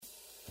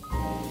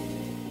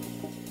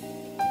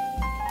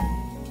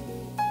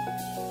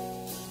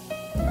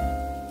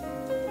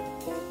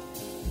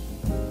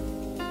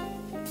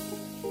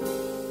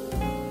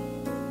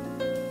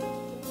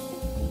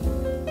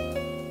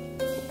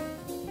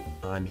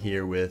I'm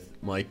here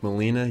with Mike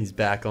Molina. He's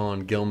back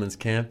on Gilman's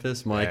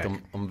campus. Mike,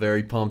 I'm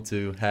very pumped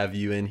to have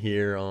you in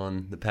here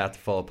on the Path to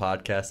Follow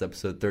podcast,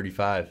 episode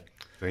 35.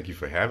 Thank you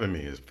for having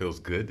me. It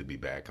feels good to be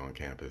back on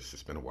campus.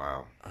 It's been a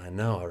while. I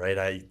know,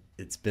 right?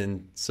 It's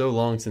been so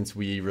long since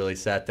we really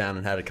sat down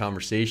and had a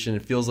conversation.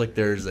 It feels like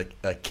there's a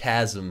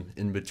chasm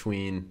in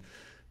between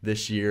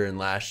this year and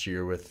last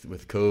year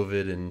with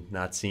COVID and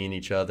not seeing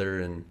each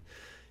other, and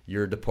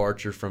your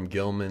departure from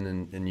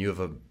Gilman, and you have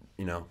a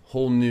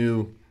whole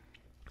new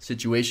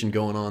situation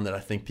going on that I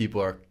think people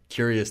are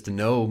curious to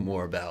know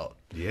more about.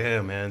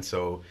 Yeah, man.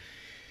 So,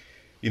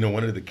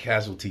 one of the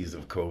casualties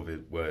of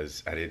COVID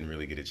was I didn't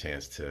really get a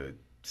chance to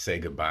say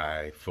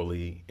goodbye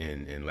fully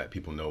and let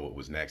people know what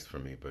was next for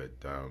me. But,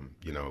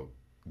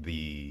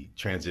 the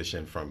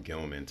transition from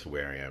Gilman to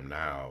where I am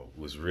now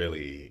was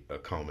really a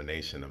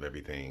culmination of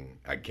everything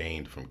I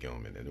gained from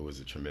Gilman. And it was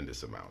a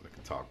tremendous amount. I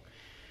can talk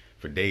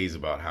for days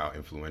about how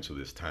influential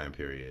this time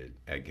period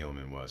at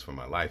Gilman was for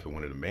my life. And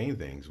one of the main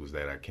things was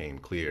that I came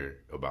clear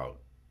about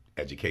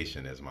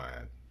education as my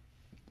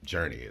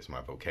journey, as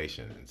my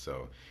vocation. And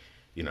so,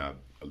 a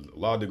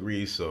law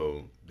degree,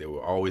 so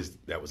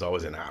that was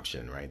always an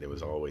option, right? There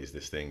was always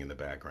this thing in the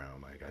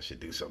background, like I should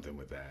do something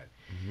with that.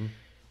 Mm-hmm.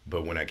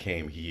 But when I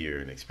came here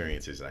and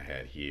experiences I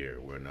had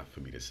here were enough for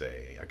me to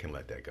say, I can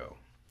let that go.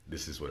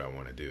 This is what I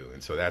want to do.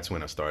 And so that's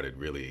when I started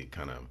really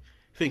kind of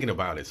thinking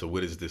about it. So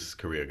what is this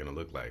career going to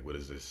look like? What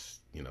is this,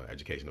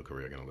 educational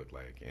career going to look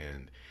like?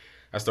 And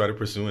I started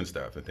pursuing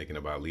stuff and thinking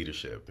about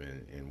leadership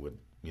and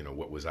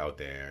what was out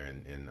there.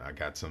 And I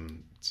got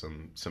some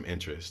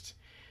interest.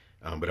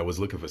 But I was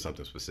looking for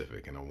something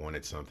specific, and I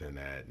wanted something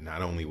that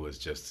not only was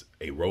just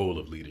a role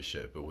of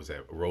leadership, but was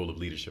a role of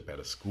leadership at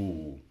a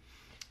school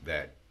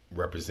that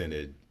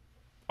represented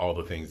all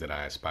the things that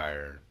I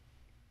aspire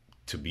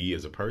to be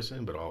as a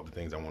person, but all the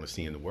things I want to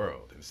see in the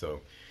world. And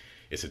so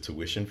it's a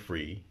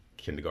tuition-free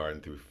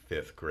kindergarten through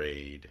fifth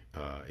grade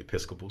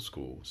Episcopal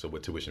school. So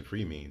what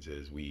tuition-free means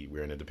is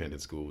we're an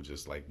independent school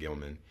just like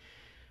Gilman,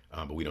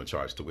 but we don't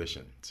charge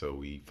tuition. So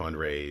we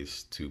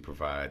fundraise to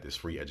provide this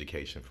free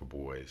education for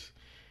boys.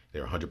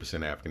 They're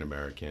 100%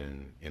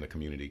 African-American in a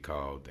community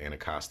called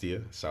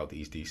Anacostia,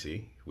 Southeast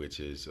D.C., which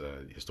is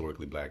a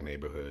historically black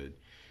neighborhood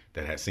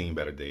that has seen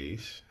better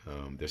days.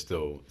 There's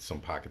still some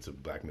pockets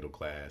of black middle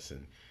class,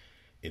 and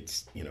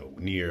it's,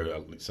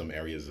 near some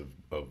areas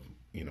of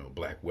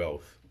black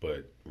wealth,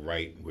 but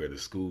right where the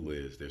school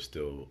is, there's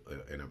still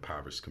an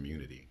impoverished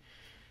community.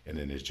 And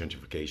then there's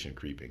gentrification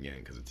creeping in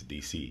because it's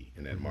D.C.,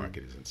 and that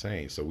market is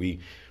insane. So we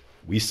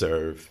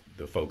serve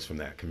the folks from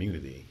that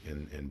community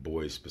and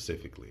boys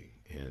specifically.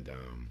 And,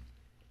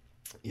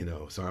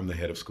 so I'm the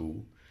head of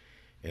school,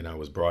 and I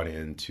was brought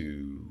in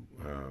to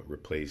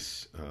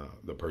replace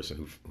the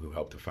person who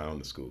helped to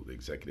found the school, the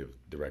executive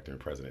director and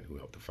president who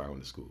helped to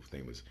found the school. His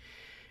name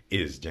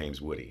is James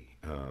Woody.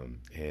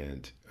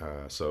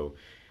 So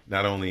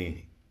not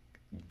only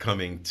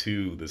coming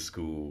to the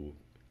school,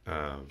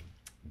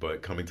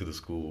 but coming to the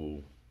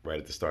school right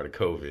at the start of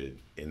COVID,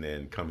 and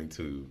then coming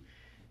to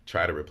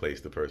try to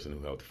replace the person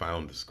who helped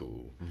found the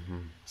school.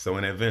 Mm-hmm. So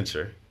quite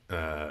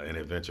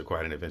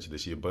an adventure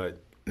this year.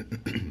 But,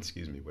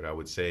 excuse me, what I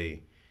would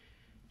say,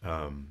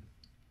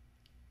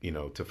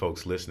 to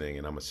folks listening,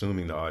 and I'm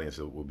assuming the audience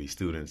will be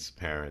students,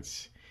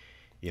 parents,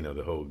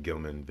 the whole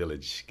Gilman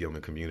Village,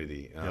 Gilman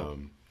community.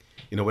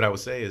 What I would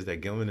say is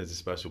that Gilman is a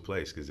special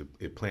place because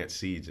it plants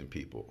seeds in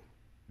people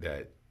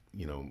that,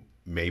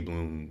 may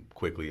bloom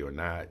quickly or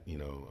not,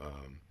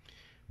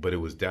 but it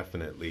was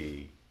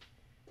definitely,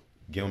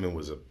 Gilman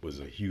was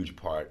a huge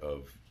part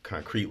of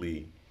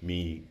concretely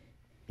me,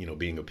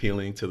 being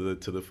appealing to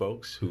the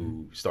folks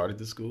who started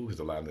the school, because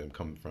a lot of them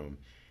come from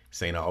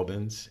St.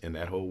 Albans and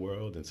that whole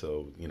world. And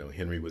so,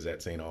 Henry was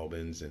at St.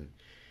 Albans, and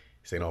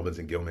St. Albans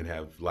and Gilman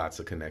have lots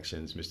of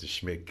connections. Mr.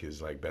 Schmick is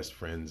like best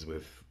friends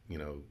with,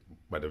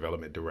 my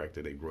development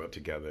director. They grew up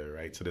together,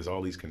 right? So there's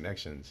all these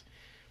connections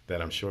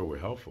that I'm sure were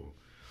helpful.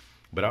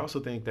 But I also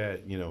think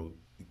that,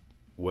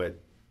 what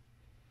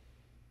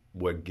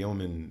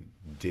Gilman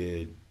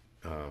did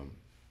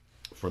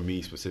for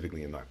me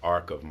specifically in the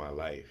arc of my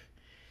life,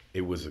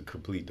 it was a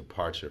complete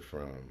departure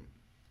from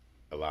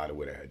a lot of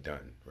what I had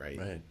done, right?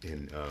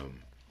 In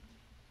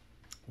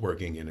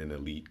working in an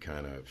elite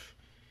kind of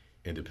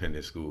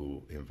independent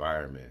school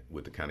environment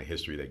with the kind of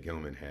history that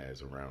Gilman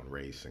has around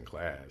race and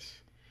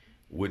class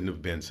wouldn't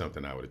have been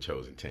something I would have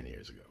chosen 10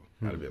 years ago.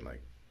 I'd have been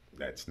like,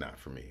 that's not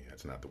for me.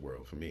 That's not the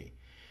world for me.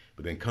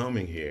 But then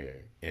coming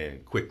here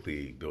and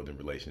quickly building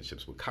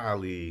relationships with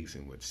colleagues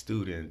and with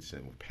students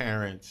and with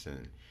parents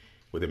and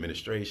with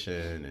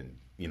administration and,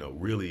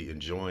 really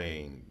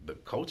enjoying the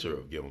culture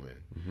of Gilman,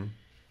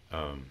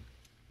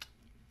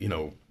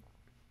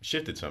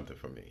 shifted something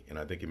for me. And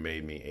I think it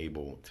made me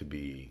able to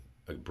be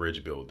a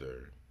bridge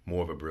builder,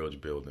 more of a bridge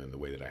builder in the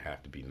way that I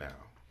have to be now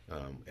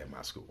at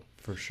my school.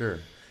 For sure.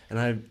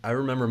 And I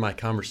remember my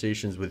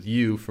conversations with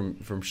you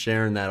from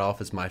sharing that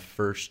office my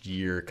first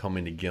year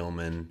coming to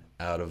Gilman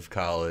out of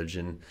college.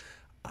 And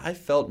I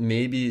felt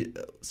maybe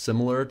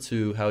similar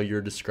to how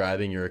you're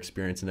describing your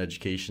experience in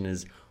education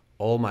is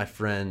all my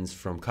friends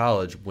from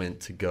college went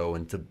to go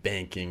into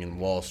banking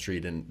and Wall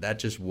Street, and that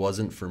just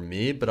wasn't for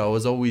me. But I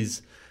was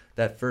always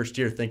that first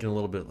year thinking a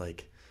little bit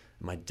like,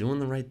 am I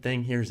doing the right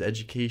thing here? Is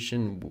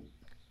education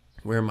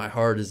where my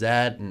heart is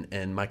at?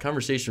 And my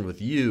conversation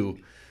with you,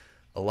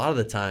 a lot of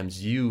the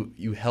times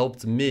you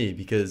helped me,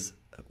 because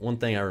one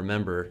thing I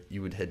remember,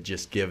 you had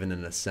just given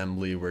an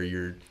assembly where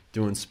you're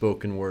doing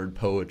spoken word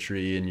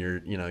poetry, and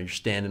you're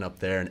standing up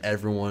there and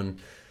everyone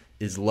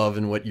is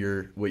loving what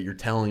you're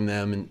telling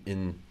them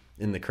in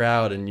the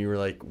crowd, and you were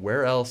like,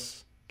 where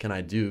else can I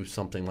do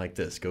something like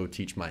this? Go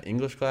teach my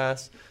English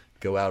class,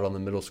 go out on the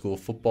middle school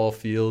football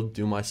field,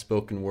 do my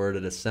spoken word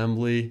at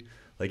assembly.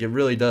 Like, it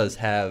really does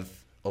have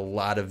a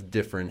lot of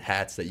different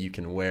hats that you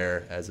can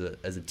wear as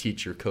a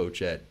teacher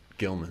coach at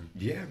Gilman.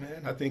 Yeah,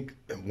 man. I think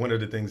one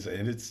of the things,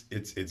 and it's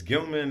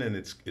Gilman, and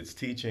it's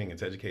teaching,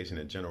 it's education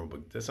in general,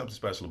 but there's something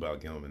special about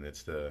Gilman.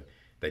 It's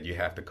that you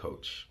have to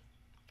coach,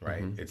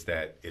 right?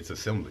 Mm-hmm. It's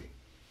assembly,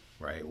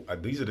 right?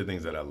 These are the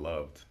things that I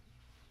loved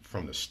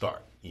from the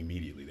start.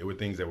 Immediately, there were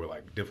things that were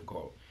like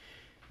difficult,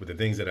 but the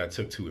things that I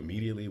took to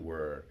immediately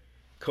were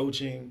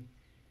coaching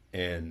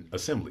and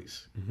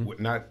assemblies.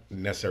 Mm-hmm. Not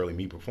necessarily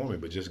me performing,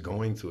 but just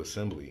going to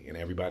assembly and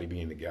everybody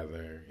being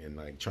together and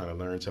like trying to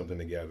learn something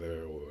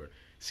together, or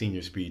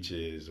senior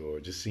speeches, or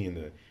just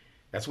seeing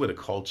that's where the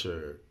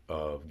culture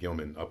of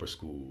Gilman Upper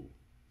School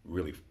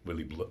really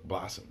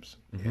blossoms.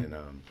 Mm-hmm.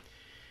 And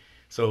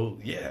so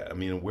yeah, I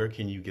mean, where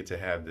can you get to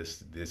have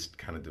this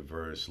kind of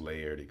diverse,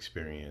 layered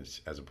experience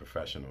as a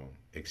professional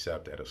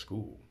except at a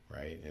school,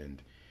 right?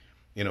 And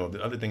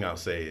the other thing I'll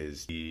say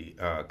is the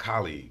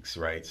colleagues,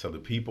 right? So the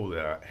people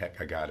that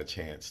I got a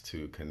chance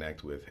to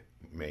connect with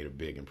made a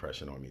big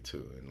impression on me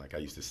too. And like I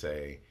used to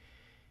say,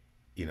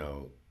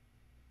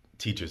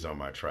 teachers are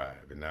my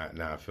tribe, and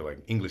now I feel like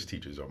English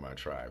teachers are my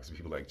tribe. So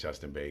people like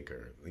Justin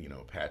Baker,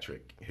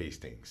 Patrick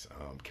Hastings,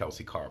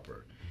 Kelsey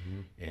Carper,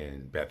 mm-hmm.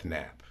 and Beth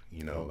Knapp.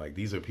 Like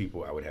these are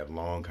people I would have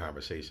long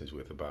conversations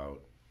with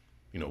about,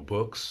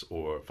 books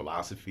or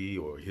philosophy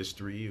or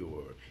history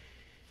or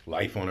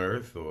life on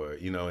earth, or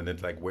and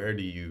it's like, where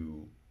do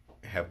you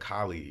have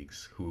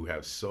colleagues who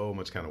have so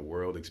much kind of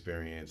world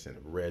experience and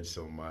have read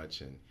so much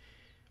and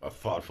are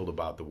thoughtful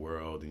about the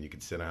world, and you can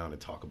sit down and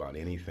talk about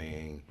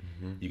anything.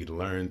 Mm-hmm. You can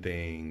learn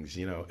things.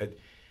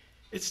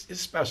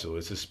 It's special.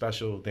 It's a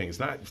special thing. It's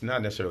not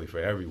necessarily for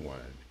everyone.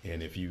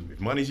 And if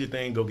money's your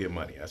thing, go get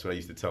money. That's what I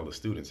used to tell the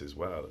students as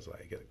well. It's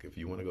like, if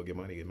you want to go get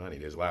money, get money.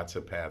 There's lots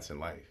of paths in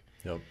life.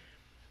 Yep.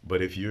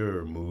 But if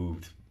you're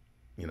moved,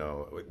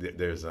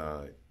 there's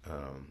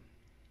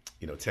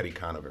Teddy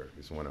Conover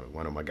is one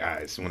of my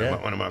guys. One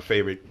of my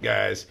favorite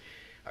guys.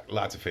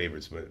 Lots of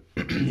favorites, but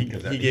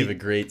he gave a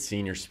great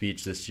senior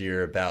speech this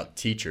year about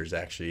teachers,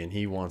 actually, and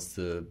he wants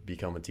to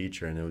become a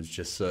teacher, and it was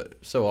just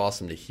so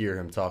awesome to hear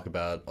him talk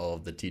about all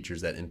of the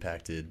teachers that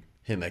impacted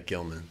him at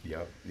Gilman.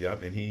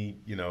 Yep, and he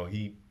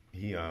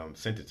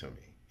sent it to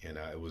me, and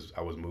I was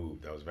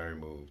moved. I was very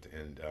moved,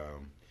 and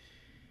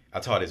I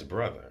taught his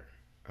brother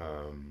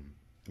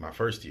my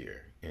first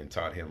year and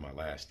taught him my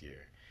last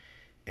year,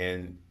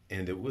 and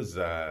it was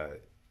one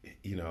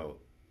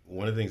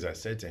of the things I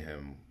said to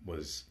him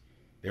was,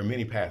 there are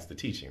many paths to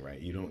teaching, right?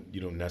 You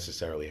don't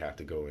necessarily have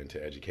to go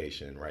into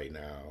education right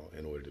now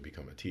in order to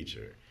become a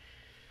teacher.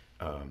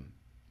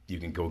 You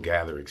can go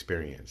gather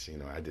experience.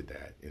 I did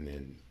that, and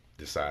then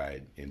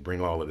decide and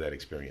bring all of that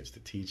experience to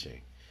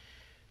teaching.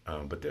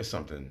 But there's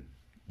something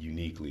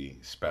uniquely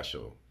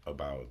special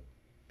about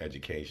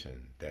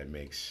education that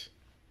makes,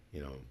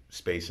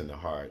 space in the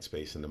heart,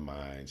 space in the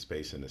mind,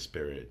 space in the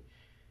spirit,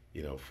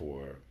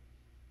 for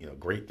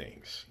great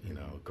things,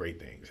 great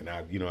things. And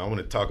I want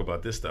to talk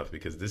about this stuff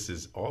because this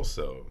is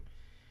also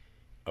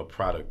a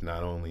product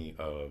not only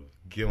of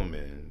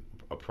Gilman,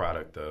 a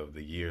product of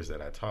the years that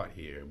I taught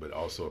here, but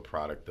also a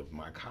product of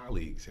my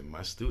colleagues and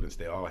my students.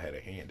 They all had a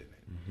hand in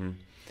it. Mm-hmm.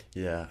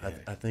 Yeah.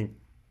 I think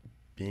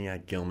being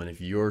at Gilman, if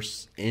you're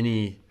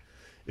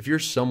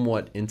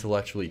somewhat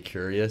intellectually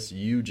curious,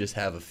 you just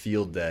have a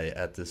field day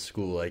at this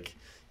school. Like,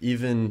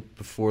 even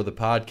before the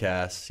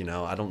podcast,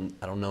 I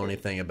don't know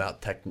anything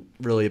about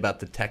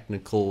about the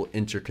technical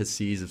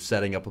intricacies of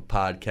setting up a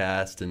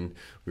podcast, and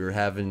we were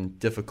having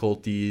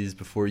difficulties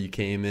before you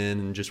came in,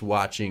 and just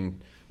watching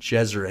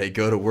Cesare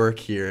go to work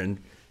here, and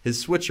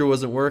his switcher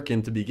wasn't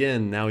working to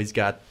begin. Now he's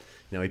got,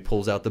 he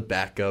pulls out the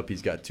backup.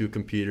 He's got 2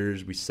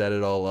 computers. We set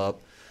it all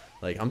up.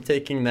 Like, I'm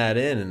taking that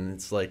in, and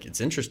it's like,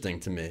 it's interesting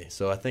to me.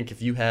 So I think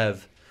if you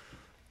have,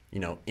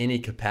 any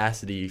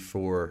capacity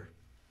for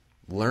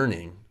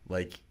learning,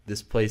 like,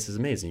 this place is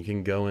amazing. You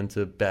can go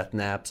into Beth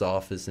Knapp's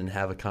office and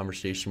have a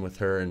conversation with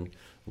her and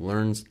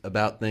learn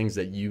about things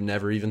that you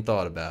never even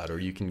thought about. Or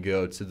you can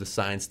go to the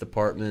science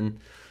department,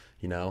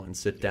 and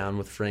sit down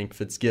with Frank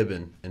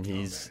Fitzgibbon, and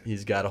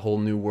he's got a whole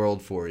new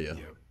world for you.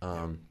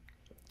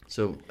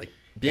 So, like,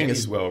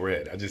 he's well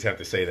read. I just have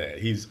to say that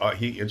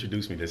he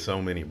introduced me to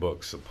so many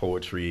books of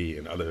poetry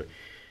and other.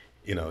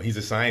 He's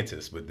a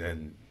scientist, but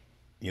then.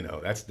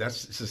 That's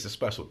just a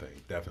special thing,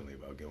 definitely,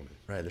 about Gilman.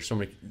 Right. There's so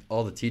many.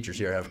 All the teachers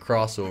here have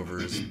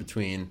crossovers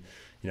between,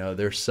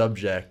 their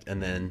subject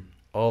and then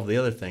all of the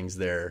other things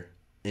they're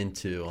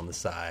into on the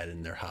side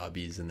and their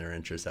hobbies and their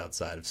interests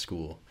outside of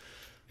school.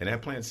 And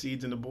that plants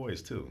seeds in the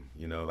boys too.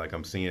 You know, like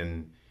I'm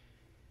seeing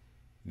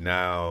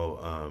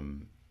now,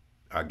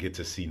 I get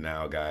to see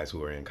now guys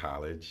who are in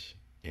college,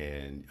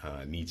 and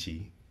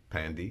Nietzsche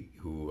Pandy,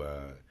 who,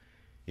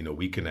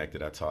 we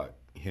connected. I taught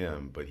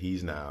him, but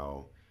he's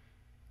now,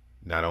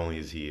 not only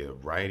is he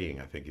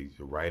I think he's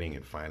a writing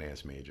and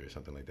finance major or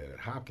something like that at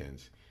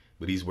Hopkins,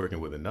 but he's working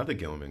with another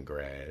Gilman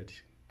grad,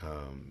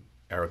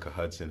 Erica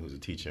Hudson, who's a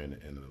teacher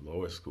in the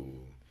lower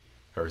school.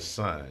 Her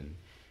son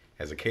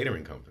has a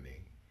catering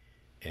company,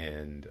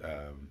 and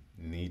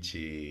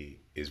Nietzsche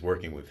is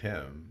working with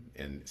him.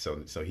 And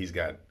so he's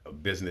got a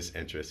business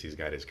interest, he's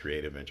got his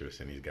creative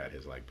interest, and he's got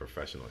his like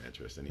professional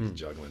interest, and he's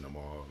juggling them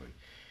all, and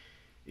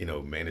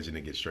managing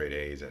to get straight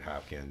A's at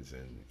Hopkins,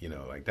 and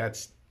like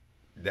that's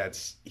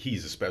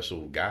he's a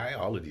special guy.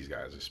 All of these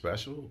guys are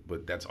special,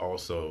 but that's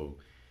also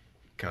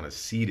kind of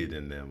seated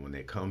in them when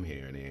they come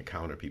here and they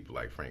encounter people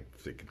like Frank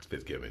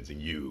Fitzgibbons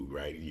and you,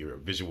 right? You're a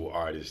visual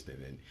artist,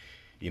 and then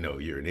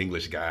you're an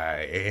English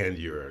guy and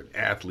you're an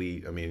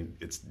athlete. I mean,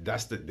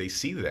 they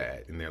see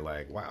that and they're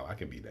like, wow, I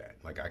can be that.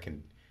 Like I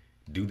can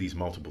do these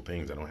multiple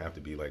things. I don't have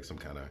to be like some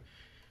kind of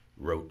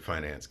rote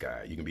finance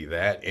guy. You can be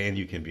that, and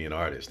you can be an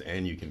artist,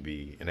 and you can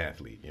be an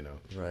athlete,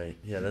 Right.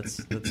 Yeah,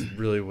 that's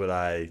really what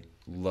I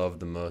love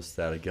the most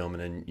out of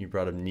Gilman. And you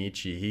brought up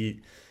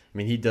Nietzsche.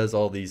 He does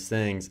all these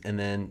things, and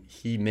then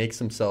he makes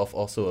himself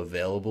also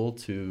available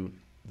to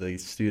the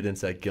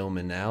students at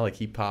Gilman now. Like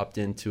he popped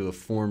into a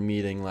form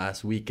meeting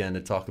last weekend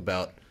to talk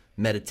about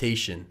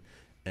meditation,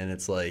 and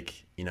it's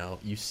like,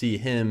 you see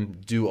him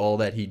do all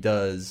that he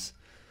does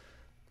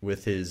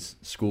with his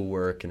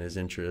schoolwork and his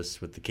interests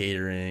with the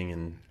catering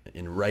and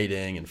in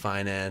writing and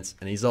finance,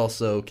 and he's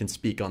also can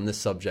speak on this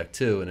subject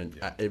too, and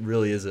it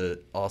really is an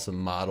awesome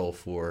model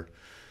for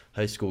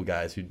high school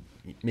guys who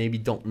maybe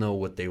don't know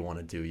what they want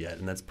to do yet,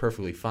 and that's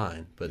perfectly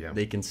fine, but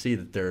they can see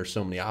that there are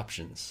so many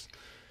options.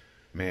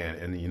 Man,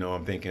 and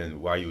I'm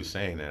thinking, while you were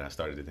saying that, I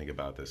started to think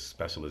about the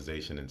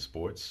specialization in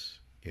sports,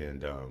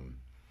 and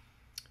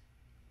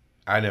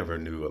I never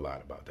knew a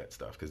lot about that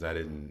stuff because I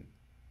didn't,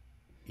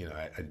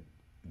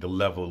 the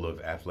level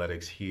of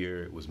athletics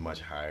here was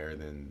much higher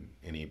than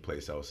any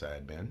place else I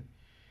had been.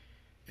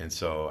 And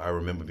so I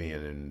remember being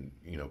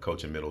in,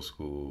 coaching middle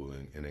school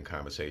and in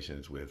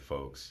conversations with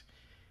folks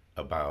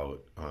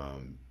about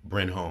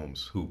Bryn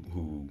Holmes,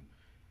 who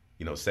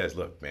says,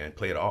 look, man,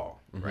 play it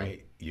all,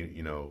 right?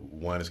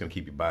 One is going to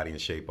keep your body in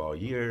shape all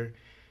year.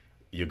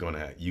 You're going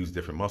to use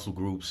different muscle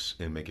groups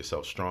and make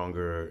yourself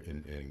stronger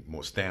and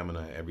more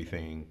stamina,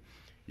 everything.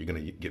 You're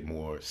going to get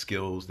more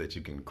skills that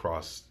you can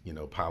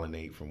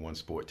pollinate from one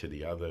sport to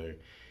the other.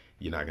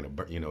 You're not going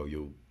to,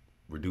 you'll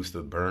reduce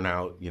the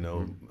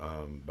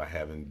burnout, by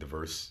having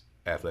diverse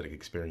athletic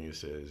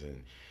experiences.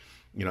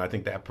 And, I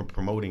think that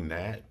promoting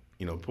that,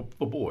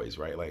 for boys,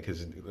 right? Like,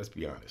 because let's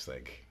be honest,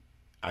 like,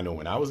 I know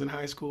when I was in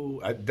high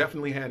school, I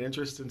definitely had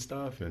interest in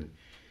stuff, and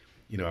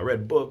I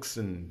read books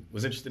and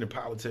was interested in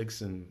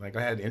politics, and like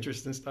I had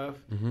interest in stuff.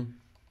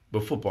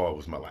 But football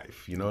was my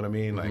life. You know what I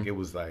mean? Like it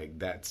was like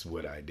that's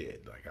what I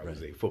did. Like I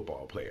was a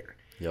football player.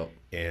 Yep.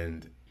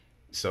 And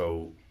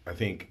so I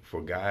think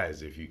for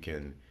guys, if you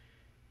can,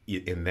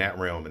 in that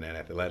realm, in that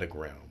athletic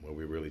realm, where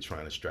we're really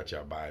trying to stretch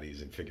our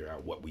bodies and figure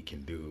out what we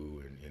can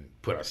do and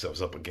put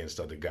ourselves up against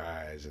other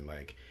guys, and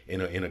like in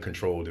a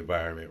controlled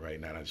environment,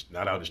 right?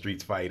 Not out the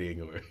streets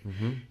fighting or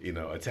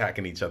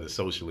attacking each other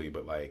socially,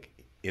 but like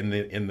in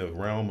the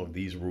realm of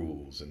these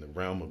rules, in the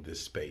realm of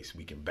this space,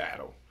 we can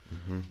battle,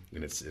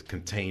 and it's a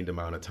contained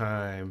amount of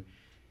time,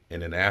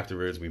 and then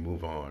afterwards we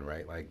move on,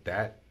 right? Like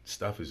that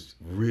stuff is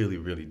really,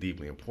 really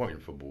deeply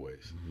important for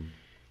boys.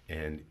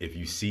 And if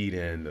you see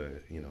then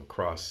the,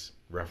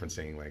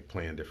 cross-referencing, like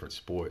playing different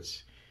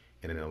sports,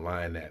 and then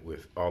align that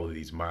with all of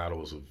these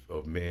models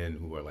of men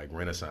who are like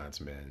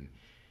Renaissance men,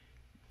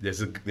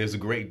 there's a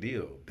great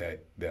deal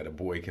that a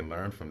boy can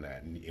learn from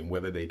that. And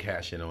whether they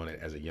cash in on it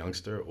as a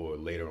youngster or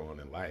later on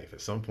in life,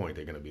 at some point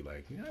they're going to be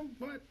like, you know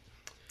what?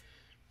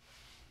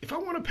 If I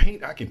want to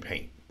paint, I can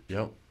paint.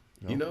 Yep.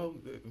 If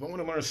I want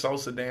to learn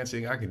salsa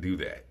dancing, I can do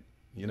that.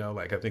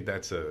 Like I think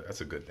that's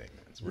a good thing.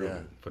 It's real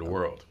good for the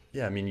world.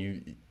 Yeah, I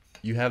mean,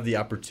 you have the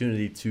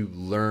opportunity to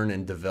learn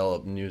and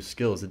develop new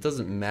skills. It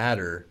doesn't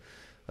matter.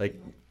 Like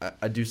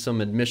I do some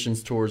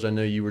admissions tours. I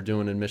know you were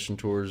doing admission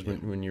tours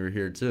when you were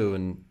here too.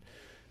 And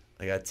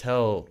like I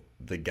tell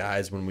the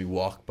guys when we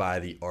walk by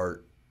the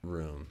art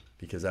room,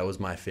 because that was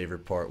my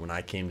favorite part when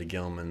I came to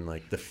Gilman.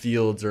 Like the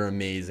fields are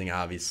amazing,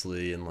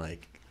 obviously, and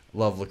like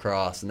love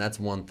lacrosse, and that's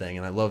one thing.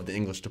 And I love the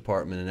English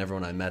department and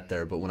everyone I met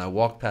there. But when I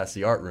walked past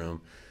the art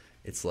room,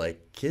 it's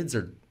like kids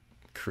are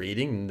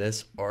creating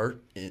this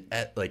art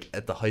at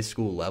the high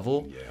school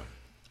level. Yeah.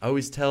 I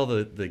always tell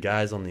the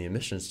guys on the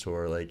admissions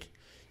tour, like,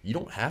 you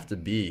don't have to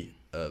be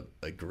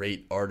a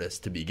great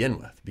artist to begin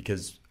with,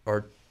 because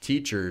our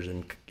teachers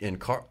and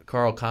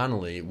Carl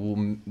Connolly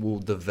will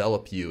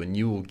develop you, and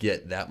you will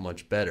get that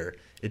much better.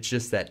 It's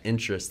just that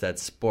interest, that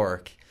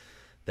spark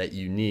that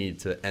you need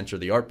to enter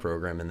the art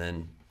program, and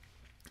then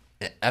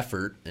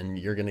effort, and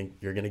you're gonna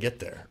get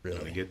there. Really,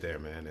 gonna get there,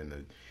 man. And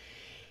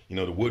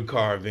the wood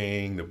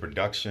carving, the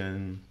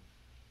production,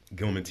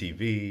 Gilman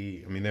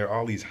TV. I mean, there are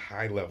all these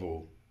high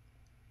level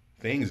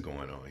things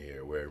going on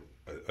here where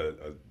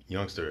a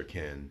youngster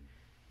can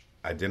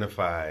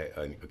identify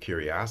a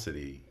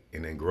curiosity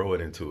and then grow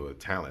it into a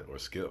talent or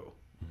skill.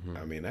 Mm-hmm.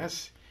 I mean,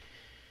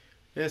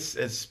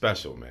 it's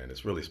special, man.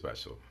 It's really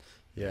special.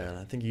 Yeah, and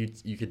I think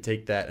you could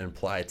take that and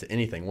apply it to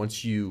anything.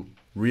 Once you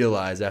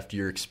realize after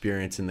your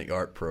experience in the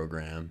art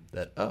program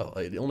that,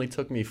 it only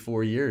took me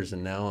 4 years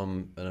and now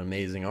I'm an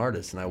amazing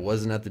artist, and I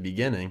wasn't at the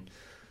beginning.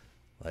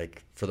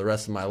 Like, for the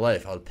rest of my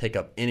life, I'll pick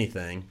up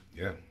anything,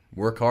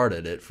 work hard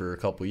at it for a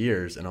couple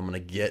years, and I'm going to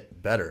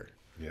get better.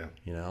 Yeah.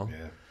 Yeah.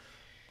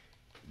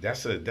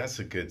 That's a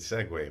good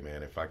segue,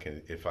 man. If I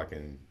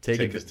can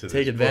take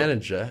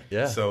advantage.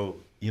 Yeah. So,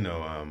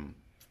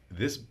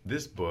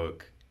 this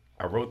book,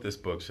 I wrote this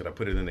book. Should I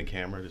put it in the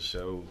camera to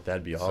show?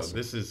 That'd be awesome. So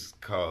this is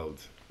called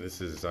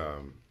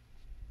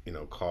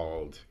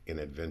An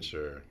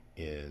Adventure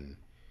in,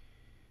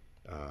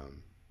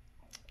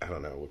 I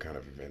don't know what kind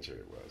of adventure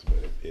it was, but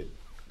it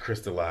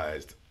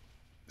crystallized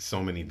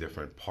so many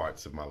different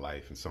parts of my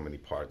life and so many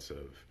parts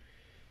of,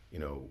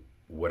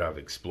 what I've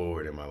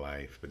explored in my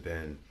life. But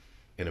then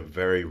in a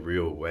very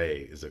real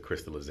way is a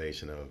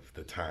crystallization of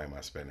the time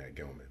I spent at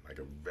Gilman, like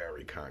a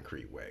very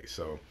concrete way.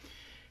 So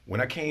when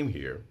I came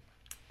here,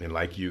 and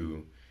like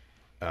you,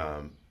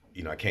 I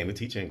came to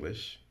teach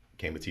English,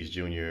 came to teach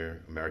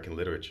junior American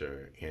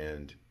literature,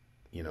 and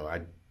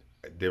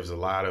there was a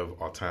lot of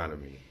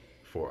autonomy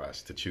for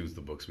us to choose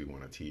the books we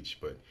want to teach.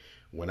 But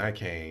when I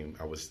came,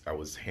 I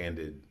was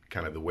handed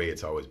kind of the way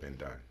it's always been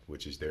done,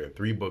 which is there are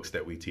 3 books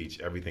that we teach.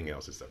 Everything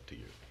else is up to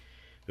you.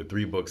 The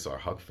 3 books are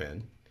Huck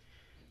Finn,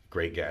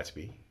 Great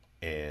Gatsby,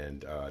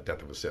 and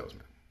Death of a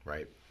Salesman.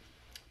 Right?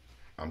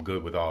 I'm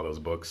good with all those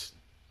books.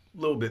 A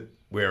little bit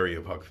wary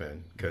of Huck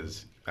Finn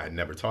because I had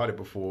never taught it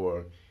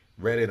before,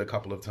 read it a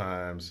couple of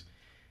times,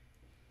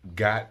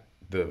 got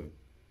the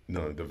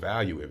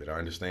value of it. I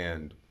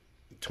understand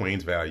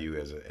Twain's value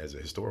as a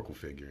historical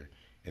figure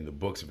and the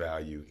book's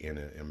value in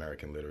an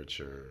American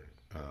literature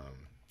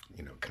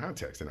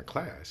context in a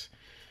class.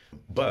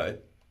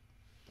 But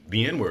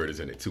the N-word is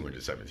in it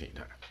 217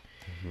 times.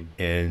 Mm-hmm.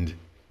 And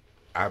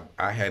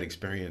I had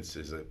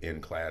experiences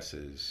in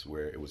classes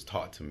where it was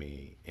taught to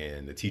me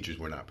and the teachers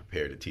were not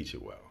prepared to teach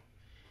it well.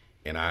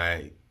 And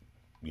I,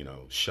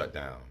 shut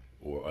down,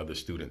 or other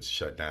students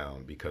shut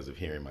down because of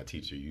hearing my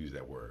teacher use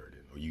that word,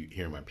 or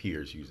hearing my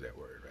peers use that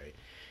word, right?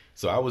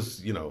 So I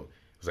was,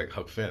 was like,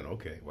 Huck Finn,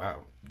 okay,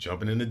 wow,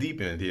 jumping in the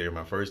deep end here.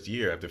 My first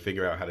year, I have to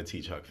figure out how to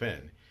teach Huck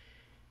Finn.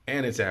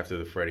 And it's after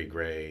the Freddie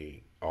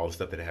Gray, all the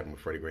stuff that happened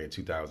with Freddie Gray in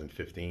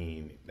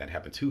 2015, that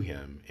happened to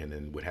him, and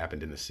then what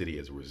happened in the city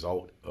as a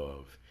result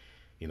of,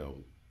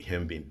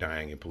 him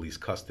dying in police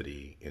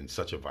custody in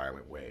such a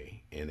violent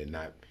way. And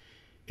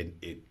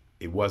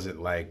it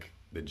wasn't like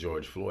the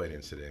George Floyd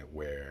incident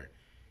where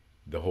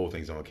the whole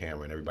thing's on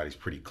camera and everybody's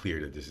pretty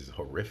clear that this is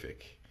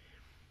horrific.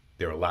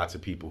 There are lots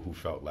of people who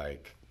felt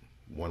like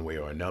one way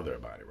or another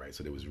about it, right?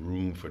 So there was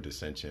room for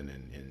dissension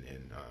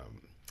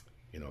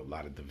and a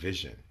lot of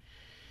division.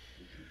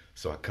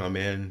 So I come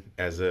in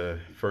as a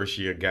first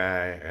year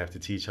guy. I have to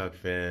teach Huck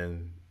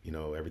Finn.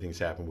 Everything's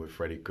happened with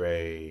Freddie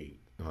Gray,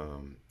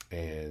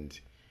 and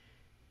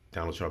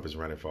Donald Trump is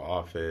running for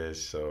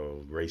office,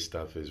 so race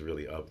stuff is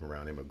really up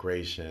around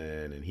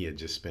immigration, and he had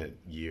just spent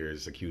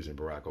years accusing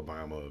Barack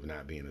Obama of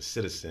not being a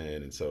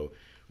citizen, and so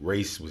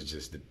race was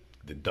just,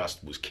 the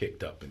dust was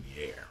kicked up in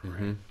the air, right?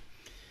 Mm-hmm.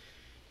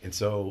 And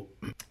so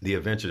the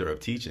adventure of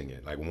teaching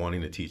it, like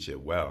wanting to teach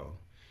it well,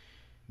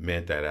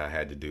 meant that I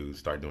had to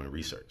start doing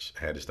research.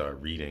 I had to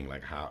start reading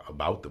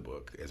about the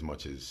book as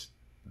much as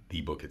the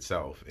book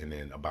itself, and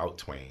then about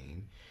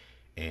Twain,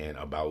 and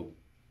about,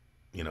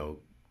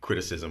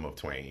 criticism of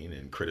Twain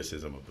and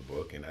criticism of the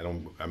book. And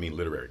I mean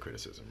literary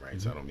criticism, right? Mm-hmm.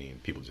 So I don't mean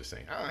people just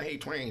saying, I hate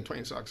Twain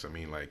sucks. I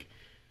mean like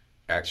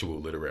actual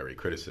literary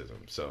criticism.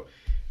 So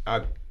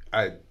I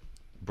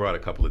brought a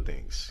couple of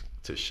things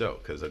to show,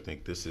 because I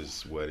think this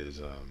is what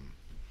is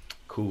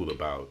cool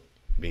about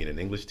being an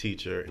English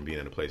teacher and being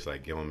in a place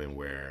like Gilman,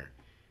 where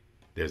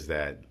there's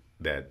that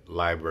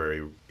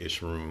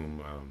library-ish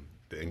room,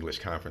 the English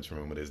conference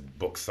room, where there's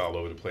books all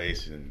over the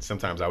place, and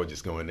sometimes I would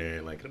just go in there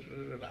and like,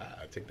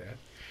 I take that.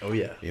 Oh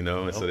yeah.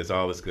 And so there's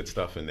all this good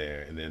stuff in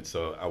there, and then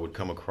so I would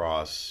come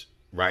across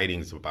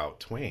writings about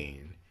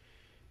Twain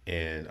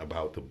and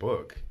about the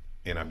book,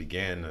 and I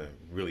began to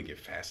really get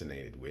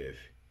fascinated with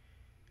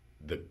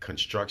the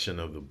construction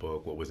of the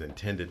book, what was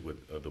intended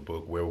with the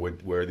book,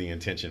 where the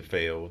intention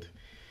failed,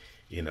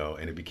 and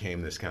it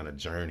became this kind of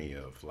journey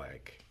of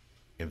like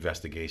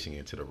investigation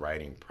into the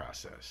writing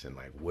process, and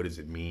like, what does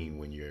it mean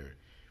when you're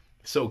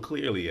so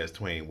clearly, as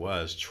Twain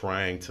was,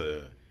 trying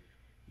to,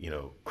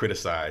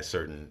 criticize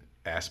certain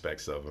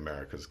aspects of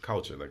America's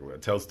culture. Like what I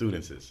tell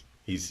students is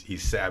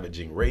he's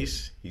savaging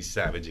race, he's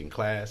savaging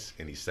class,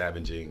 and he's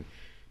savaging,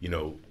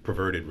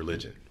 perverted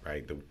religion,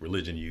 right? The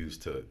religion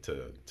used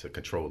to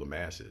control the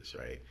masses,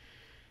 right?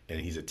 and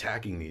he's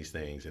attacking these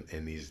things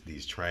and these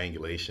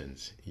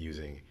triangulations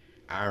using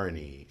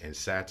irony and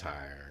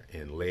satire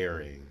and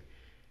layering.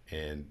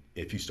 And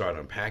if you start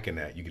unpacking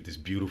that, you get this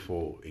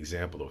beautiful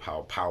example of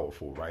how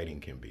powerful writing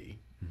can be.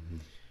 Mm-hmm.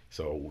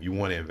 So you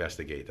want to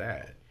investigate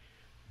that.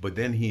 But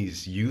then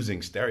he's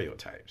using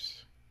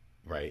stereotypes,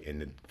 right? In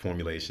the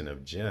formulation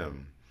of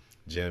Jim,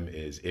 Jim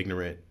is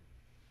ignorant,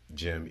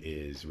 Jim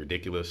is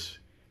ridiculous,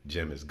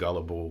 Jim is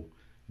gullible,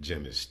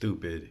 Jim is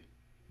stupid,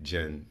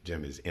 Jim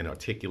is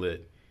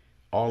inarticulate,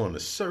 all on the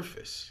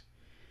surface.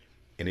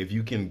 And if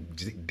you can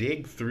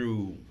dig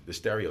through the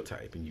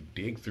stereotype and you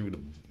dig through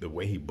the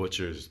way he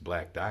butchers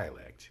black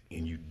dialect,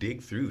 and you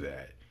dig through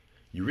that,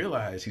 you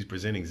realize he's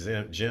presenting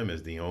Jim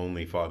as the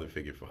only father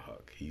figure for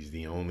Huck. He's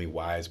the only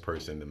wise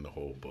person in the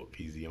whole book.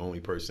 He's the only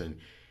person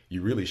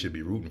you really should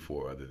be rooting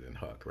for other than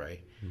Huck,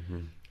 right?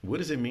 Mm-hmm. What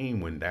does it mean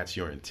when that's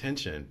your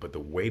intention, but the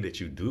way that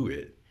you do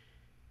it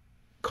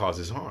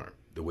causes harm?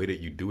 The way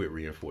that you do it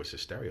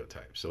reinforces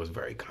stereotypes. So it's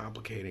very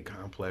complicated,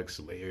 complex,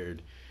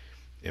 layered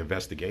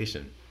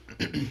investigation.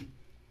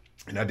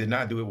 And I did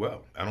not do it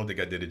well. I don't think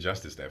I did it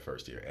justice that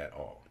first year at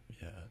all.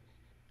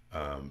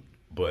 Yeah.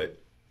 But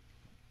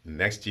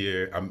next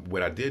year,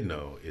 what I did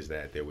know is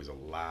that there was a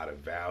lot of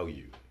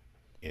value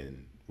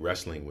in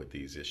wrestling with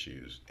these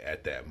issues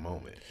at that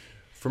moment.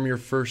 From your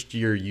first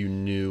year, you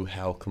knew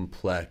how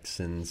complex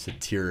and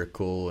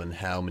satirical and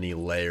how many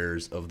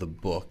layers of the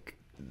book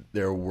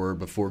there were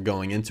before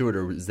going into it,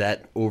 or was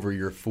that over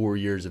your 4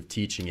 years of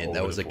teaching it? Over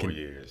that was the a 4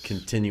 years.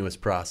 Continuous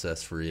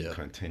process for you.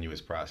 Continuous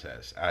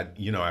process. I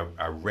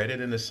read it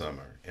in the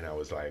summer, and I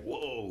was like,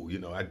 whoa,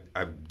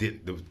 I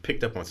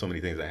picked up on so many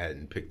things I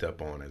hadn't picked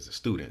up on as a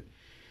student.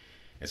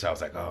 And so I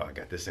was like, oh, I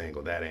got this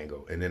angle, that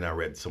angle. And then I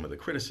read some of the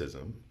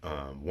criticism.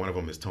 One of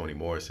them is Toni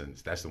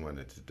Morrison's. That's the one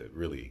that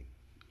really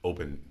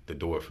opened the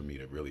door for me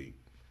to really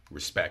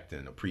respect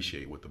and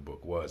appreciate what the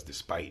book was,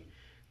 despite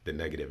the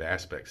negative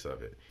aspects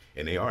of it.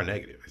 And they are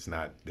negative.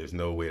 There's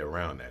no way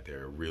around that.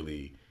 There are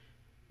really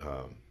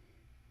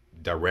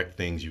direct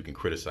things you can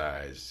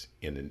criticize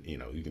you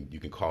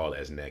can call out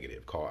as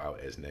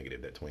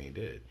negative that Twain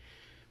did.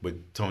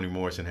 But Toni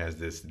Morrison has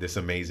this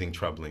amazing,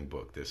 troubling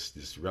book,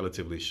 this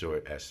relatively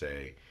short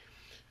essay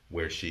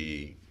where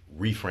she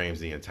reframes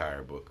the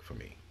entire book for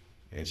me.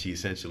 And she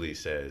essentially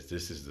says,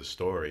 this is the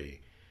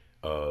story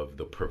of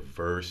the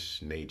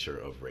perverse nature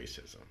of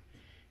racism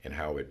and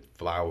how it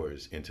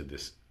flowers into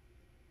this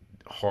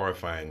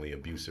horrifyingly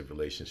abusive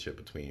relationship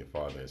between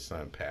father and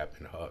son, Pap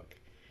and Huck,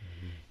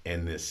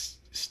 and this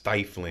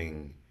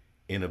stifling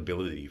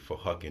inability for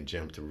Huck and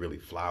Jim to really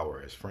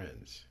flower as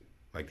friends.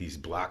 Like, these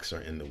blocks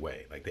are in the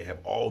way. Like, they have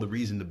all the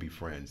reason to be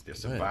friends. They're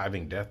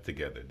surviving death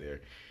together.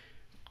 They're,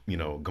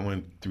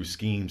 going through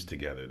schemes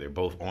together. They're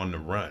both on the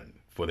run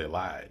for their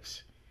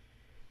lives.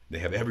 They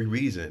have every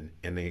reason,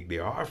 and they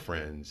are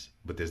friends,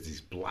 but there's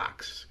these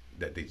blocks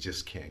that they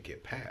just can't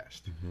get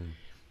past. Mm-hmm.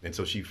 And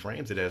so she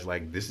frames it as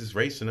like, this is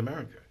race in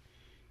America.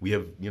 We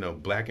have,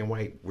 black and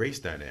white race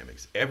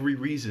dynamics. Every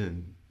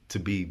reason to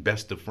be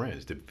best of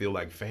friends, to feel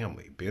like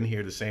family. Been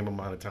here the same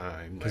amount of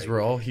time. Because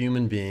we're all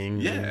human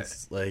beings. Yeah.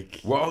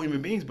 We're all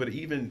human beings, but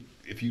even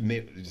if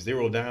you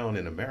zero down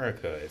in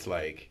America, it's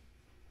like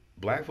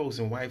black folks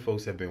and white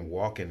folks have been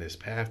walking this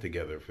path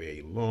together for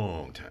a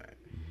long time.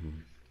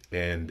 Mm-hmm.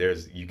 And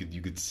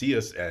you could see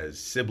us as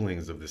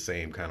siblings of the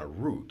same kind of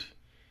root.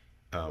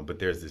 But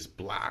there's this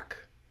block.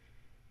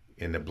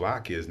 And the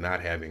block is not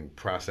having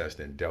processed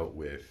and dealt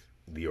with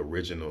the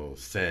original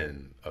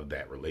sin of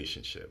that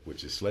relationship,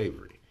 which is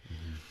slavery.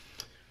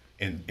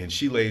 Mm-hmm. And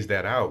she lays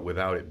that out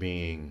without it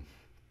being,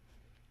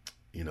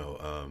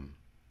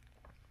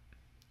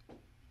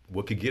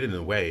 what could get in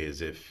the way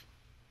is if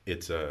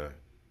it's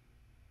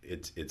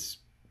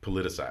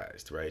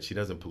politicized, right? She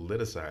doesn't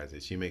politicize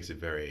it. She makes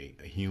it a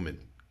human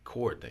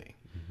core thing.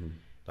 Mm-hmm.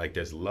 Like,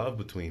 there's love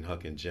between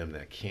Huck and Jim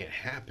that can't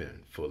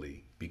happen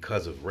fully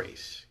because of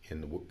race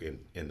in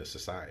the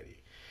society.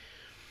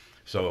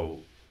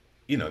 So,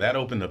 that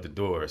opened up the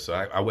door. So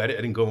I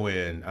didn't go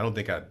in. I don't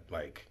think I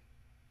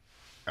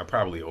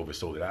probably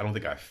oversold it. I don't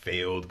think I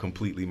failed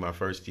completely my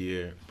first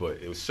year, but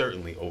it was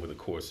certainly over the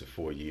course of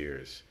 4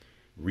 years,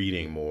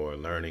 reading more,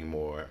 learning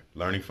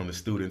from the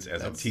students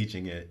as I'm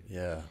teaching it.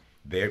 Yeah.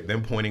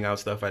 Them pointing out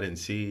stuff I didn't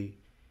see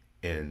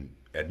and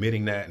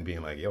admitting that and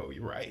being like, yo,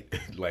 you're right.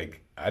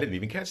 Like, I didn't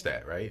even catch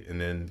that, right? And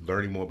then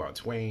learning more about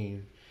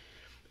Twain.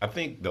 I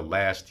think the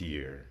last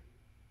year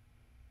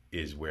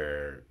is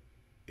where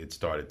it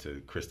started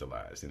to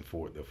crystallize. In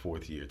the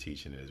fourth year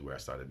teaching is where I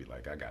started to be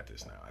like, I got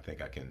this now. I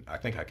think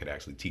I could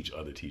actually teach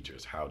other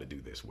teachers how to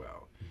do this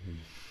well. Mm-hmm.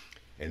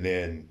 And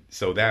then,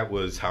 so that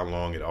was how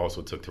long it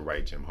also took to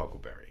write Jim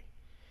Huckleberry.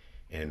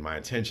 And my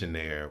intention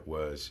there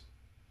was,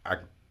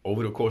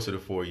 over the course of the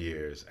 4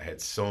 years, I had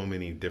so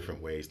many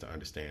different ways to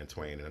understand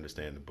Twain and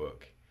understand the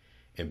book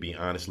and be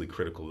honestly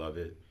critical of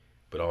it,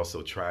 but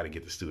also try to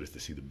get the students to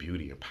see the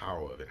beauty and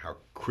power of it, how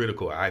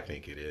critical I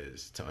think it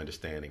is to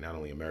understanding not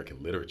only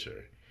American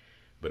literature,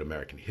 but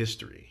American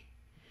history.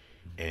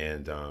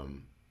 And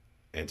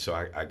so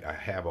I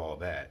have all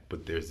that,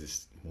 but there's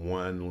this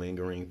one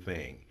lingering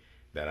thing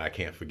that I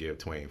can't forgive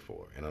Twain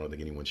for, and I don't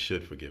think anyone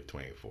should forgive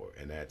Twain for,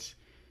 and that's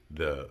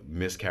the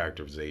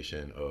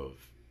mischaracterization of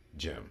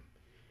Jim,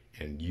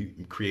 and you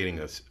creating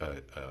a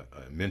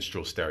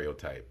minstrel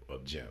stereotype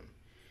of Jim,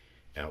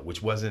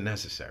 which wasn't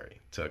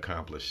necessary to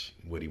accomplish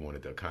what he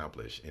wanted to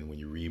accomplish. And when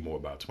you read more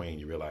about Twain,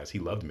 you realize he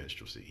loved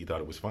minstrelsy. He thought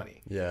it was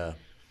funny. Yeah.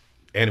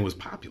 And it was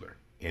popular.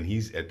 And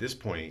he's at this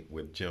point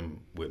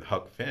with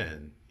Huck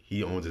Finn,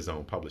 he owns his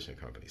own publishing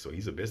company. So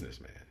he's a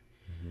businessman.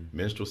 Mm-hmm.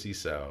 Minstrelsy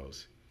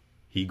sells.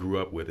 He grew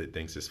up with it,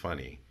 thinks it's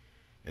funny.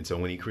 And so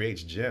when he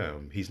creates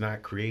Jim, he's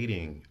not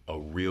creating a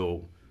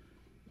real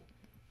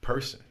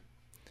person.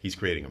 He's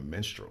creating a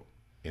minstrel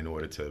in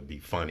order to be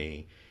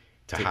funny,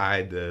 to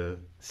hide the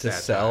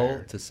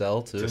satire, to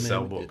sell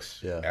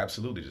books. Yeah,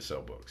 absolutely, to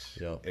sell books.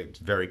 Yeah, it's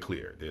very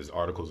clear. There's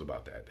articles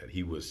about that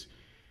he was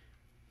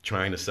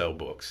trying to sell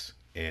books,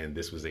 and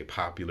this was a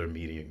popular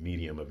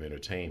medium of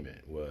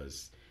entertainment,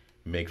 was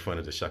make fun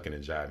of the shucking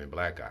and jiving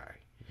black guy.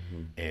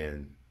 Mm-hmm.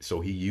 And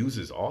so he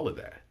uses all of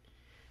that.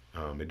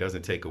 It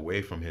doesn't take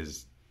away from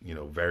his,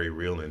 very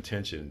real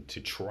intention to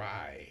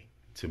try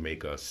to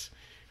make us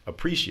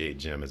appreciate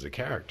Jim as a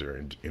character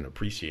and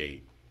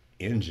appreciate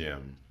in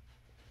Jim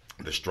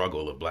the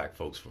struggle of black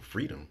folks for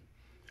freedom.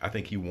 I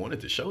think he wanted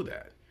to show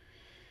that,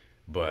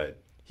 but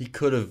he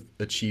could have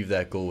achieved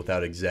that goal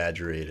without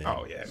exaggerating.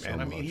 Oh yeah,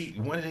 man. I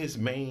mean, one of his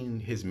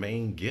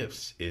main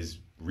gifts is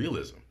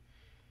realism.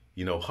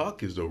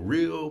 Huck is a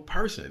real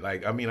person.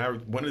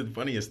 One of the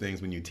funniest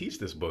things when you teach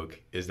this book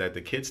is that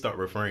the kids start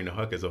referring to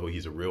Huck as though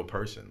he's a real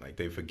person. Like,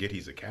 they forget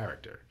he's a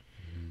character.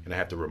 Mm-hmm. And I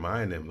have to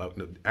remind them,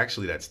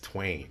 actually, that's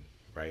Twain,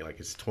 right? Like,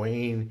 it's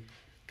Twain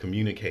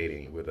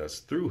communicating with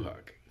us through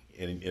Huck.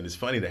 And it's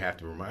funny to have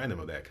to remind them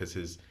of that because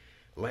his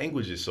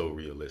language is so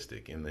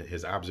realistic and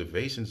his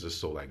observations are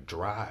so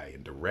dry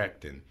and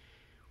direct and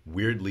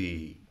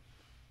weirdly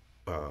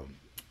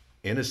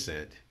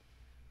innocent,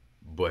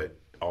 but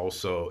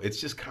also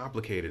it's just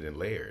complicated and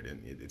layered,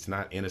 and it's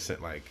not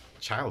innocent like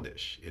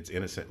childish. It's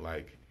innocent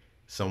like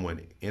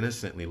someone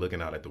innocently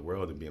looking out at the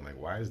world and being like,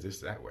 why is this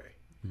that way?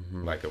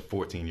 Mm-hmm. Like a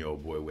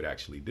 14-year-old boy would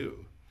actually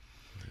do.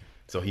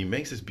 So he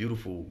makes this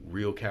beautiful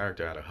real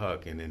character out of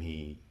Huck, and then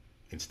he,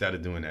 instead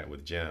of doing that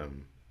with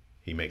Jim,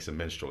 he makes a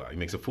minstrel out. He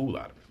makes a fool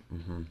out of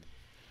him.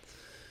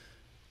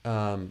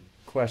 Mm-hmm.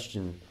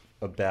 Question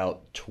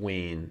about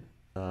Twain.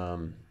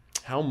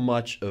 How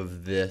much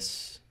of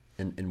this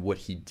and what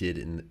he did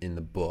in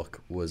the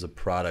book was a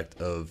product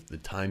of the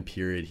time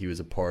period he was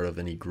a part of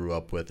and he grew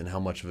up with, and how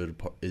much of it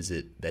is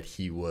it that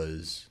he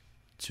was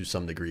to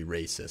some degree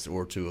racist,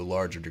 or to a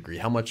larger degree,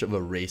 how much of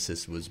a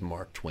racist was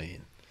Mark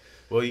Twain?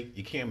 Well,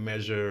 you can't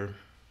measure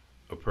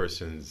a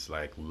person's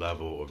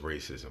level of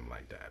racism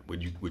like that.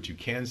 What you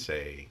can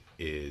say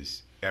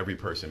is every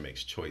person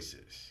makes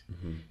choices,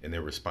 mm-hmm. and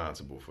they're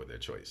responsible for their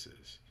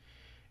choices.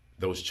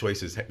 Those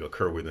choices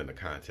occur within a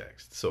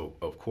context. So,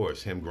 of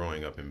course, him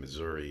growing up in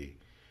Missouri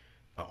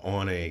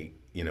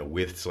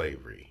with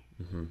slavery,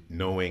 mm-hmm.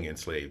 knowing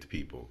enslaved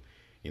people,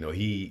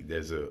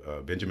 there's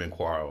Benjamin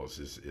Quarles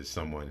is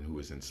someone who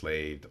was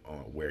enslaved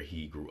where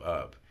he grew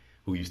up,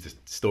 who used to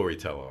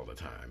storytell all the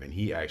time. And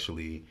he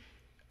actually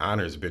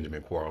honors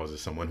Benjamin Quarles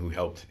as someone who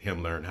helped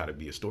him learn how to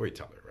be a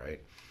storyteller, right?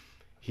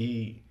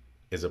 He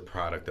is a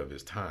product of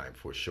his time,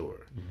 for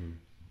sure. Mm-hmm.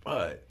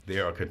 But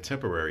there are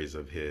contemporaries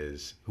of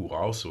his who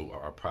also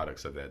are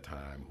products of that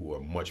time, who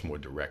are much more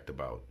direct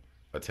about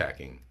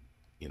attacking,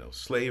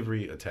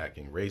 slavery,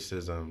 attacking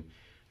racism.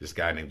 This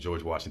guy named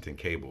George Washington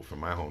Cable from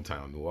my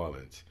hometown, New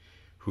Orleans,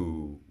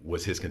 who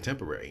was his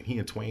contemporary. And he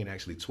and Twain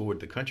actually toured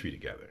the country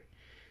together.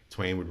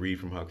 Twain would read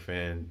from Huck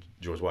Finn,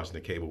 George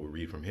Washington Cable would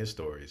read from his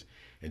stories.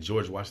 And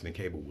George Washington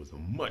Cable was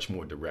much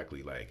more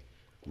directly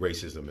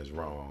racism is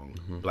wrong,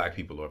 mm-hmm. black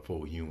people are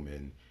full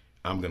human,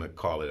 I'm going to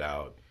call it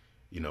out.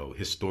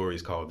 His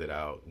stories called it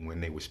out.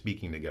 When they were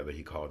speaking together,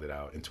 he called it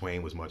out. And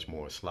Twain was much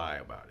more sly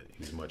about it.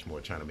 He was much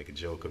more trying to make a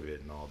joke of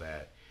it and all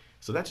that.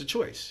 So that's a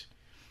choice.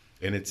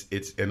 And it's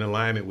in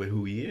alignment with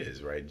who he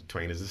is, right?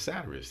 Twain is a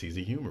satirist. He's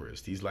a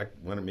humorist. He's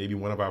maybe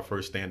one of our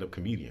first stand-up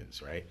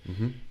comedians, right?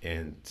 Mm-hmm.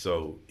 And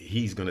so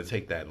he's going to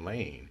take that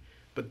lane.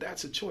 But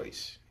that's a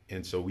choice.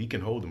 And so we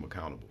can hold him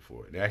accountable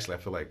for it. And actually, I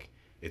feel like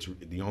it's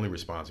the only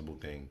responsible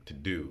thing to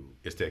do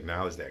is to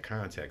acknowledge that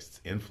context's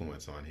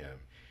influence on him,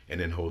 and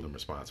then hold him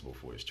responsible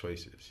for his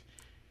choices.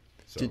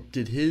 So.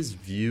 Did his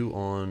view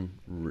on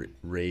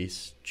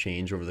race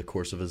change over the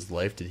course of his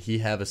life? Did he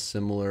have a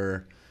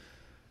similar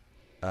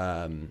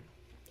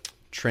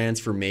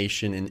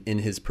transformation in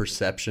his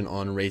perception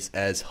on race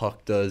as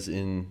Huck does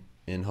in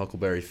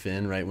Huckleberry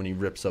Finn, right? When he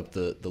rips up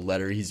the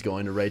letter he's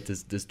going to write,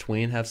 does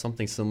Twain have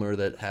something similar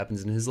that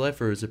happens in his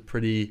life, or is it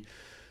pretty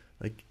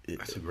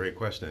That's a great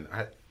question.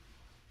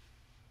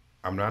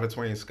 I'm not a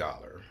Twain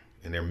scholar,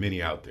 and there are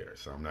many out there,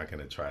 so I'm not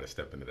going to try to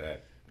step into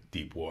that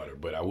deep water.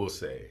 But I will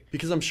say,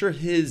 because I'm sure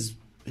his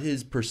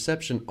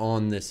perception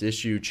on this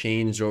issue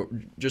changed,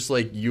 just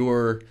like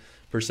your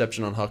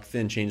perception on Huck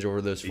Finn changed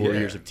over those 4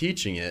 years of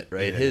teaching it,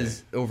 right? Yeah.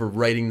 His over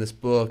writing this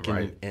book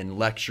and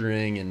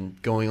lecturing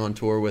and going on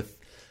tour with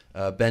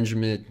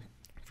Benjamin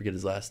forget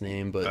his last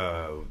name, but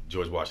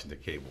George Washington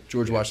Cable.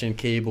 George Washington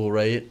Cable,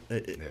 right? Yeah.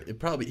 He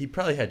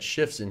probably had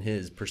shifts in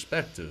his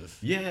perspective.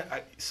 Yeah,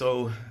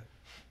 so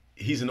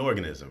he's an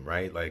organism,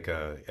 right? Like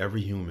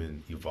every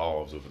human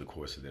evolves over the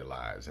course of their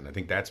lives, and I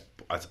think that's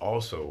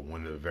also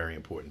one of the very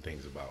important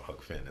things about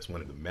Huck Finn. That's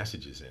one of the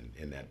messages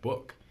in that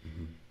book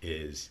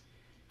is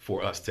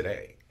for us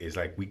today. Is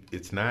like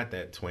it's not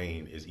that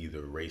Twain is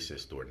either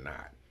racist or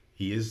not.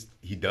 He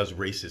does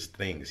racist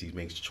things. He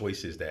makes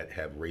choices that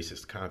have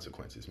racist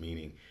consequences,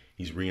 meaning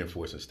he's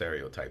reinforcing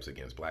stereotypes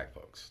against black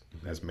folks.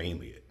 That's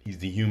mainly it. He's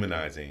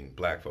dehumanizing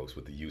black folks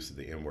with the use of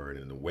the N-word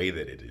and the way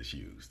that it is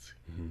used.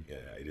 Yeah,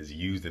 it is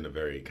used in a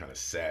very kind of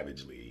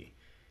savagely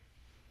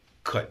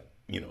cut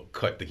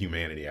the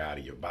humanity out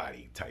of your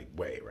body type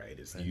way, right?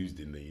 It's used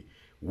in the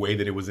way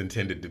that it was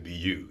intended to be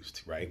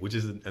used, right? Which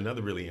is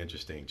another really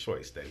interesting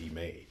choice that he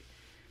made.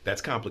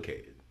 That's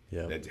complicated.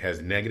 Yeah. That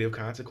has negative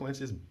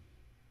consequences,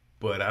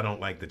 but I don't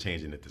like the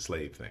changing it to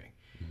slave thing.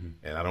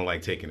 And I don't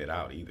like taking it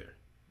out either.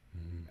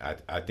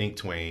 I think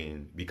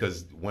Twain,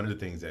 because one of the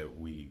things that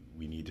we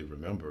need to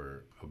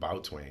remember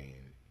about Twain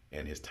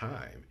and his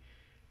time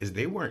is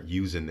they weren't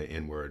using the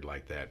N-word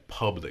like that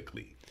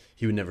publicly.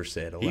 He would never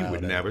say it aloud. He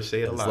would never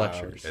say it aloud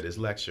lectures. at his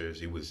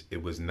lectures.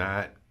 It was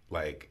not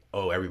like,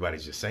 oh,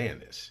 everybody's just saying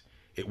this.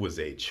 It was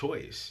a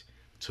choice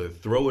to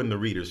throw in the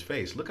reader's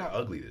face, look how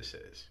ugly this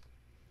is.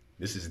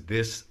 This is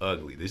this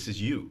ugly. This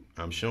is you.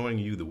 I'm showing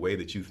you the way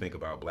that you think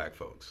about black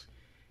folks.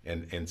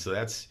 And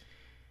so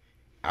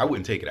I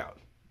wouldn't take it out.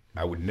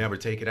 I would never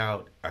take it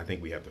out. I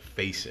think we have to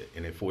face it.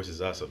 And it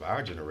forces us of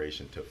our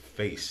generation to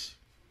face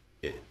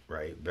it,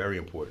 right? Very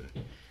important.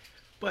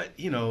 But,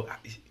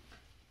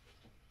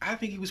 I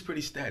think he was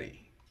pretty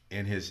steady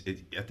in I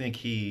think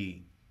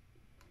he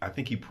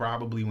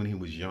probably, when he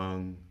was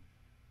young,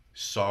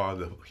 saw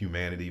the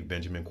humanity of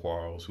Benjamin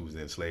Quarles, who was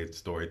an enslaved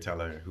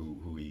storyteller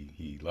who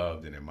he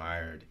loved and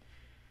admired.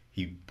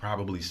 He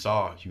probably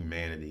saw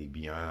humanity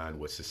beyond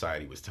what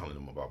society was telling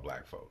him about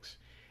black folks.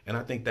 And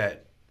I think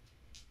that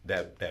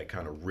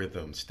kind of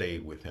rhythm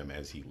stayed with him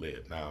as he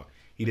lived. Now,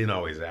 he didn't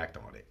always act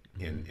on it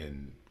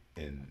in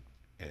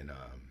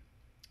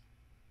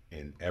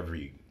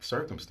every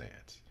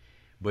circumstance,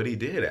 but he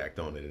did act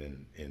on it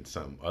in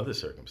some other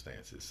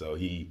circumstances. So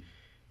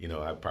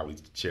I probably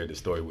shared the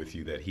story with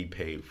you that he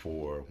paid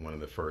for one of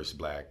the first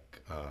black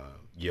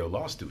Yale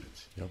law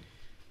students. Yep.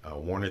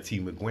 Warner T.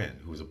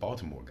 McGuinn, who was a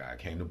Baltimore guy,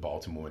 came to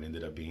Baltimore and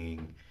ended up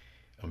being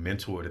a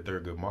mentor to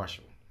Thurgood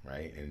Marshall,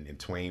 right? And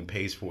Twain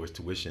pays for his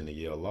tuition to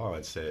Yale Law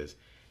and says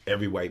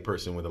every white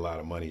person with a lot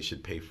of money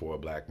should pay for a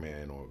black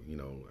man, or,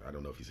 I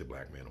don't know if he said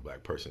black man or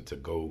black person, to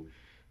go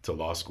to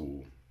law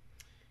school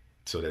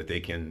so that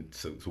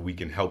so we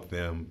can help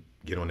them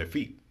get on their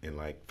feet and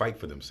fight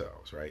for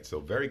themselves, right? So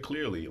very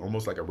clearly,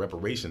 almost like a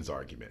reparations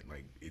argument,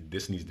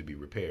 this needs to be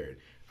repaired.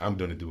 I'm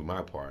going to do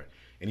my part.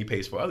 And he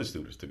pays for other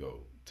students to go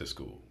to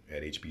school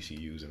at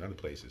HBCUs and other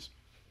places.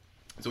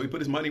 So he put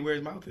his money where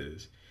his mouth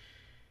is,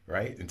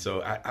 right? And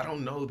so I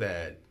don't know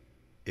that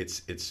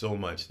it's so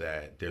much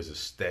that there's a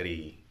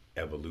steady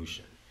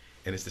evolution.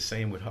 And it's the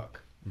same with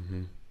Huck.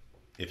 Mm-hmm.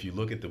 If you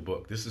look at the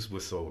book, this is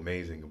what's so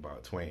amazing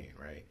about Twain,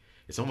 right?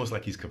 It's almost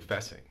like he's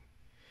confessing,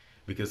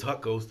 because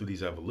Huck goes through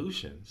these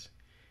evolutions,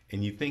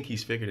 and you think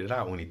he's figured it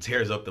out when he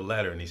tears up the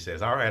letter and he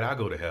says, all right, I'll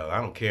go to hell.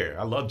 I don't care.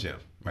 I love Jim,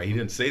 right? He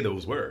didn't say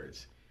those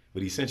words,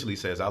 but he essentially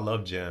says, I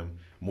love Jim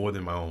more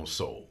than my own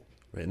soul.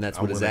 Right, and that's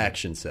what his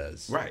action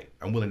says. Right.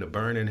 I'm willing to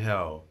burn in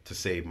hell to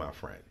save my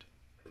friend,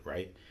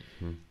 right?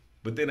 Mm-hmm.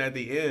 But then at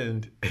the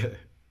end,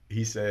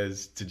 he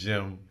says to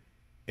Jim,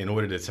 in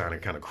order to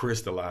kind of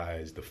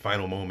crystallize the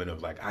final moment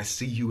of I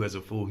see you as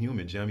a full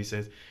human, Jim, he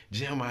says,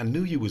 Jim, I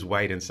knew you was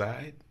white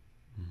inside.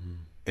 Mm-hmm.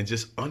 And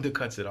just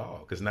undercuts it all,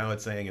 because now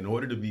it's saying in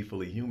order to be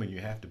fully human, you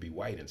have to be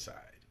white inside.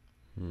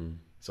 Mm.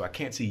 So I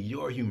can't see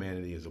your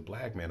humanity as a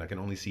black man. I can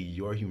only see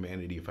your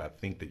humanity if I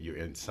think that you're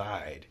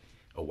inside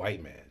a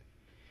white man.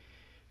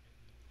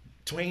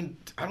 Twain,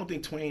 I don't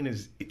think Twain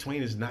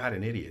is not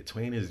an idiot.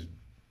 Twain is,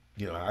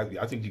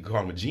 I think you could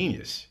call him a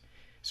genius.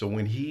 So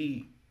when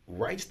he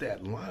writes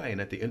that line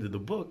at the end of the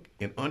book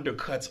and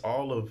undercuts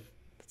all of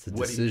it's a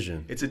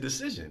decision. It's a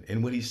decision.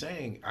 And what he's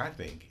saying, I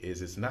think,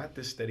 is it's not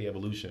this steady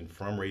evolution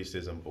from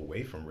racism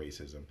away from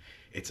racism.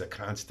 It's a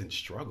constant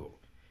struggle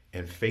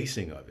and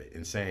facing of it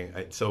and saying,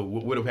 so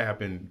what would have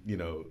happened,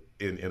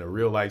 in a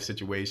real life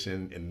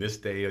situation in this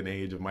day and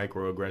age of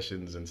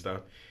microaggressions and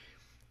stuff,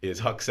 is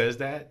Huck says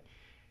that.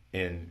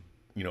 And,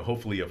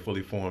 hopefully a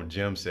fully formed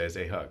Jim says,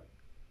 hey, Huck,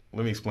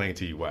 let me explain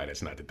to you why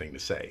that's not the thing to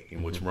say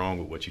and what's wrong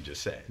with what you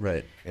just said.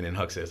 Right. And then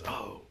Huck says,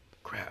 oh,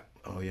 crap.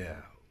 Oh, yeah,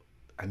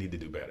 I need to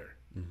do better.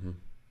 Mm-hmm.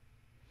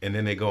 And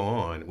then they go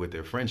on with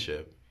their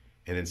friendship,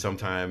 and then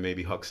sometime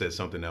maybe Huck says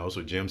something else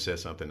or Jim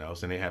says something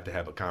else, and they have to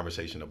have a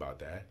conversation about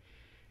that.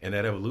 And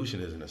that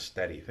evolution isn't a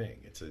steady thing.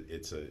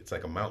 It's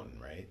like a mountain,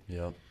 right?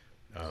 Yeah.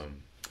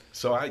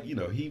 So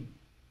he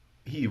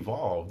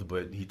evolved,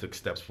 but he took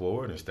steps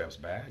forward and steps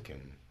back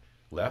and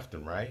left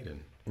and right,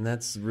 and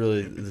that's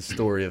really the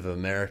story of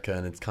America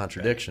and its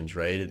contradictions,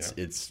 right?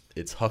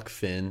 It's Huck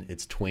Finn,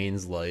 it's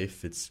Twain's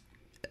life, it's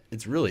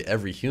it's really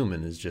every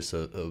human is just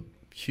a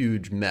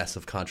huge mess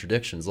of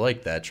contradictions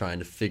like that, trying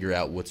to figure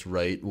out what's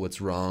right,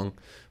 what's wrong,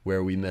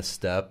 where we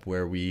misstep,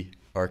 where we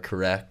are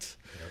correct.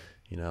 Yep.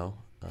 You know,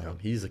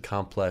 he's a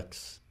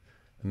complex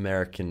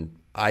American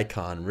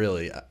icon,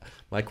 really.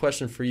 My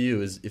question for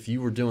you is, if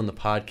you were doing the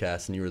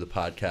podcast and you were the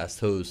podcast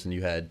host and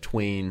you had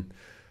Twain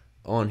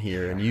on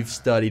here and you've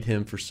studied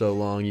him for so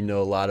long, you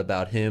know a lot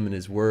about him and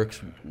his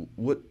works,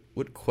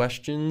 what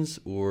questions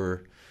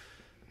or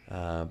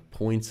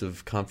points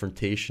of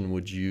confrontation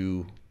would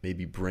you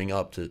maybe bring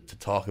up to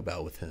talk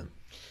about with him?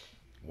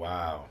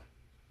 Wow.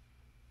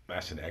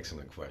 That's an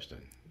excellent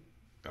question.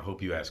 I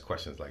hope you ask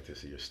questions like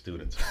this of your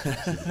students.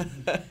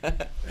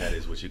 That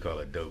is what you call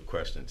a dope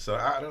question. So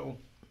I'm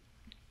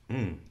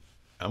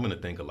going to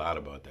think a lot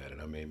about that,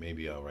 and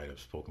maybe I'll write a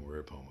spoken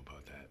word poem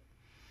about that.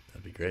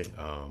 That'd be great.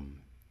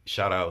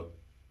 Shout out.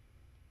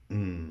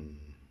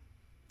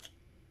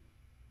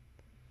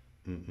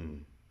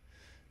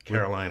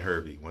 Caroline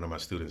Hervey, one of my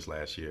students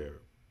last year,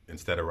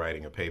 instead of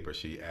writing a paper,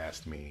 she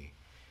asked me,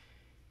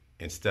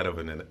 instead of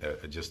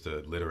just a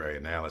literary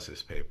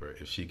analysis paper,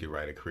 if she could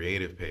write a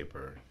creative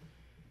paper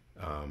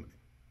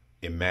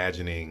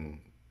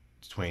imagining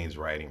Twain's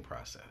writing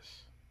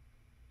process.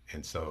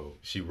 And so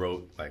she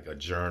wrote like a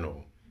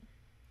journal,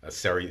 a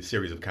series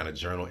of kind of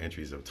journal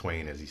entries of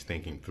Twain as he's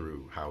thinking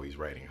through how he's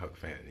writing Huck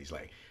Finn. He's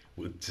like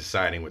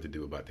deciding what to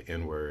do about the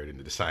N-word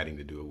and deciding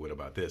to do what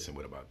about this and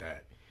what about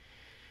that.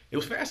 It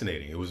was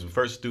fascinating. It was the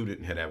first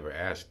student had ever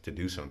asked to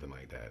do something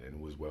like that, and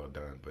it was well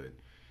done. But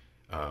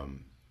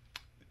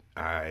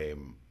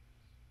I'm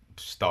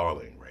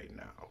stalling right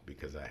now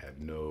because I have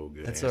no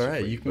good That's answer all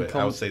right. for you. You can but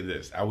I would say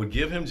this. I would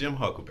give him Jim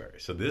Huckleberry.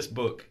 So this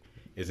book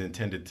is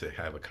intended to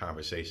have a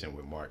conversation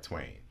with Mark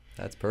Twain.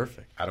 That's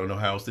perfect. I don't know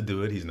how else to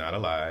do it. He's not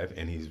alive,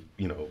 and he's,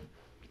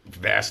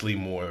 vastly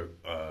more,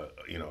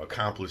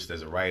 accomplished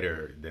as a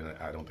writer than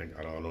I don't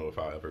know if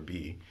I'll ever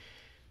be.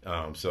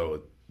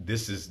 So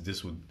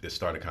this would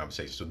start a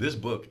conversation. So this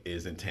book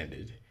is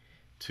intended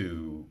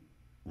to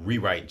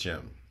rewrite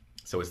Jim.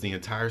 So it's the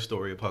entire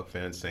story of Huck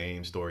Finn,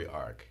 same story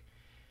arc,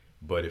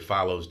 but it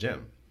follows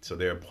Jim. So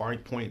there are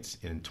points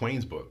in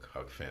Twain's book,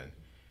 Huck Finn,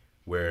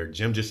 where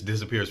Jim just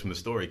disappears from the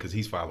story because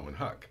he's following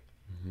Huck.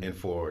 Mm-hmm. And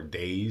for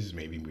days,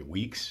 maybe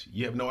weeks,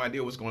 you have no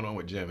idea what's going on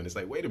with Jim. And it's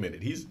like, wait a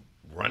minute, he's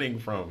running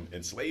from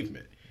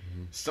enslavement.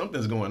 Mm-hmm.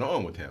 Something's going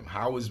on with him.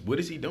 What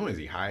is he doing? Is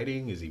he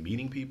hiding? Is he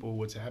meeting people?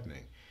 What's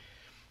happening?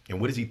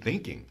 And what is he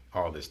thinking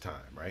all this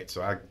time, right?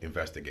 So I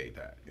investigate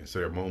that. And so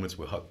there are moments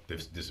where Huck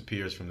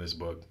disappears from this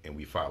book and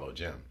we follow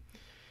Jim.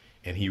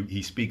 And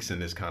he speaks in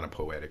this kind of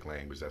poetic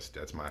language.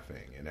 That's my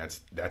thing. And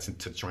that's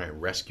to try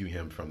and rescue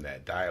him from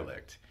that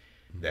dialect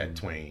that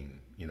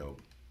Twain,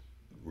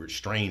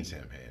 restrains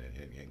him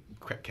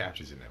and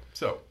captures in him.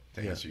 So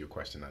to answer your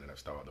question, I think I've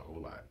stalled a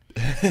whole lot.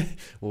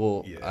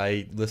 Well, yeah.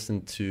 I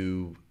listened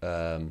to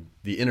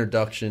the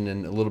introduction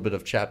and a little bit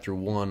of chapter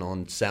 1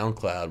 on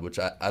SoundCloud, which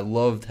I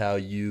loved how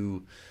do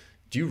you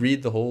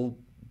read the whole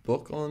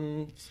book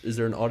is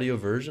there an audio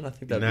version? I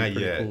think that'd be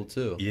pretty cool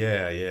too.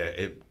 Yeah.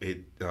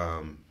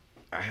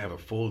 I have a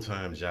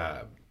full-time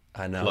job.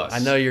 I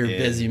know you're a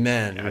busy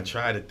man. I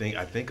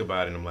think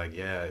about it and I'm like,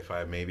 yeah, if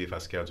I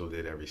scheduled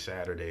it every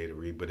Saturday to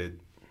read, but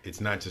it's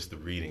not just the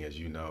reading, as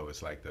you know,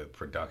 it's like the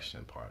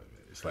production part of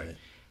it. It's like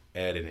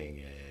editing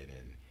it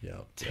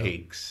and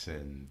takes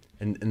and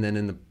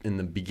then in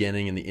the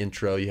beginning, in the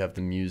intro, you have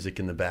the music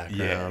in the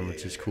background,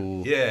 which is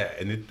cool. Yeah,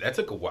 and that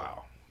took a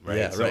while, right?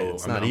 Yeah, so right.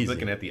 It's not easy. I'm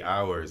looking at the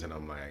hours and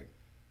I'm like,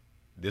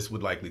 this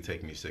would likely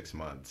take me 6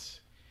 months.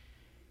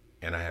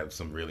 And I have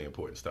some really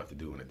important stuff to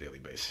do on a daily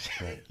basis.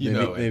 Right.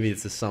 Maybe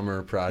it's a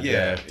summer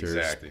project.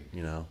 Exactly.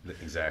 Or,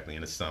 Exactly,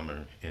 in the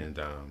summer. And,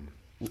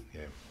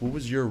 What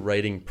was your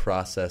writing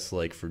process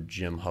like for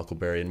Jim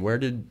Huckleberry? And where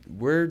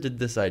did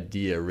this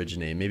idea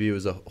originate? Maybe it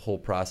was a whole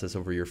process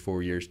over your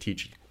 4 years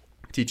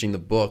teaching the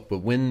book. But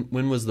when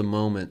was the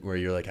moment where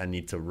you're like, I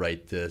need to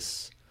write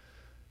this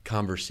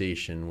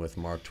conversation with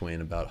Mark Twain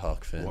about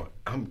Huck Finn? Well,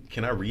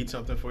 can I read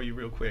something for you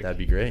real quick? That'd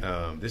be great.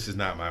 This is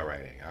not my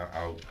writing.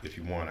 I'll if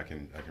you want, I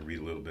can read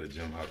a little bit of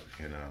Jim Huck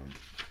and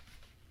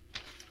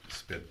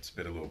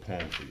spit a little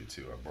poem for you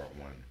too. I brought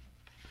one.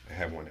 I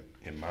have one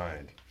in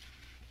mind.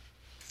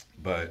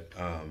 But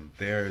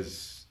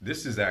this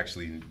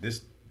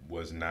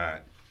was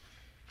not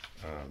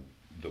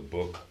the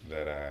book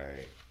that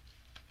I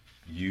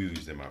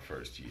used in my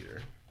first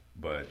year,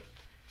 but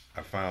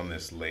I found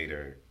this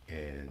later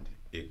and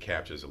it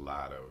captures a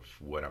lot of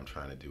what I'm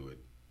trying to do with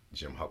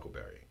Jim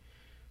Huckleberry.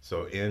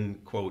 So in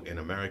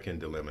American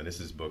Dilemma, this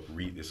is book,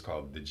 it's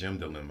called The Jim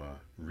Dilemma,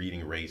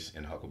 Reading Race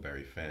in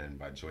Huckleberry Finn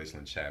by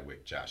Joycelyn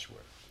Chadwick Joshua.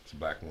 It's a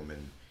Black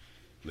woman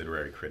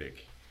literary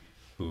critic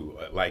who,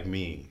 like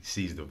me,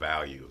 sees the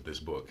value of this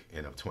book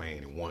and of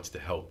Twain and wants to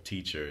help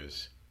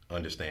teachers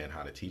understand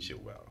how to teach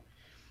it well.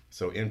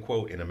 So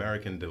in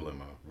American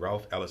Dilemma,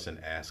 Ralph Ellison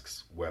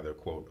asks whether,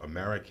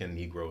 American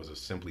Negroes are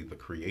simply the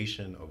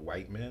creation of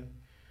white men,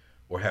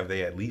 or have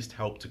they at least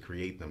helped to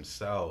create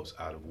themselves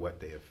out of what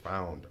they have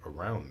found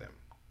around them?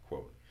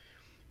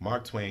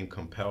 Mark Twain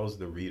compels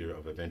the reader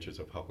of Adventures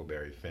of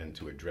Huckleberry Finn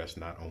to address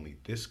not only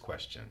this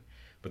question,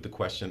 but the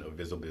question of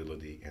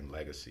visibility and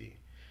legacy.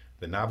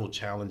 The novel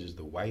challenges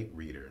the white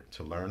reader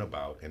to learn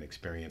about and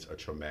experience a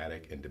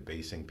traumatic and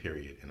debasing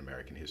period in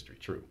American history,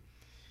 true,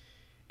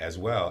 as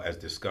well as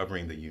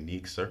discovering the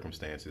unique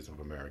circumstances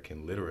of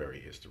American literary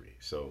history.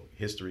 So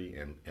history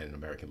and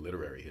American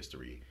literary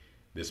history,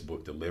 this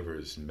book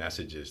delivers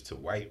messages to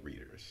white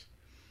readers.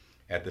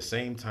 At the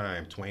same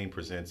time, Twain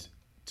presents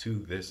to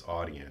this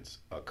audience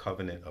a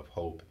covenant of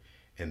hope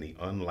in the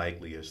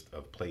unlikeliest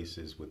of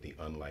places with the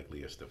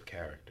unlikeliest of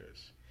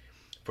characters.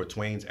 For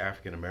Twain's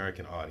African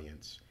American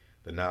audience,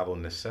 the novel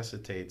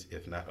necessitates,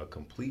 if not a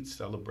complete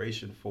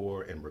celebration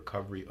for and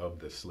recovery of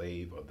the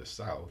slave of the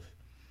South,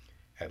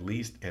 at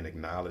least an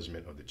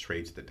acknowledgement of the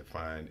traits that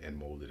defined and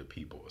molded a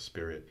people, a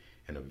spirit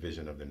and a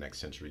vision of the next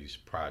century's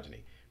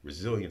progeny.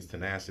 Resilience,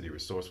 tenacity,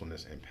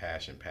 resourcefulness, and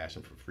passion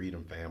for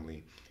freedom,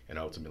 family, and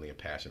ultimately a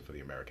passion for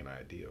the American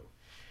ideal.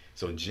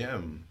 So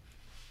Jim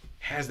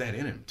has that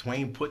in him.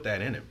 Twain put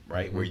that in him,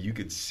 right? Mm-hmm. Where you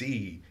could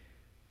see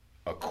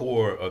a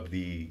core of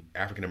the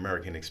African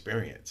American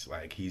experience.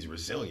 Like, he's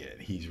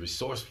resilient, he's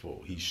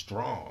resourceful, he's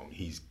strong,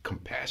 he's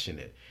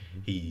compassionate,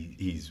 mm-hmm.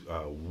 he's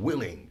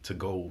willing to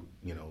go,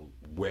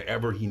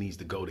 wherever he needs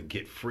to go to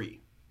get free,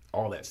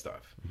 all that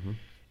stuff. Mm-hmm.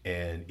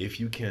 And if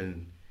you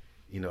can,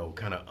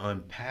 kind of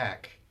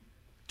unpack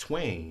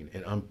Twain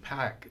and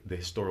unpack the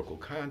historical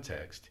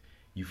context,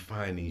 you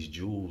find these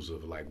jewels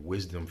of like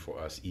wisdom for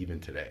us even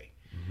today.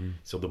 Mm-hmm.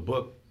 So the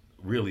book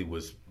really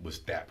was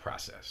that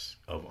process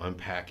of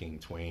unpacking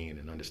Twain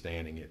and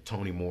understanding it.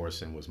 Toni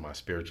Morrison was my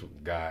spiritual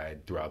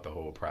guide throughout the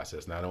whole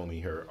process. Not only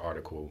her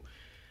article,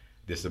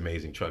 This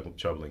Amazing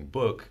Troubling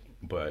Book,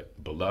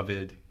 but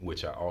Beloved,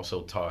 which I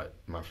also taught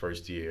my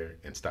first year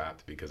and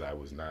stopped because I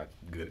was not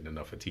good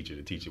enough a teacher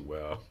to teach it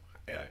well.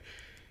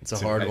 It's a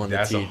hard one to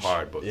teach. That's a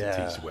hard book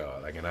to teach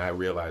well. And I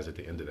realized at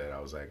the end of that,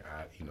 I was like,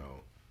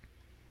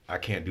 I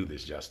can't do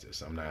this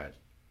justice. I'm not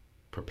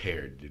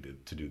prepared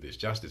to do this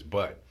justice.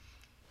 But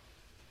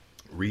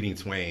reading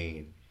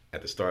Twain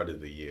at the start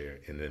of the year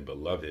and then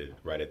Beloved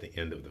right at the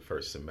end of the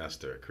first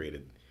semester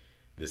created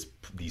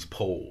these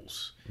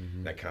poles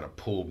mm-hmm. that kind of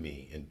pulled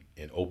me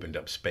and opened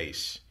up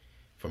space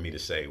for me to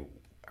say,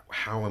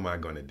 how am I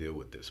going to deal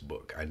with this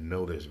book? I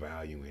know there's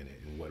value in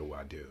it, and what do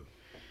I do?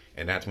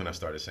 And that's when I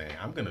started saying,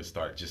 I'm going to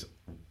start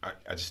I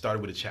just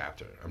started with a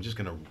chapter. I'm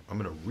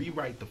going to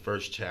rewrite the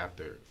first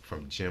chapter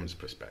from Jim's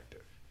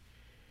perspective.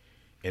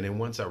 And then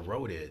once I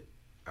wrote it,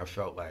 I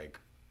felt like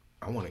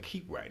I want to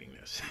keep writing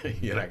this.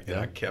 and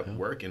I kept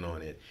working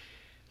on it.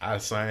 I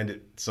assigned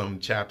some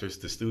chapters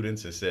to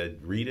students and said,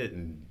 read it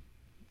and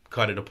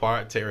cut it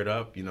apart, tear it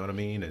up, you know what I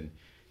mean? And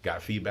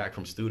got feedback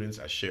from students.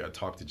 I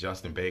talked to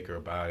Justin Baker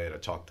about it. I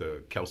talked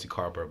to Kelsey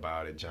Carper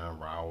about it, John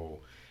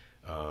Rowell,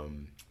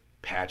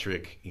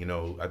 Patrick. A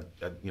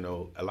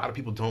lot of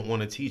people don't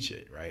want to teach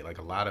it, right? Like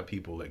a lot of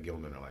people at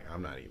Gilman are like,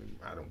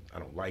 I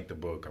don't like the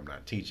book. I'm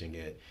not teaching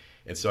it.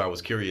 And so I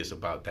was curious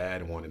about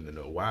that and wanted to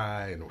know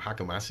why and how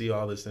come I see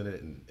all this in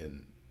it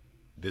and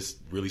this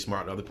really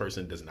smart other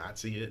person does not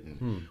see it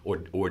and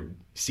or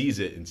sees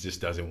it and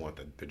just doesn't want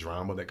the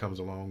drama that comes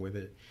along with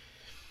it.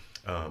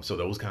 So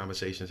those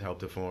conversations helped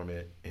to form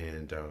it.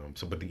 And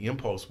but the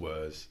impulse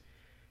was,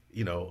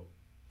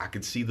 I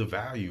could see the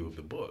value of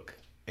the book.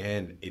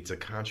 And it's a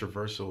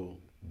controversial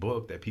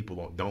book that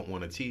people don't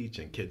want to teach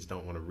and kids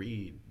don't want to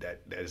read.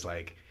 That is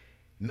like,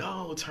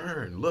 no,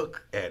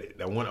 look at it.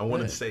 I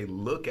want to say,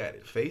 look at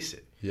it, face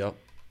it. Yep.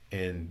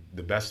 And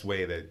the best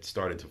way that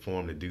started to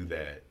form to do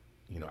that,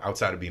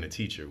 outside of being a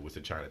teacher, was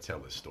to try to tell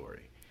this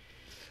story.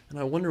 And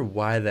I wonder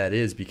why that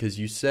is, because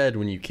you said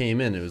when you came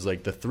in, it was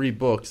like the 3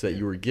 books that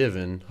you were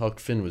given,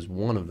 Huck Finn was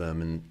one of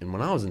them. And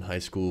when I was in high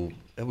school,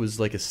 it was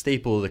like a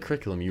staple of the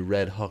curriculum. You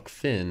read Huck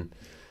Finn.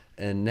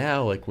 And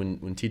now, like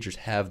when teachers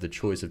have the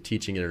choice of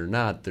teaching it or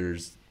not,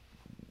 there's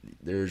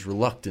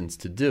reluctance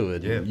to do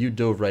it. Yeah. And you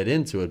dove right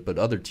into it, but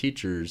other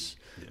teachers,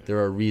 there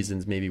are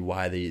reasons maybe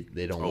why they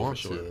don't want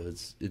to.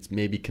 It's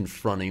maybe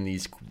confronting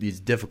these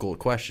difficult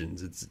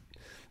questions.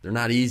 They're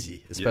not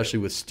easy, especially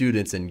with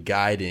students, and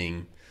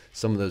guiding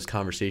some of those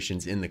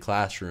conversations in the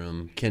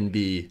classroom can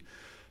be,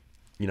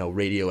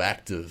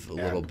 radioactive a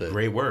little bit.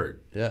 Great word.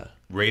 Yeah.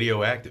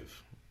 Radioactive.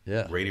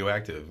 Yeah.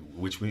 Radioactive,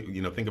 which we,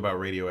 think about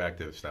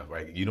radioactive stuff,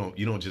 right? You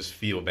don't just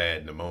feel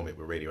bad in the moment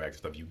with radioactive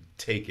stuff. You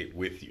take it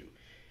with you.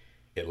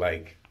 It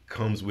like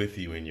comes with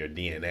you in your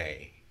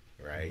DNA,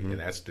 right? Mm-hmm. And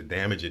that's the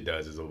damage it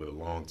does is over the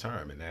long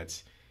term. And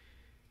that's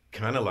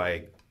kind of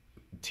like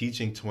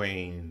teaching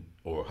Twain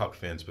or Huck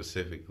Finn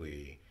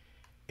specifically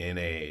in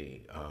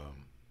a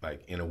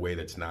way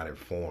that's not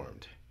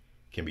informed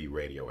can be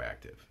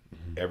radioactive.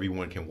 Mm-hmm.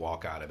 Everyone can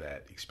walk out of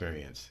that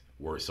experience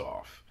worse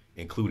off,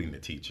 including the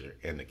teacher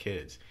and the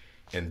kids.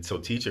 And so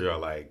teachers are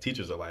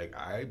like,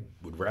 I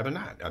would rather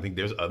not. I think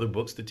there's other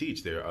books to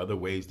teach. There are other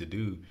ways to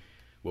do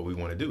what we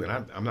want to do. And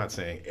I'm not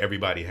saying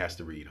everybody has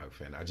to read Huck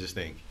Finn. I just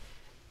think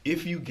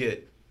if you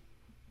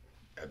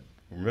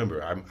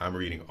remember, I'm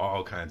reading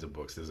all kinds of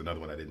books. There's another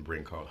one I didn't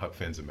bring called Huck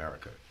Finn's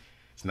America.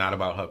 It's not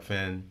about Huck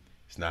Finn.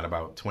 It's not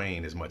about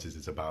Twain as much as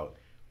it's about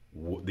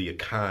the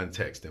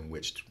context in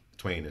which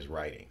Twain is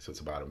writing. So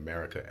it's about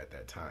America at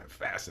that time.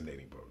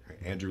 Fascinating book.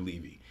 Andrew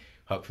Levy,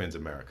 Huck Finn's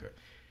America.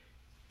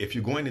 If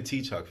you're going to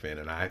teach Huck Finn,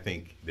 and I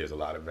think there's a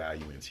lot of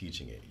value in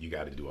teaching it, you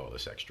got to do all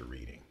this extra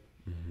reading.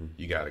 Mm-hmm.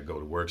 You got to go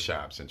to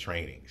workshops and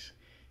trainings.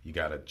 You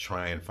got to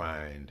try and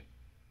find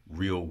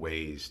real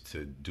ways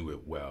to do it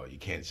well. You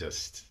can't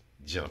just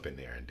jump in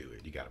there and do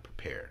it. You got to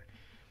prepare.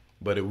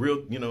 But a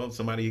real,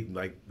 somebody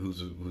like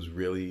who's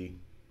really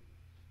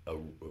a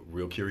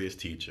real curious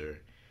teacher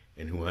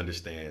and who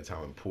understands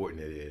how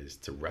important it is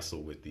to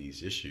wrestle with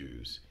these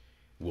issues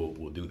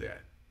will do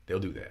that. They'll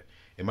do that.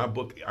 In my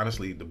book,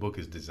 honestly, the book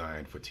is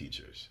designed for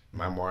teachers.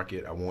 My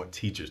market, I want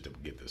teachers to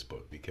get this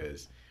book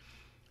because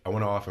I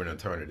want to offer an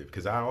alternative,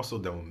 because I also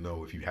don't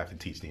know if you have to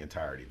teach the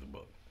entirety of the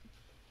book.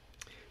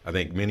 I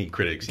think many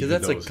critics... Because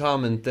that's a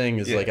common thing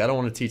is like, I don't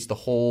want to teach the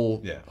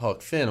whole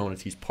Huck Finn, I want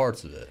to teach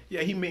parts of it.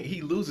 Yeah,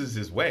 he loses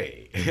his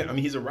way. I mean,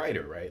 he's a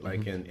writer, right?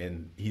 Like,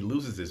 and he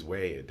loses his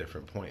way at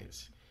different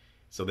points.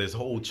 So there's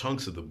whole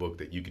chunks of the book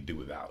that you could do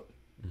without.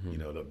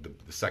 The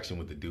section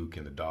with the Duke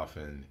and the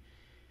Dauphin.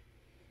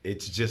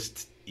 It's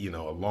just, a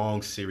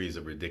long series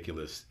of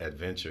ridiculous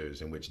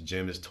adventures in which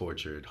Jim is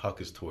tortured,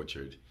 Huck is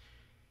tortured,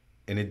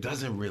 and it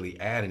doesn't really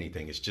add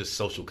anything. It's just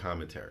social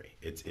commentary.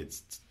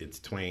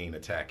 It's Twain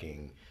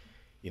attacking,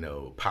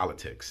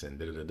 politics and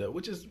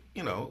which is,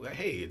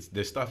 hey,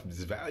 there's stuff,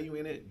 there's value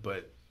in it,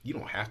 but you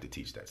don't have to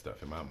teach that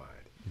stuff in my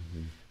mind.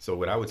 Mm-hmm. So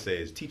what I would say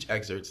is teach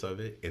excerpts of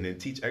it, and then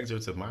teach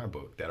excerpts of my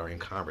book that are in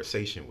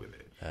conversation with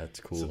it. That's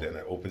cool. So then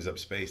it opens up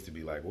space to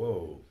be like,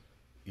 whoa,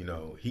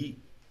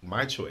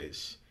 my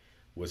choice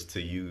was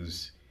to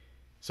use,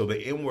 so the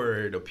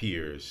N-word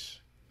appears,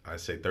 I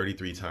say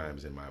 33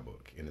 times in my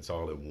book, and it's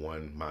all in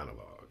one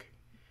monologue,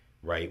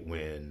 right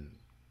when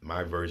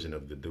my version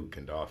of the Duke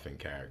and Dauphin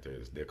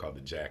characters, they're called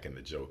the Jack and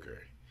the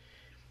Joker,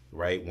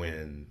 right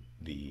when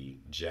the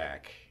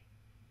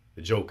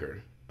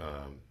Joker,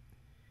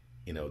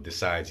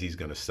 decides he's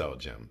going to sell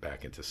Jim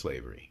back into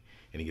slavery.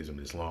 And he gives him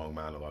this long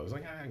monologue. It's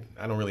like,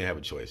 I don't really have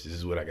a choice. This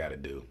is what I got to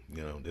do.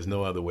 There's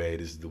no other way.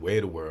 This is the way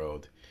of the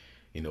world.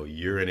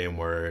 You're an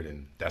N-word,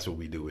 and that's what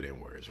we do with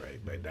N-words, right?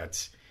 But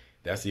that's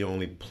the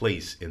only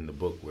place in the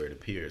book where it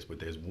appears. But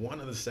there's one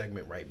other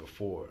segment right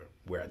before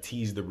where I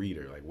tease the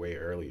reader, like way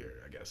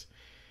earlier, I guess,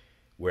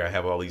 where I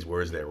have all these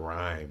words that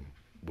rhyme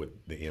with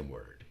the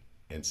N-word.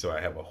 And so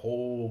I have a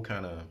whole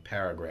kind of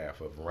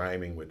paragraph of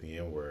rhyming with the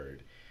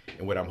N-word.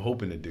 And what I'm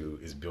hoping to do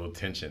is build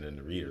tension in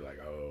the reader, like,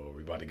 oh,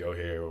 we're about to go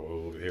here,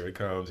 oh, here it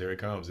comes,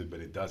 but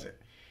it doesn't.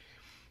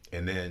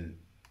 And then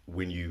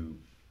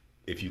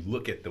if you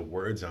look at the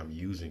words I'm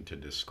using to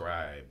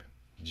describe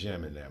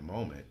Jim in that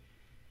moment,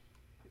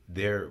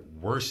 they're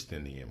worse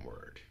than the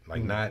N-word.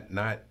 Like not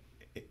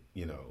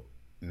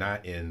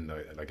in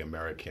like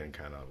American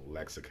kind of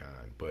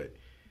lexicon, but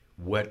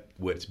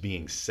what's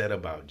being said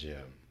about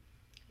Jim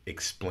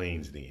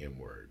explains the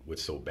N-word,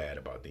 what's so bad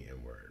about the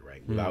N-word,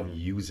 right? Without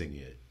using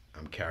it,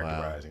 I'm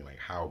characterizing like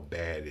how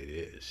bad it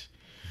is.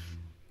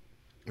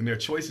 And there are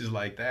choices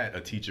like that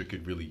a teacher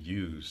could really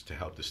use to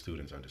help the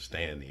students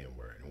understand the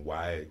N-word and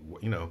why,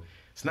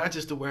 it's not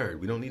just a word.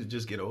 We don't need to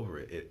just get over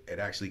it. It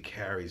actually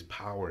carries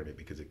power in it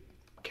because it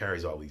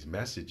carries all these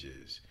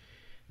messages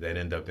that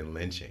end up in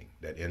lynching,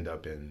 that end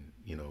up in,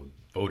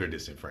 voter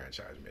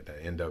disenfranchisement,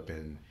 that end up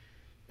in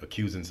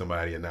accusing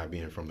somebody of not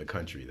being from the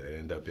country, that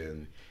end up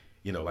in,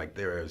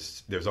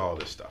 there's all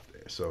this stuff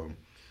there. So,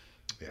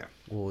 yeah.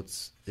 Well,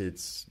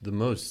 it's the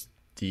most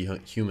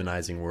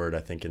dehumanizing word,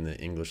 I think, in the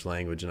English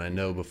language. And I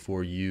know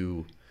before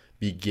you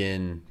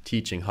begin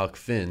teaching Huck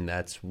Finn,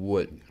 that's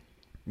what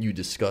you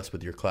discuss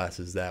with your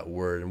classes, that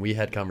word. And we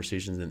had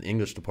conversations in the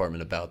English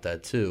department about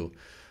that too.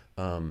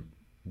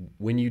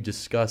 When you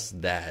discuss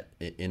that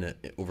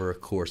over a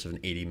course of an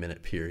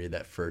 80-minute period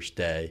that first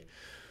day,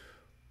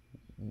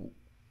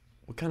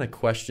 what kind of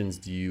questions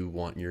do you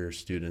want your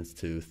students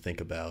to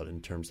think about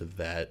in terms of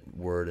that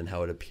word and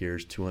how it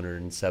appears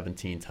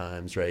 217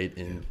 times, right,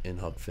 in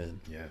Huck Finn?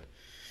 Yeah.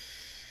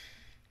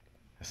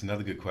 That's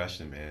another good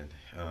question, man.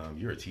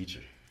 You're a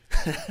teacher.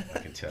 I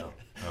can tell.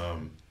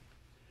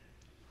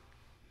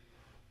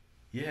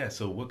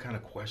 So what kind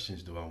of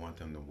questions do I want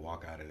them to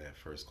walk out of that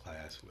first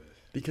class with?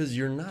 Because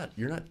you're not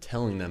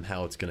telling them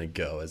how it's going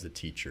to go as a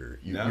teacher.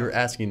 You're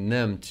asking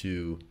them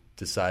to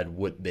decide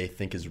what they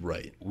think is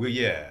right. Well,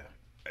 yeah.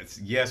 It's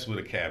yes with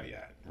a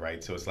caveat,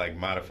 right? So it's like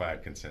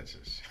modified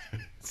consensus.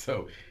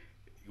 So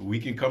we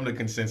can come to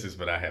consensus,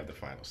 but I have the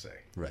final say.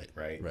 Right.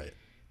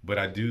 But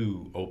I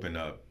do open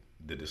up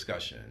the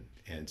discussion.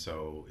 And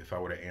so if I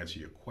were to answer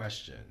your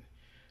question,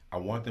 I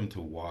want them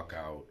to walk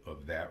out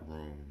of that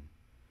room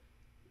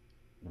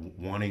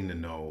wanting to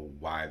know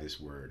why this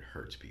word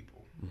hurts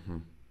people,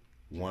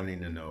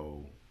 wanting to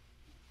know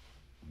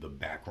the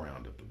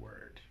background of the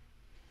word,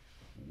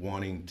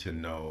 wanting to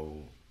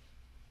know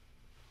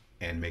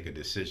and make a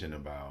decision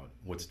about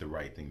what's the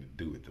right thing to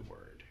do with the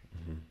word.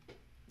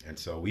 And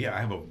so I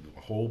have a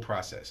whole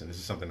process, and this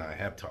is something I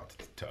have taught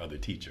to other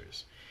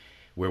teachers,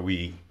 where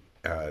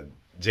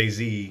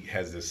Jay-Z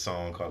has this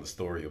song called The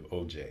Story of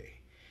O.J.,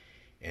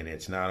 And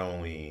it's not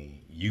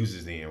only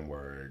uses the N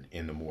word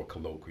in the more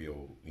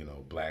colloquial,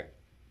 black,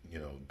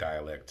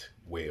 dialect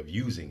way of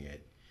using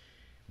it,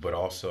 but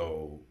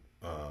also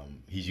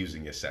he's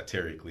using it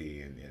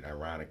satirically and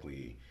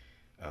ironically.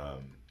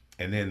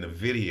 And then the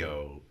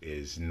video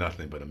is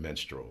nothing but a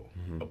minstrel,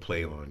 a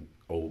play on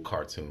old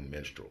cartoon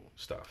minstrel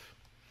stuff.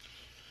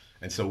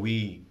 And so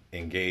we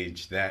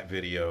engage that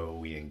video,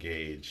 we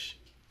engage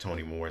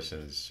Toni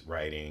Morrison's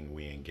writing,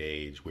 we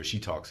engage where she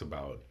talks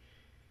about,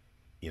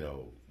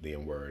 the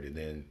N word, and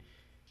then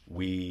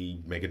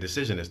we make a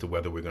decision as to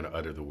whether we're going to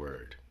utter the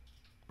word,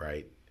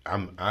 right?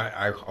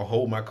 I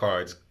hold my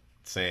cards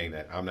saying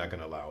that I'm not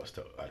going to allow us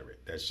to utter it.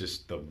 That's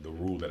just the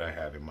rule that I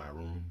have in my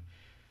room.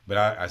 But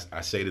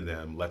I say to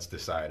them, let's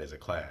decide as a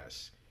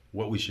class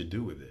what we should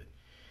do with it.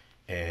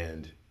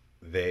 And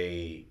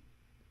they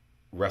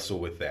wrestle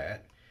with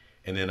that.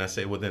 And then I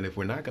say, well, then if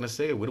we're not going to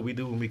say it, what do we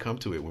do when we come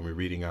to it, when we're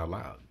reading out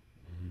loud?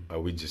 Are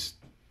we just...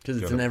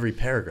 Because it's in every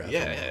paragraph.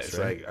 Yeah, almost, it's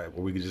right? like,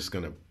 are we just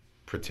going to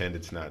pretend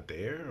it's not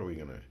there? Are we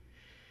going to...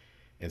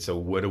 And so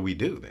what do we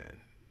do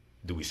then?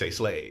 Do we say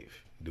slave?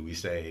 Do we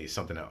say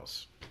something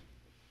else?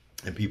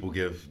 And people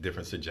give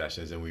different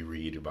suggestions, and we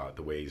read about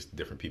the ways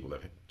different people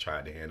have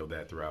tried to handle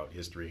that throughout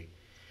history.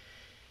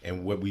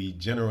 And what we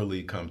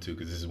generally come to,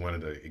 because this is one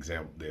of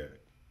the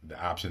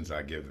options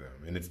I give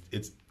them, and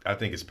it's I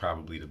think it's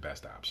probably the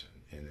best option,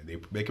 and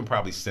they can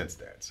probably sense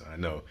that. So I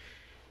know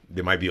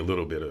there might be a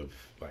little bit of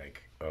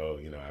like, oh,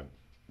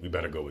 we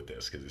better go with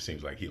this because it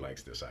seems like he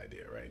likes this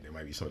idea, right? There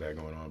might be some of that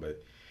going on,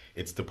 but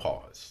it's the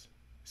pause.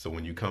 So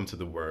when you come to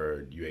the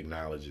word, you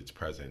acknowledge its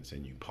presence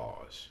and you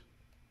pause,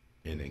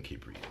 and then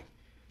keep reading.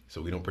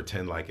 So we don't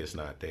pretend like it's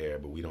not there,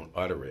 but we don't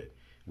utter it.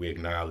 We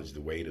acknowledge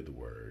the weight of the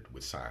word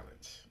with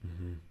silence,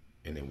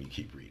 and then we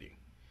keep reading.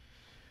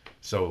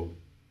 So,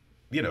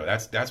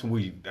 that's what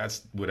we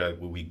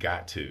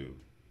got to,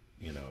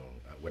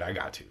 what I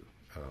got to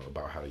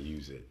about how to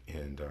use it.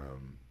 And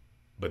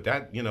but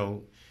that,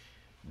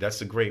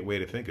 that's a great way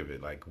to think of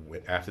it. Like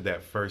after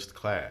that first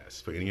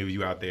class, for any of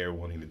you out there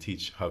wanting to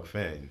teach Huck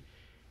Finn,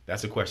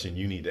 that's a question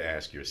you need to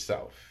ask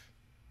yourself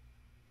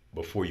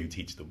before you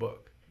teach the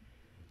book.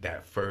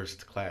 That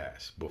first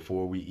class,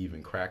 before we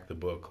even crack the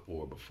book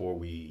or before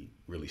we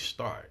really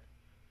start,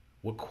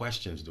 what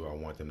questions do I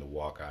want them to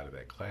walk out of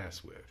that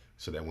class with,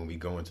 so that when we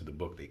go into the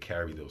book, they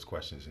carry those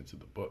questions into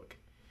the book?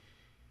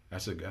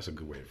 That's a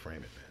good way to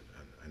frame it, man.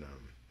 And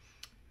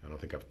I don't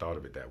think I've thought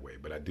of it that way,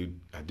 but I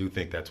do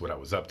think that's what I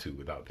was up to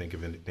without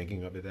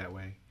thinking of it that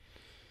way.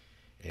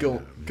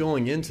 And,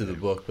 going into the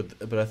book,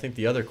 but I think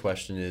the other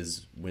question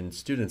is when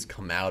students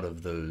come out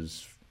of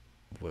those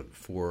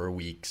 4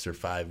 weeks or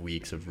 5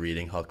 weeks of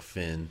reading Huck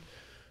Finn,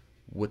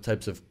 what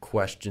types of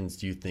questions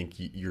do you think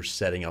you're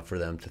setting up for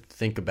them to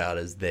think about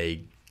as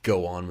they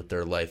go on with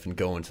their life and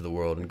go into the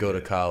world and go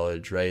to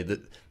college, right?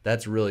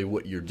 That's really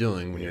what you're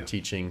doing when you're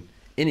teaching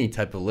any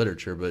type of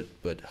literature,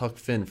 but Huck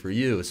Finn, for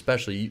you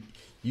especially,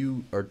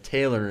 you are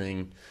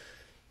tailoring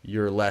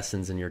your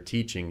lessons and your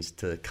teachings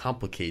to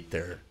complicate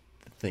their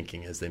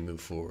thinking as they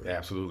move forward.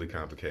 Absolutely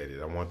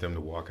complicated. I want them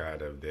to walk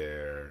out of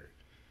their,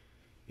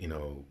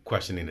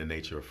 questioning the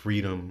nature of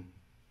freedom,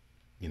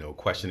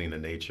 questioning the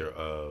nature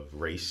of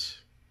race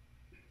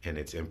and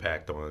its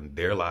impact on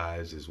their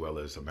lives as well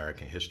as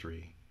American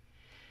history.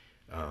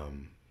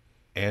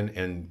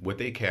 And what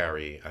they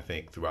carry, I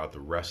think, throughout the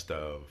rest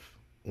of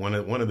one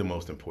of the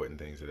most important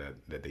things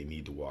that they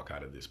need to walk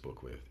out of this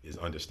book with is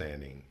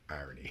understanding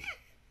irony.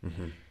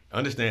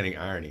 Understanding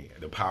irony,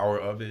 the power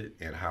of it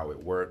and how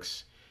it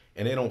works.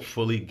 And they don't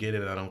fully get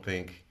it, I don't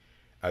think.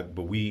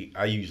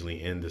 I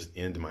usually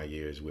end my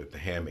years with The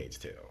Handmaid's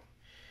Tale.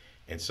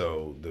 And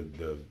so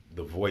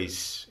the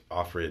voice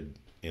offered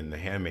in The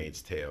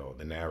Handmaid's Tale,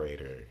 the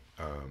narrator,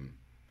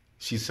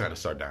 she's kind of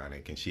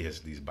sardonic, and she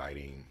has these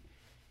biting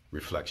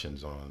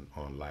reflections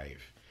on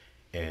life.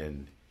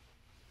 And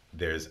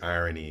there's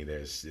irony,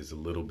 there's a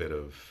little bit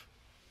of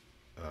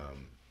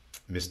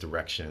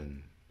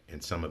misdirection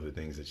in some of the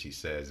things that she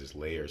says. There's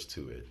layers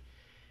to it.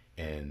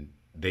 And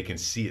they can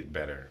see it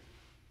better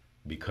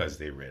because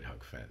they read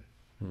Huck Finn.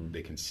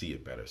 They can see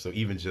it better. So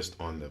even just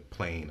on the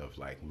plane of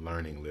like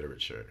learning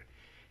literature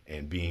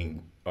and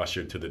being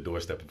ushered to the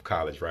doorstep of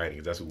college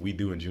writing, that's what we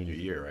do in junior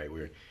year, right?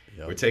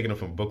 We're taking them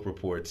from book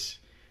reports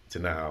to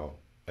now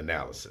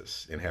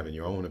analysis and having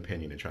your own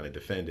opinion and trying to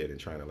defend it and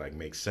trying to like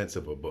make sense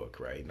of a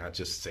book, right? Not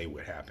just say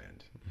what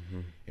happened.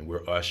 And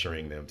we're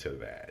ushering them to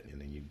that.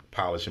 And then you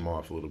polish them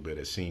off a little bit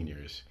as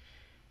seniors,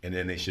 and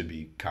then they should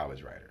be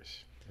college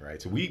writers,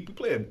 right? So we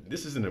play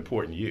this is an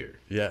important year.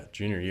 Yeah,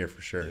 junior year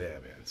for sure. Yeah,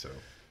 man. So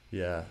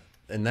yeah,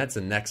 and that's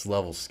a next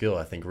level skill,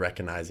 I think,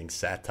 recognizing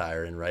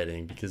satire in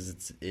writing,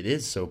 because it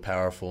is so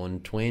powerful.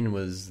 And Twain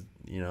was,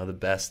 the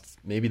best,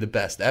 maybe the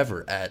best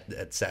ever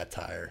at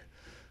satire.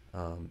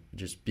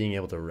 Just being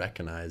able to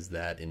recognize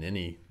that in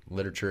any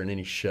literature, in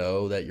any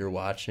show that you're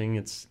watching,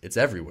 it's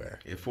everywhere.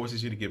 It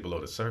forces you to get below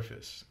the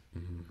surface,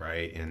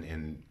 right?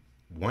 And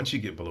once you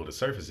get below the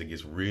surface, it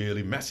gets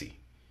really messy.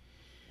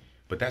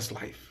 But that's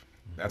life.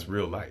 That's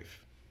real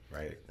life.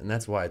 right? And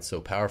that's why it's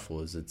so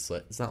powerful. Is it's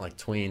not like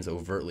Twain's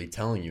overtly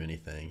telling you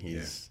anything.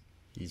 He's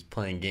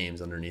playing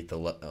games underneath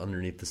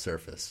the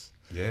surface.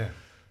 Yeah,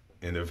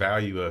 and the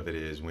value of it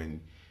is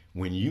when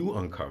you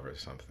uncover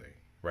something,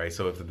 right?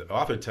 So if the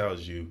author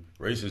tells you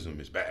racism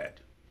is bad,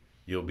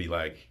 you'll be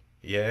like,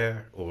 yeah,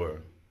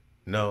 or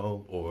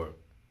no, or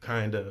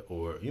kinda,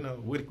 or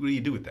what do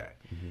you do with that?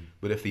 Mm-hmm.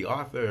 But if the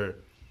author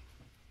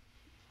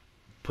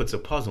puts a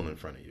puzzle in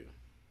front of you,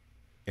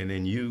 and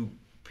then you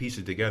piece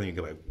it together, and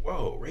you go like,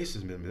 whoa,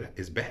 racism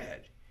is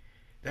bad.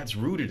 That's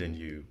rooted in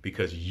you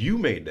because you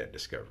made that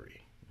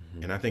discovery.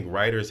 Mm-hmm. And I think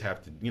writers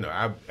have to,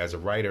 as a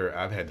writer,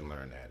 I've had to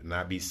learn that and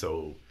not be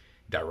so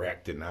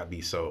direct and not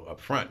be so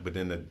upfront. But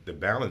then the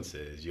balance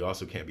is you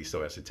also can't be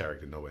so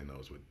esoteric that nobody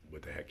knows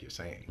what the heck you're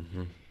saying.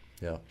 Mm-hmm.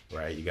 Yeah.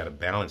 Right? You got to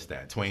balance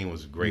that. Twain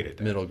was great at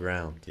that. Middle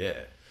ground. Yeah.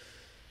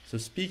 So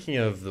speaking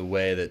of the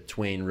way that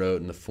Twain wrote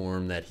and the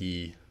form that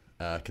he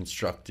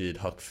constructed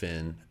Huck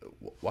Finn,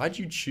 why'd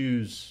you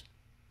choose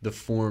the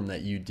form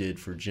that you did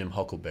for Jim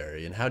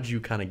Huckleberry, and how'd you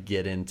kind of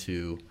get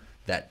into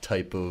that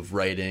type of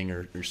writing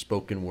or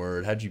spoken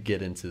word? How'd you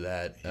get into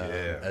that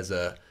as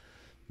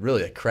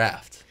really a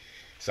craft?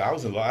 So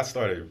I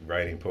started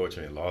writing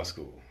poetry in law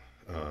school,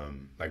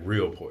 like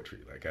real poetry.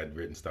 Like I'd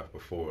written stuff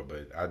before,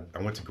 but I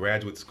went to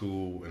graduate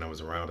school and I was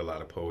around a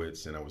lot of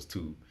poets and I was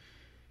too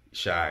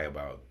shy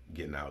about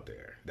getting out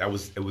there.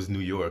 It was New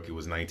York. It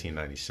was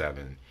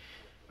 1997.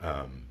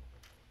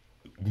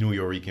 New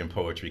Yorican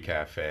Poetry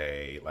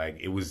Cafe. Like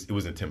it was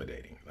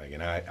intimidating. Like,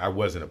 and I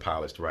wasn't a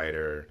polished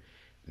writer,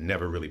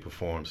 never really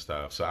performed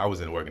stuff. So I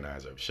was an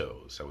organizer of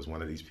shows. I was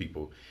one of these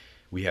people.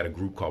 We had a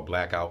group called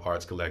Blackout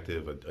Arts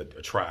Collective, a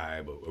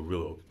tribe, a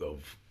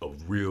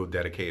real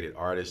dedicated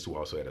artists who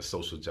also had a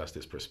social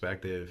justice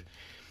perspective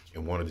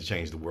and wanted to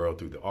change the world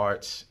through the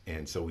arts.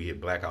 And so we had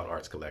Blackout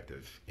Arts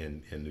Collective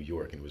in New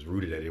York, and it was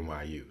rooted at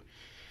NYU.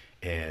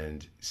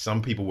 And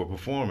some people were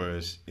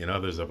performers, and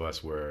others of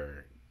us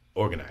were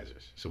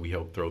organizers. So we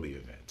helped throw the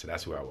event. So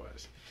that's who I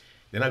was.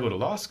 Then I go to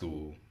law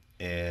school,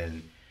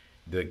 and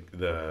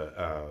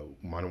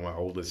one of my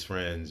oldest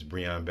friends,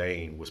 Breon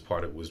Bain, was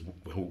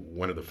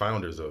one of the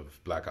founders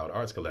of Blackout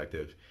Arts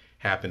Collective,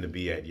 happened to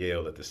be at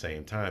Yale at the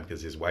same time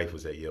because his wife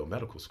was at Yale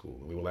Medical School.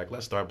 And we were like,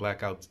 let's start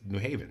Blackout New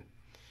Haven.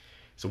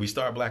 So we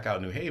start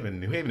Blackout New Haven.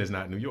 New Haven is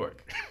not New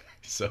York.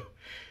 So,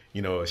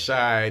 not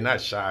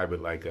shy, but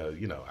like,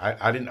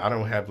 I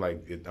don't have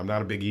like, I'm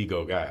not a big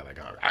ego guy. Like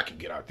I can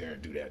get out there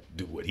and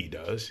do what he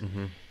does.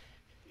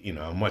 Mm-hmm.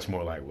 I'm much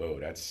more like, whoa,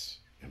 that's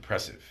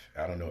impressive.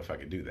 I don't know if I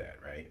could do that,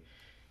 right?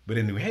 But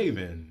in New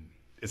Haven,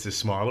 it's a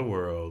smaller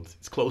world.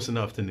 It's close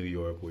enough to New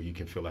York where you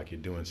can feel like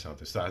you're doing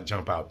something. So I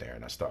jump out there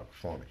and I start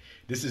performing.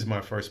 This is my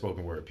first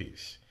spoken word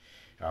piece.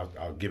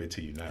 I'll give it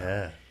to you now.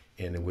 Yeah.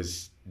 And it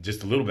was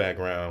just a little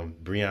background.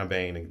 Breon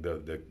Bain,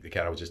 the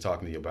cat I was just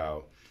talking to you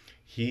about,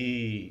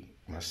 he,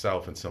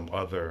 myself, and some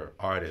other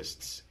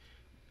artists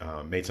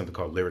made something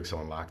called Lyrics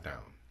on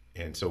Lockdown.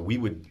 And so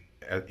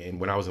and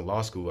when I was in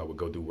law school, I would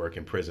go do work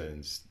in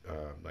prisons,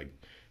 like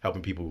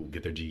helping people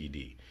get their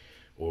GED.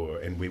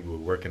 And we were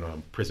working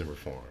on prison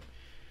reform.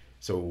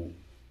 So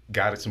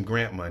got some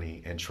grant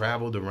money and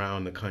traveled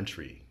around the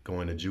country,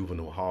 going to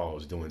juvenile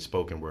halls, doing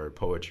spoken word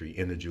poetry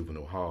in the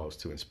juvenile halls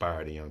to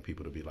inspire the young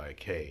people to be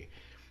like, hey,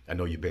 I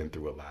know you've been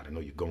through a lot. I know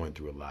you're going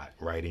through a lot.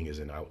 Writing is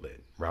an outlet.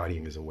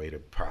 Writing is a way to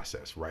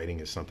process. Writing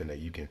is something that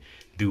you can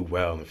do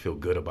well and feel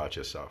good about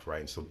yourself, right?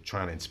 And so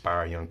trying to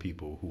inspire young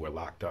people who are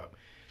locked up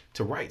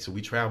to write. So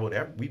we traveled,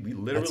 we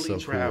literally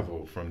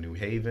traveled from New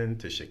Haven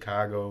to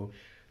Chicago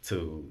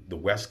to the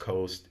West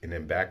Coast and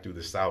then back through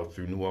the South,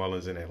 through New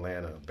Orleans and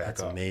Atlanta, back up.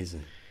 That's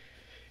amazing.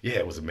 Yeah,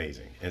 it was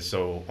amazing. And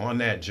so on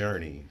that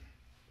journey,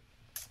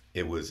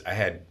 I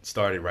had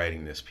started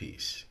writing this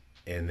piece.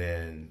 And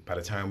then by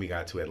the time we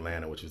got to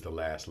Atlanta, which was the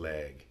last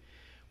leg,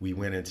 we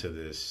went into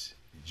this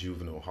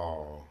juvenile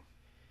hall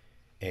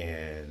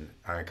and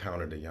I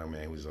encountered a young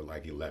man who was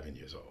like 11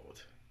 years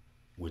old,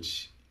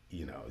 which,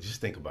 just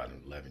think about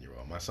an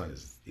 11-year-old. My son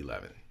is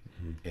 11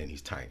 and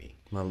he's tiny.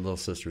 My little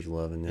sister's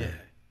 11, yeah.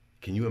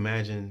 Can you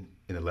imagine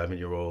an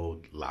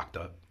 11-year-old locked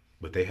up?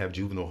 But they have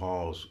juvenile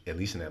halls, at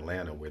least in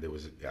Atlanta, where there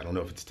was, I don't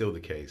know if it's still the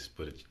case,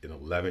 but an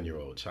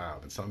 11-year-old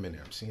child. And something in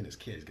there, I'm seeing this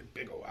kid, he's got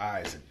big old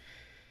eyes. And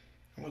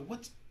I'm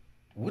like,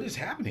 what is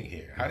happening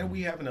here? How do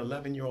we have an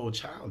 11-year-old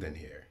child in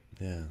here?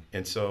 Yeah.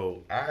 And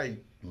so I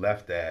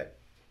left that,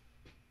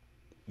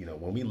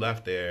 when we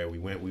left there, we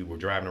were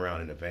driving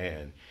around in a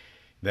van.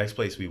 The next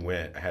place we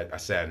went, I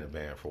sat in the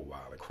van for a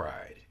while, I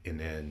cried, and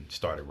then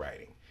started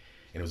writing.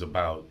 And it was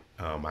about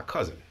my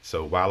cousin.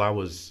 So while I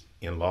was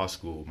in law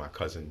school, my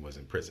cousin was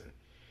in prison.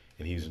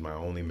 And he was my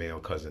only male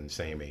cousin,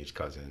 same age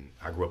cousin.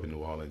 I grew up in New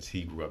Orleans.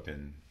 He grew up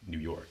in New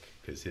York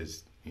because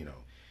his,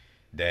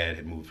 dad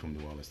had moved from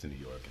New Orleans to New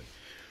York. And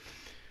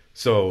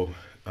so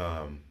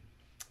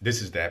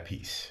this is that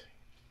piece.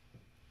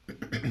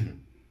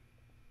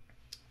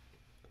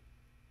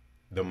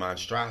 The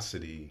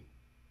monstrosity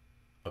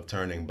of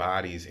turning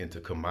bodies into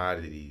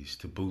commodities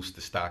to boost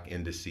the stock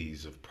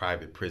indices of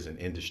private prison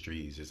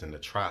industries is an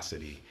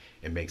atrocity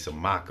and makes a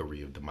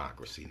mockery of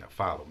democracy. Now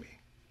follow me.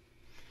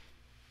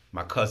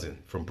 My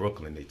cousin from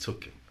Brooklyn, they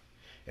took him.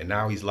 And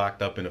now he's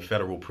locked up in a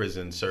federal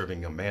prison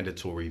serving a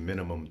mandatory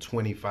minimum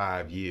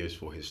 25 years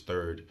for his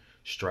third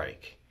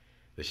strike.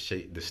 The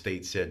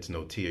state sheds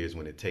no tears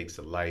when it takes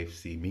a life.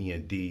 See, me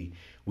and D,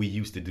 we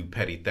used to do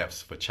petty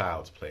thefts for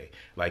child's play.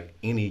 Like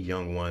any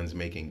young ones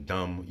making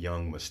dumb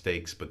young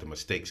mistakes, but the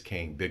mistakes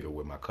came bigger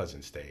where my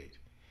cousin stayed.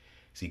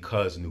 See,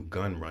 Cuz knew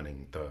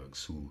gun-running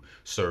thugs who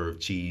served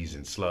cheese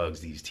and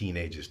slugs, these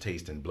teenagers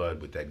tasting blood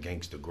with that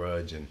gangster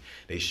grudge, and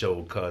they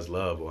showed Cuz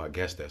love, or I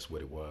guess that's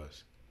what it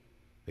was.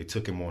 They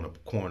took him on a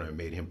corner and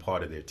made him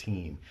part of their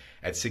team.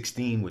 At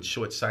 16, with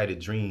short-sighted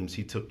dreams,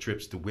 he took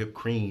trips to whipped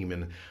cream,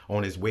 and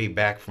on his way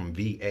back from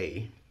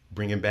VA,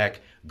 bringing back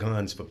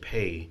guns for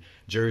pay,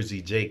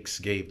 Jersey Jakes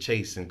gave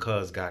chase and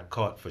Cuz got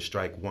caught for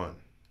strike one.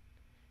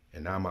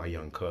 And now my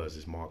young Cuz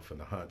is marked for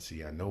the hunt.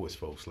 See, I know it's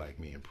folks like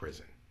me in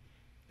prison.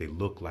 They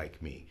look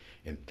like me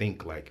and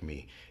think like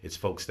me. It's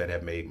folks that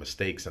have made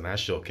mistakes, and I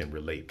sure can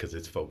relate because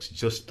it's folks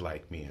just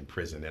like me in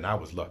prison, and I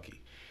was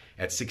lucky.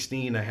 At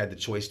 16, I had the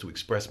choice to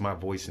express my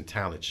voice in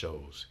talent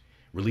shows,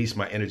 release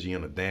my energy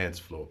on the dance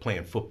floor,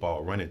 playing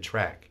football, running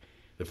track.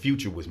 The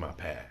future was my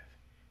path.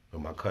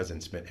 But my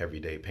cousin spent every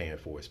day paying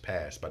for his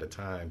past. By the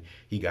time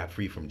he got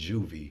free from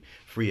juvie,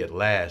 free at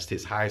last,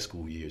 his high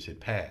school years had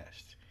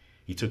passed.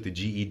 He took the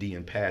GED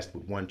and passed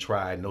with one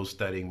try, no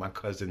studying. My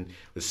cousin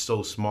was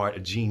so smart, a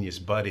genius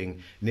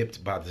budding,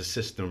 nipped by the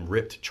system,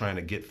 ripped, trying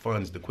to get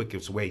funds the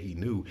quickest way he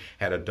knew.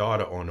 Had a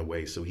daughter on the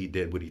way, so he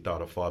did what he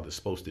thought a father's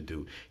supposed to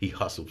do. He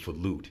hustled for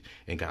loot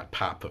and got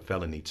popped for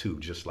felony too,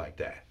 just like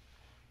that.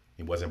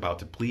 He wasn't about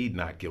to plead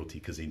not guilty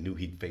because he knew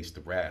he'd face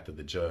the wrath of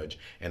the judge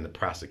and the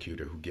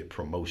prosecutor who get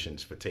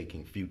promotions for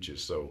taking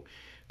futures. So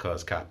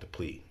Cuz copped the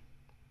plea,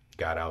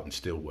 got out and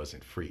still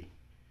wasn't free.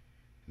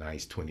 Now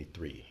he's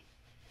 23.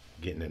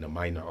 Getting in a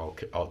minor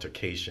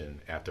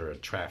altercation after a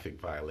traffic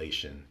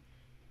violation,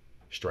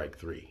 strike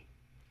 3.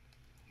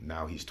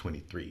 Now he's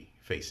 23,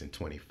 facing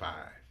 25.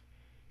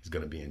 He's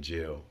going to be in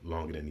jail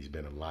longer than he's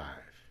been alive.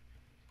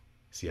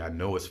 See, I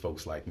know it's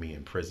folks like me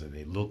in prison.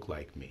 They look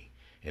like me,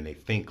 and they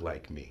think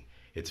like me.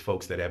 It's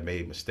folks that have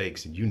made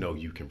mistakes, and you know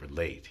you can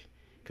relate,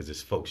 because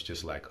it's folks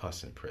just like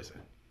us in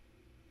prison.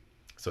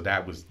 So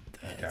that was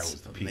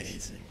the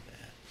piece. Amazing,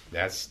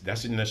 man.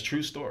 That's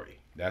true story.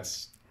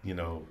 That's,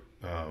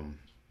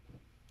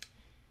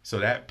 so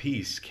that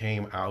piece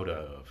came out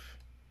of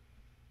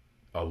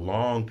a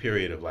long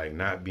period of like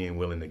not being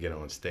willing to get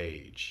on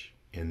stage,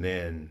 and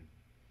then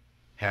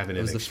having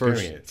an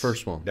experience. The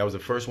first one. That was the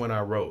first one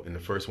I wrote, and the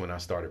first one I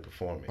started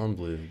performing.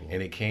 Unbelievable.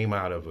 And it came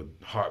out of a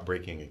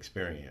heartbreaking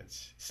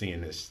experience, seeing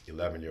this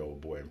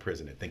 11-year-old boy in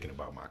prison and thinking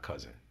about my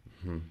cousin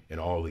and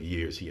all the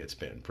years he had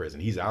spent in prison.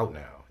 He's out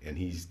now, and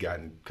he's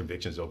gotten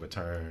convictions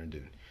overturned,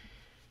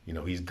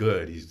 and he's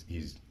good. He's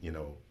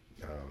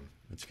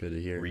that's good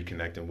to hear.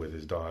 Reconnecting with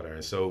his daughter,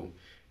 and so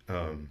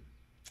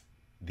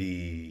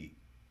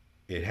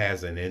it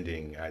has an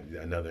ending,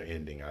 another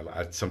ending.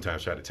 I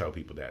sometimes try to tell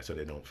people that so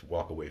they don't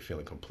walk away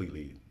feeling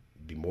completely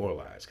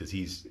demoralized, because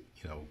he's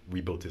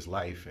rebuilt his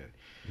life,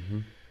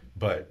 and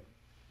but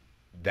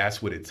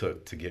that's what it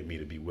took to get me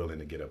to be willing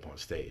to get up on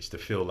stage, to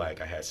feel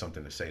like I had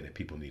something to say that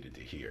people needed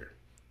to hear,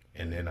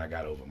 and then I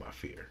got over my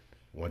fear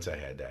once I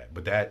had that.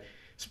 But that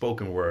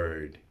spoken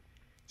word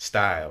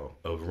style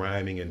of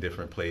rhyming in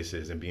different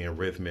places and being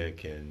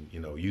rhythmic and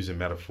using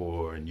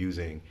metaphor and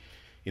using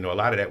a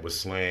lot of that was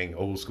slang,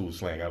 old school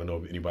slang. I don't know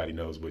if anybody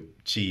knows what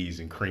cheese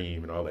and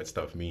cream and all that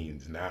stuff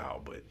means now,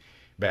 but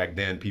back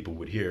then people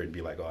would hear it and be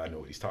like, oh, I know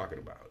what he's talking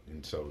about.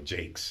 And so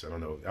Jakes, I don't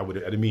know, I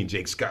didn't mean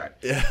Jake Scott,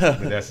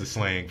 but that's the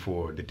slang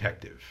for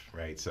detective,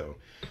 right? So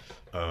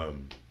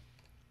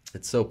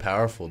it's so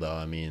powerful though.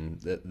 I mean,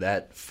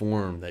 that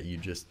form that you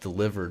just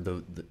delivered,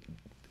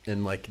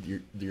 and like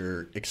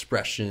your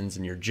expressions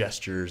and your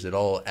gestures, it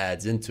all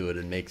adds into it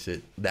and makes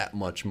it that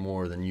much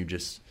more than you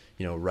just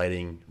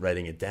writing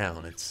it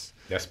down. It's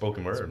that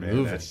spoken word,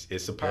 man.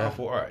 It's a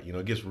powerful art.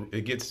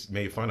 It gets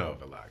made fun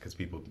of a lot because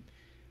people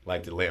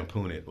like to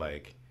lampoon it,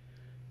 like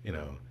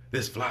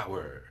this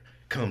flower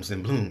comes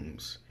and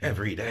blooms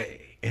every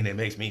day, and it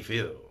makes me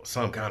feel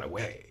some kind of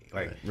way.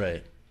 Like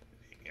right.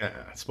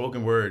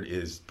 Spoken word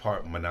is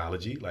part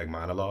monology, like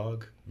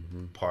monologue,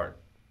 part.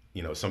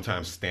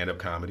 Sometimes stand-up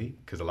comedy,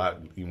 because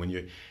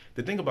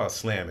the thing about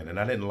slamming, and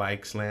I didn't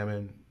like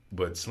slamming,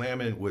 but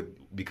slamming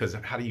because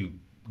how do you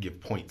give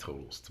point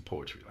totals to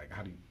poetry? Like,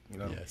 how do you,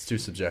 Yeah, it's too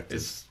subjective.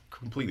 It's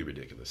completely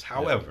ridiculous.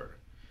 However,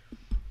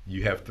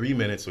 you have 3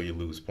 minutes or you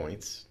lose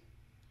points,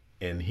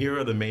 and here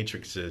are the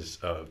matrices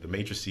of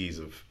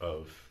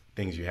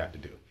things you have to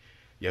do.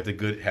 You have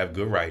to have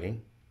good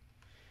writing,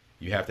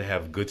 you have to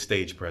have good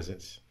stage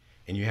presence,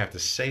 and you have to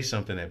say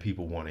something that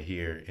people want to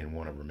hear and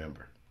want to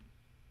remember.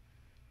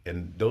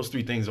 And those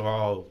 3 things are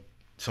all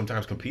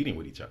sometimes competing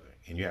with each other.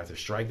 And you have to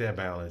strike that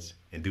balance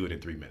and do it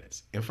in 3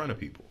 minutes in front of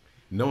people,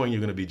 knowing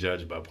you're going to be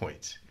judged by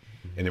points.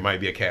 And there might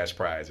be a cash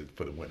prize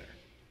for the winner.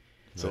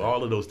 So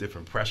all of those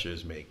different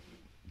pressures make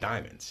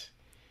diamonds.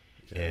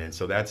 Yeah. And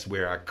so that's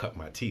where I cut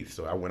my teeth.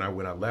 So when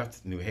I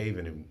left New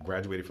Haven and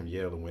graduated from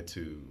Yale and went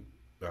to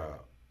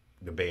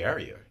the Bay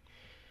Area,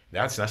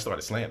 I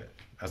started slamming.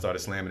 I started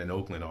slamming in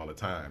Oakland all the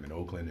time, in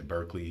Oakland and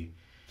Berkeley,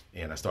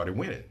 and I started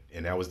winning.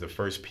 And that was the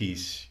first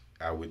piece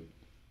I would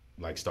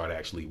like start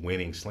actually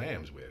winning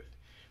slams with,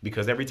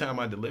 because every time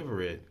I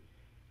deliver it,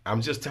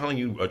 I'm just telling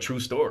you a true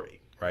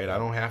story, right? I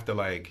don't have to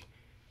like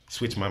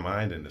switch my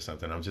mind into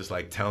something. I'm just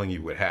like telling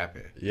you what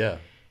happened. Yeah.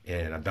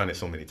 And I've done it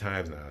so many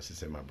times now, it's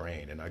just in my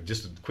brain. And I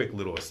just a quick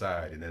little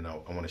aside, and then I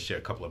want to share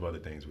a couple of other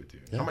things with you.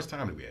 Yeah. How much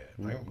time do we have?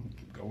 Like,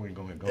 go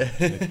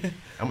in.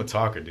 I'm a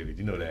talker, dude.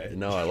 You know that.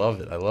 No, I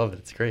love it.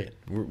 It's great.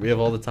 We have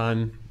all the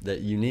time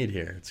that you need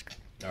here. It's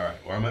all right.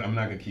 Well, I'm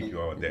not gonna keep you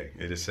all day.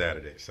 It is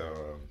Saturday,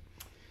 so.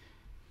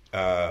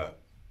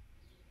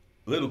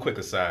 Little quick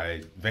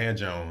aside, Van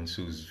Jones,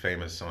 who's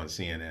famous on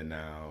CNN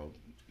now,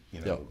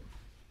 you know,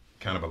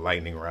 kind of a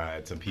lightning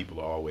rod. Some people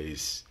are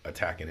always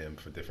attacking him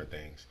for different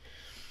things.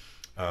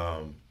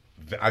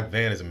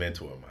 Van is a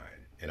mentor of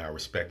mine, and I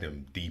respect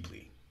him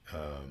deeply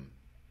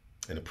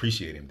and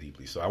appreciate him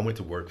deeply. So I went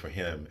to work for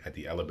him at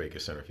the Ella Baker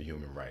Center for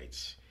Human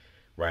Rights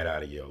right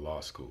out of Yale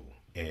Law School.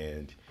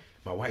 And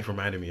my wife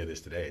reminded me of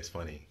this today. It's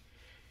funny.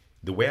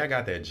 The way I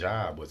got that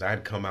job was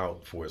I'd come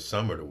out for a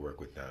summer to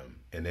work with them.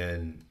 And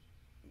then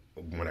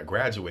when I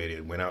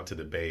graduated, went out to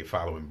the Bay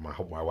following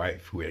my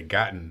wife, who had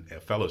gotten a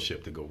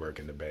fellowship to go work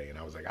in the Bay. And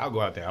I was like, I'll go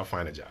out there. I'll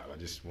find a job. I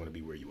just want to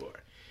be where you are.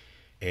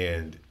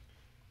 And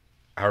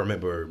I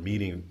remember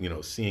meeting,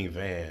 seeing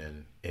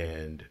Van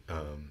and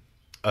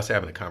us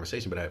having a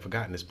conversation, but I had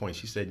forgotten this point.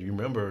 She said, you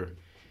remember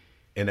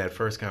in that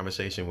first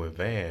conversation with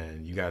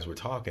Van, you guys were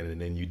talking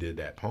and then you did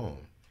that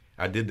poem.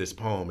 I did this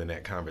poem in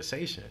that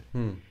conversation.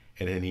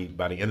 And then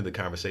by the end of the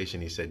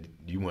conversation, he said,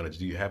 do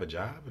you have a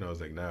job? And I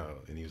was like, no.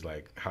 And he was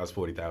like, how's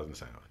 $40,000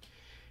 sound?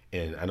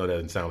 And I know that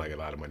doesn't sound like a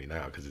lot of money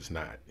now because it's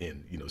not,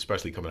 and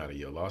especially coming out of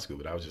Yale Law School.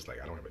 But I was just like,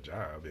 I don't have a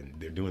job, and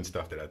they're doing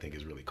stuff that I think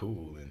is really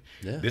cool, and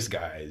this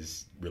guy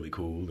is really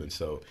cool, and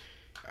so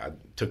I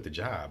took the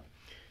job.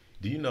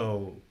 Do you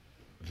know,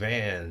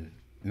 Van?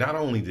 Not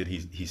only did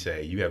he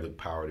say, you have the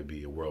power to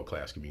be a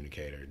world-class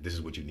communicator. This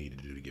is what you need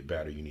to do to get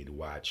better. You need to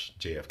watch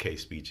JFK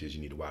speeches.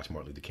 You need to watch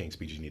Martin Luther King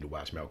speeches. You need to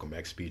watch Malcolm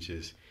X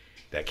speeches.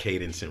 That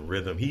cadence and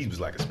rhythm. He was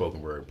like a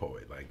spoken word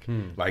poet,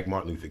 like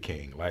Martin Luther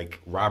King, like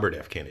Robert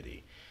F.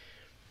 Kennedy.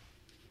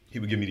 He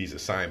would give me these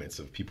assignments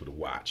of people to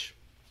watch.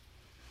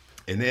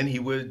 And then he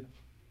would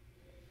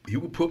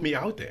put me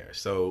out there.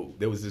 So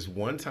there was this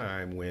one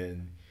time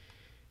when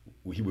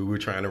we were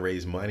trying to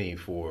raise money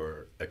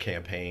for a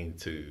campaign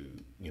to,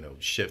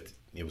 shift,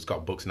 it was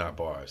called Books Not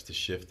Bars, to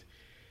shift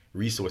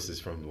resources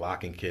from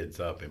locking kids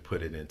up and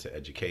put it into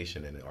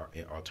education and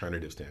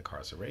alternatives to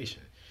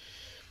incarceration.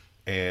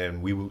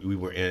 And we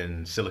were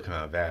in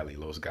Silicon Valley,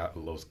 Los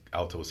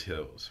Altos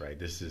Hills, right?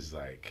 This is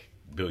like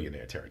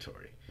billionaire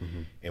territory.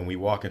 Mm-hmm. And we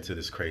walk into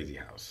this crazy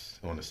house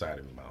on the side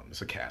of a mountain.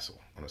 It's a castle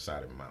on the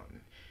side of a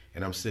mountain.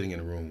 And I'm sitting in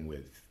a room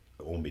with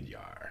Omid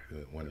Yar,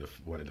 one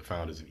of the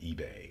founders of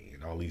eBay,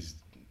 and all these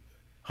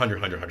 100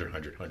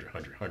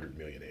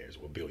 millionaires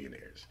or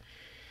billionaires.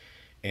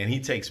 And he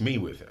takes me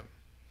with him.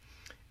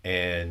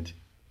 And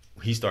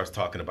he starts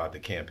talking about the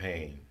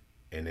campaign.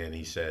 And then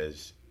he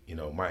says,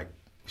 Mike,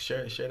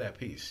 share that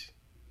piece.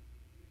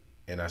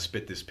 And I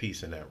spit this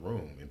piece in that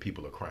room, and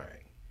people are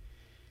crying.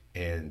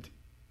 And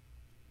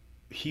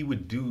he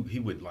would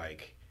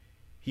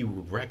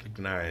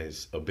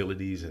recognize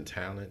abilities and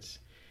talents,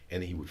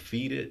 and he would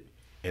feed it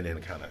and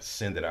then kind of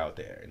send it out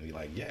there and be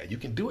like, yeah, you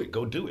can do it,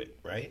 go do it,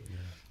 right? Yeah.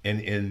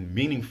 And in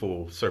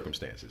meaningful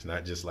circumstances,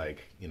 not just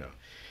like,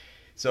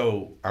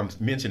 So I'm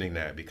mentioning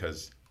that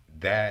because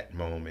that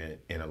moment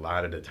and a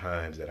lot of the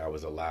times that I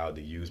was allowed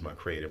to use my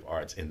creative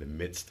arts in the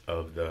midst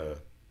of the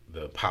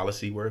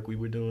policy work we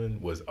were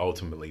doing was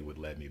ultimately what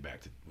led me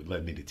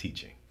to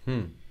teaching.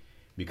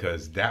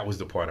 Because that was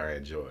the part I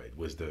enjoyed,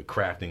 was the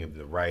crafting of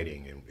the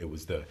writing, and it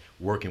was the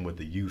working with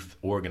the youth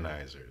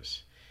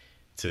organizers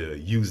to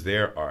use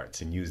their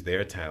arts and use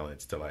their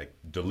talents to like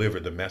deliver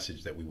the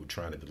message that we were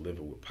trying to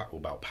deliver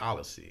about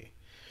policy.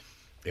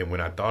 And when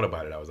I thought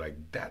about it, I was like,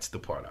 that's the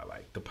part I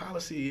like. The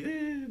policy,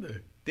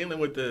 the dealing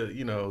with the,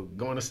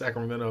 going to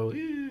Sacramento,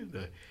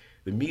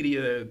 the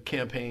media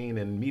campaign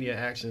and media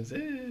actions,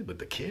 but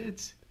the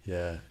kids.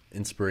 Yeah, the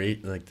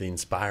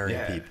inspiring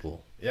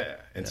people. Yeah,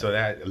 and so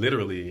that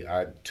literally,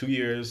 I 2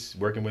 years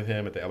working with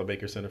him at the Ella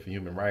Baker Center for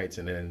Human Rights,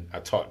 and then I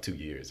taught 2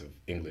 years of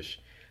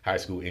high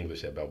school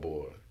English at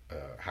Balboa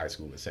High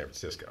School in San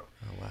Francisco.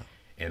 Oh, wow.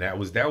 And that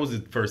was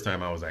the first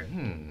time I was like,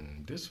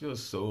 this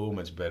feels so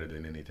much better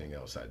than anything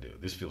else I do.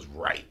 This feels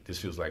right. This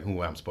feels like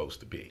who I'm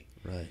supposed to be.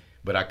 Right.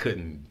 But I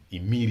couldn't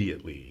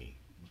immediately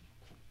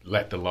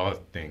let the law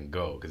thing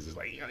go because it's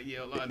like, you got a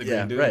Yale law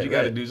degree, dude. You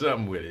got to do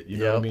something with it. You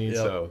know what I mean? Yep.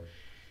 So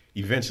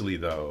eventually,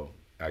 though,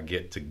 I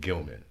get to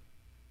Gilman.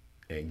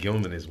 And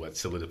Gilman is what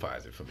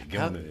solidifies it for me.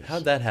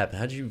 How'd that happen?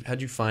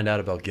 How'd you find out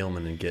about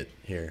Gilman and get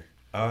here?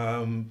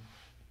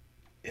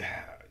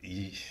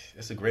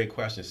 That's a great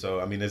question. So,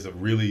 I mean, there's a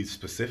really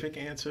specific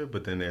answer,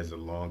 but then there's a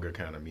longer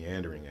kind of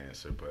meandering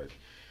answer. But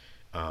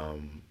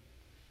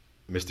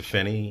Mr.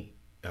 Finney,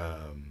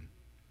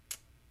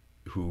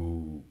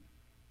 who,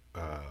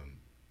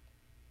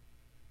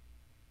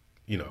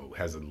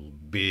 has a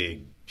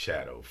big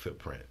shadow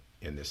footprint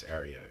in this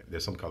area.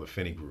 There's something called the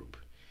Finney Group,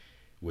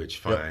 which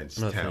finds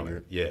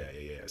talent. Yeah.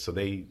 So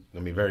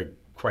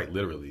quite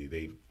literally,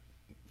 they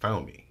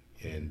found me,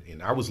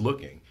 and I was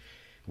looking.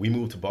 We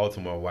moved to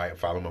Baltimore,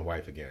 followed my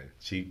wife again.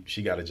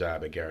 She got a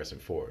job at Garrison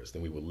Forest,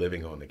 and we were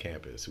living on the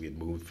campus. We had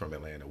moved from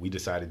Atlanta. We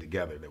decided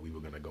together that we were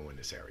going to go in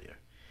this area.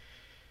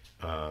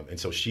 And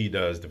so she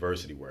does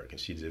diversity work, and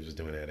she was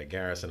doing that at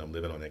Garrison. I'm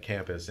living on that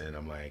campus, and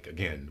I'm like,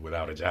 again,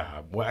 without a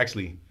job. Well,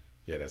 actually,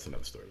 yeah, that's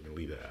another story. We're going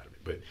to leave that out of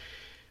it. But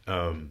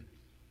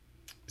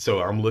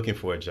so I'm looking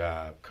for a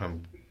job,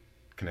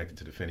 connected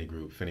to the Finney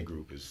Group. Finney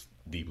Group is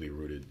deeply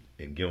rooted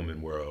in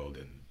Gilman world,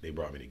 and they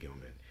brought me to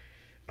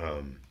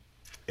Gilman.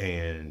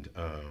 And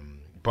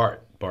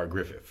Bart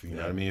Griffith, you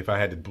know what I mean? If I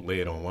had to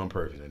lay it on one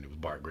person, then it was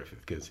Bart Griffith,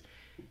 because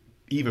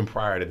even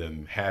prior to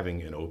them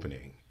having an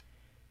opening,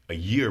 a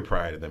year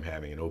prior to them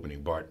having an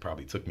opening, Bart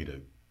probably took me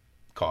to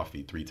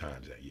coffee 3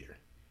 times that year,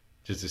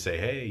 just to say,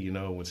 hey,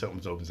 when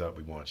something opens up,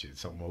 we want you.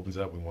 Something opens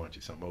up, we want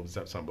you. Something opens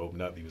up, something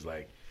opened up. He was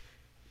like,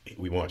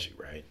 we want you,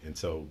 right? And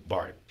so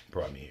Bart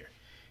brought me here.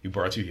 He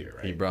brought you here,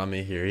 right? He brought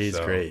me here. He's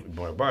great.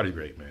 Bart is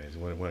great, man. He's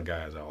one of the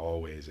guys I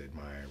always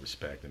admire,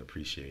 respect, and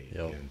appreciate.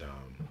 Yep. And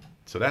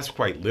so that's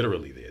quite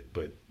literally it.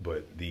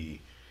 But the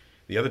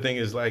other thing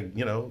is, like,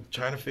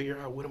 trying to figure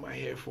out, what am I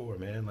here for,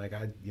 man? Like,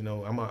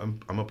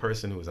 I'm a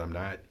person I'm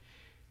not.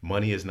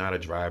 Money is not a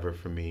driver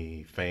for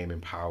me. Fame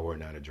and power are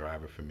not a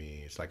driver for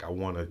me. It's like I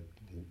want to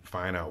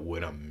find out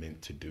what I'm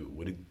meant to do.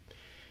 What did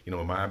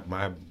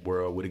my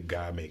world? What did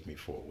God make me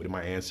for? What did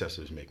my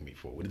ancestors make me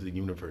for? What did the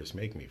universe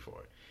make me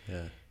for?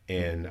 Yeah.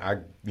 And I,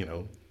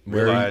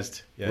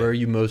 realized where are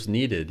you most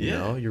needed?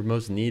 You're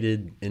most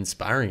needed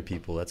inspiring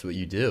people. That's what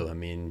you do. I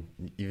mean,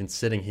 even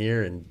sitting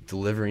here and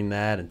delivering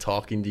that and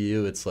talking to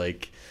you, it's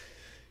like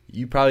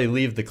you probably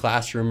leave the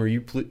classroom, or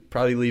you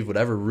probably leave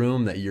whatever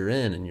room that you're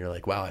in, and you're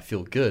like, wow, I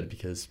feel good,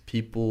 because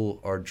people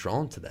are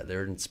drawn to that.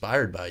 They're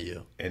inspired by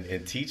you.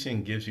 And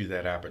teaching gives you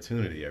that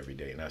opportunity every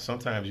day. Now,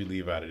 sometimes you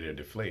leave out of there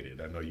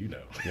deflated. I know you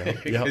know.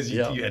 Because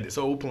you had this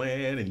whole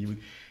plan, and you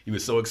were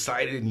so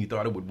excited, and you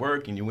thought it would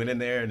work, and you went in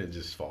there, and it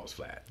just falls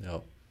flat.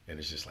 Yep. And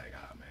it's just like,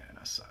 oh, man,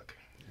 I suck.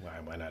 Why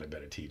am I not a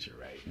better teacher,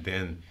 right?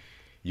 Then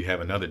you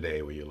have another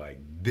day where you're like,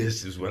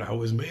 this is what I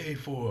was made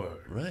for.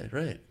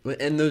 Right.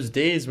 And those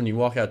days when you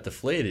walk out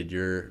deflated,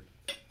 you're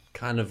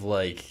kind of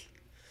like,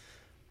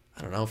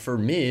 I don't know, for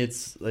me,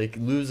 it's like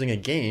losing a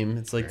game.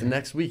 It's like the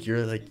next week,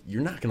 you're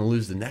not going to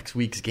lose the next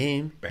week's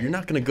game. You're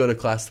not going to go to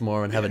class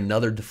tomorrow and have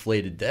another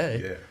deflated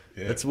day.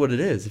 Yeah. That's what it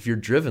is, if you're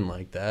driven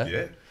like that.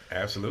 Yeah,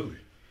 absolutely.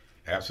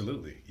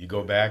 You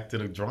go back to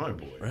the drawing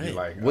board. Right. You're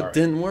like, what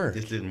didn't work?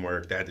 This didn't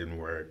work. That didn't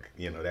work.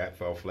 That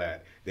fell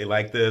flat. They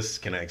like this.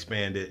 Can I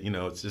expand it?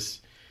 It's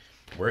just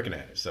working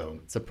at it. So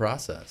it's a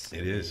process.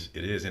 It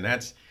is. And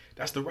that's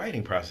the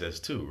writing process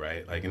too,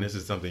 right? Like, and this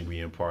is something we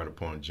impart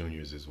upon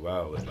juniors as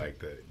well. It's like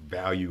the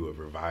value of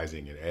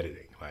revising and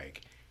editing.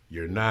 Like,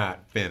 you're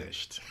not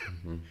finished.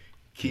 Mm-hmm.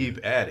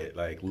 Keep at it.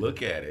 Like,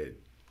 look at it.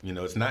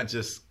 It's not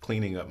just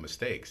cleaning up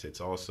mistakes.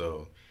 It's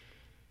also,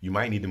 you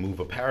might need to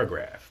move a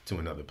paragraph to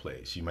another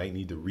place. You might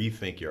need to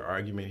rethink your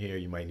argument here.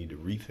 You might need to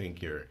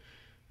rethink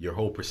your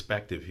whole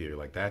perspective here.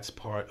 Like, that's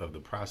part of the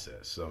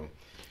process. So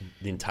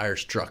the entire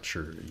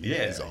structure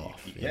is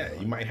off.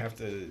 You might have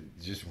to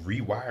just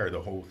rewire the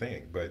whole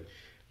thing. But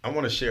I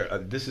want to share,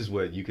 this is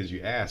what because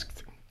you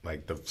asked,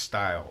 like, the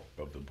style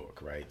of the book,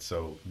 right?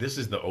 So this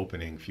is the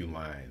opening few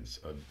lines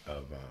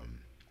of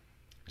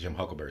Jim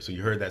Huckleberry. So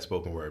you heard that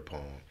spoken word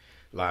poem.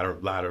 A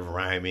lot of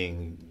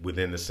rhyming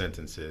within the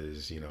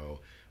sentences,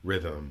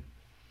 rhythm.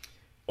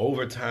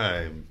 Over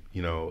time,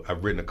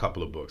 I've written a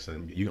couple of books,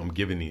 and I'm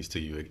giving these to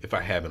you. If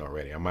I haven't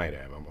already, I might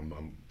have.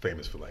 I'm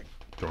famous for, like,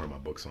 throwing my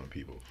books on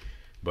people.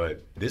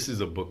 But this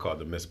is a book called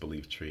The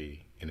Misbelief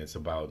Tree, and it's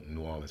about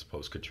New Orleans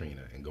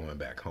post-Katrina and going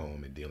back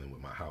home and dealing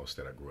with my house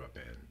that I grew up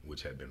in,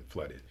 which had been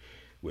flooded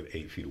with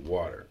 8 feet of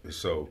water. And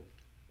so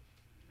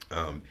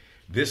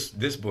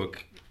this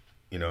book,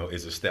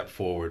 is a step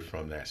forward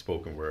from that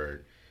spoken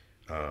word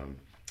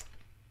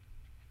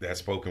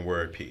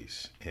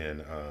piece.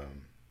 And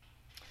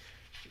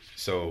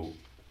so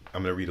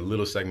I'm going to read a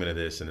little segment of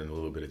this and then a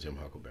little bit of Jim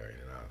Huckleberry,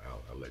 and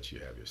I'll let you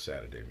have your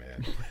Saturday,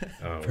 man.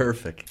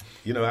 Perfect.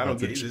 I don't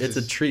get it. It's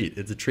a treat.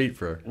 It's a treat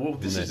for. Well,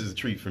 this is a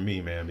treat for me,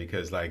 man,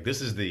 because, like,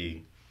 this is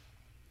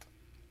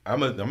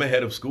I'm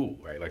ahead of school,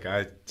 right? Like,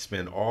 I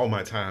spend all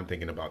my time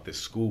thinking about this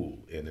school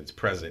and its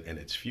present and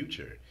its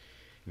future.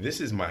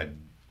 This is my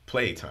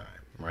playtime,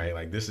 right?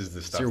 Like, this is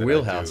the stuff. It's your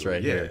wheelhouse,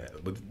 right? Yeah, here.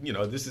 But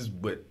this is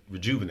what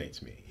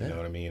rejuvenates me. You know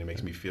what I mean? It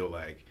makes me feel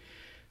like,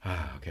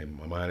 okay,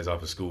 my mind is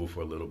off of school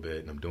for a little bit,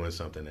 and I'm doing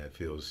something that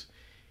feels,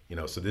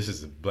 So this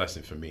is a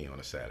blessing for me on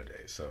a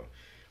Saturday. So,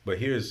 but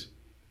here's,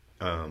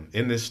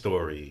 in this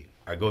story,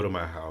 I go to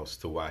my house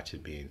to watch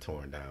it being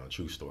torn down.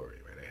 True story,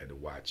 right? I had to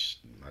watch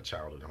my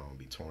childhood home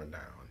be torn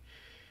down,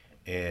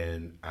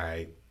 and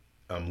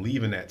I'm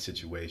leaving that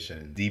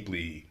situation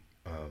deeply.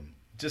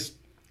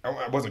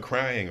 I wasn't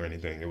crying or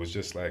anything. It was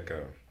just like,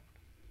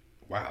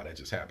 wow, that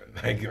just happened.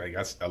 Like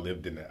I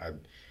lived in that.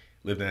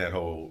 lived in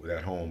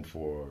that home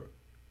for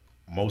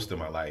most of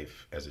my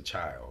life as a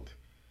child,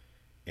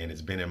 and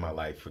it's been in my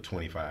life for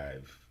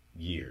 25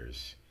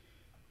 years.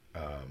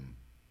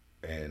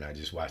 And I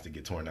just watched it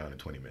get torn down in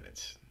 20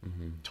 minutes,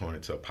 torn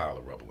into a pile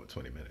of rubble in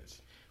 20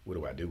 minutes. What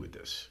do I do with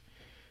this?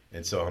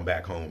 And so I'm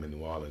back home in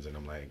New Orleans, and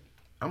I'm like,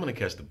 I'm going to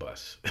catch the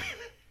bus.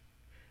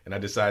 And I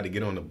decided to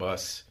get on the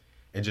bus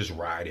and just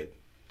ride it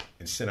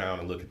and sit down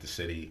and look at the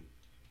city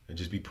and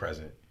just be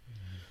present.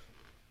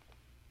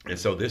 And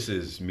so this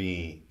is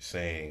me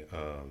saying,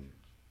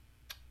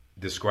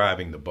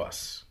 describing the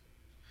bus.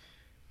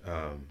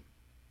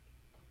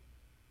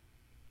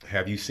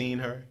 Have you seen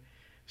her?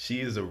 She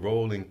is a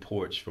rolling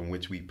porch from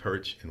which we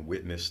perch and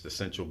witness the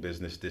central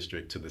business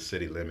district to the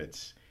city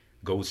limits,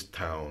 ghost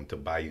town to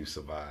Bayou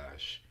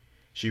Sauvage.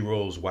 She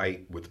rolls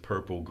white with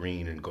purple,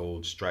 green, and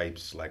gold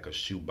stripes like a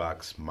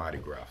shoebox Mardi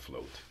Gras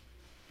float.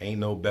 Ain't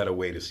no better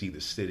way to see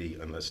the city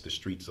unless the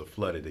streets are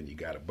flooded and you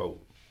got a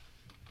boat.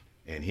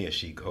 And here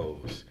she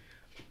goes,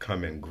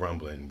 coming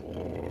grumbling,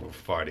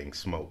 farting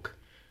smoke.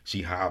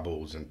 She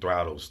hobbles and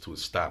throttles to a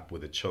stop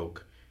with a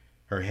choke.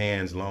 Her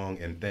hands long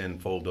and thin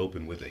fold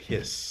open with a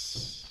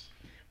hiss.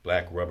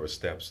 Black rubber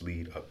steps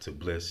lead up to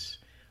bliss,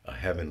 a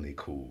heavenly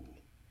cool.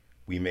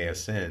 We may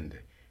ascend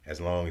as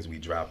long as we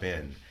drop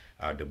in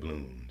our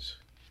doubloons.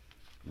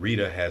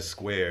 Rita has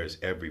squares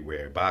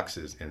everywhere,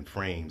 boxes and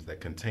frames that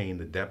contain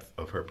the depth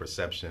of her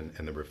perception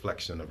and the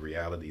reflection of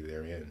reality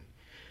therein.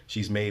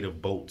 She's made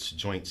of bolts,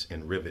 joints,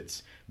 and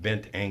rivets,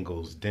 bent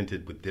angles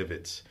dented with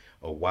divots.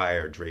 A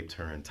wire draped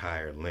her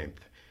entire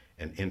length,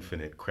 and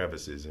infinite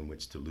crevices in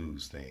which to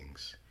lose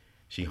things.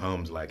 She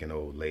hums like an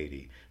old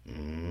lady,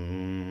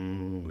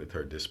 with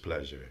her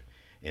displeasure,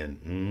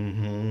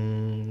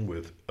 and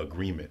with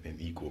agreement in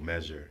equal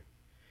measure.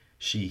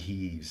 She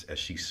heaves as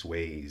she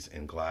sways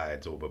and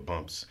glides over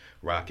bumps,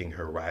 rocking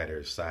her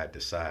riders side to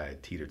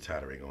side,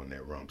 teeter-tottering on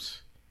their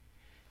rumps.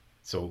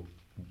 So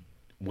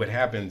what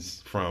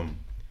happens from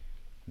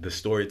the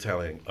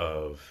storytelling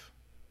of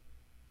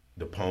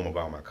the poem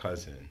about my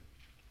cousin,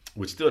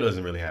 which still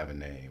doesn't really have a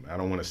name. I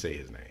don't want to say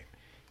his name.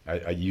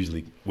 I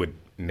usually would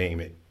name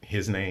it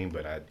his name,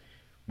 but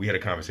we had a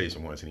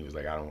conversation once and he was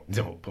like,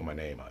 don't put my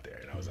name out there.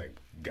 And I was like,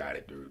 got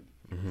it, dude.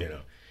 You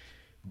know.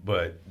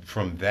 But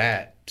from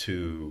that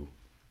to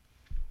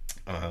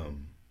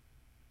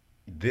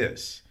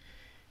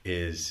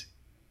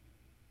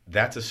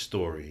that's a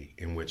story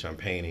in which I'm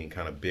painting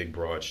kind of big,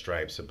 broad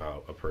stripes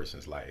about a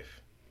person's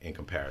life in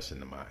comparison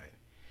to mine.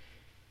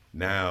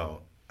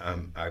 Now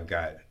I've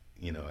got,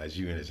 as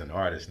you as an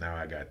artist, now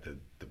I got the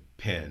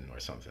pen or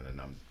something,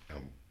 and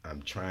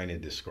I'm trying to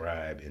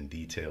describe in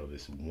detail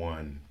this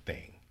one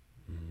thing,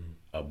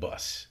 a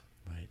bus.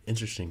 Right.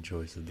 Interesting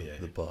choice of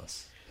the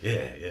bus.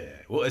 Yeah.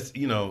 Well, it's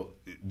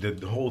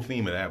the whole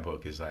theme of that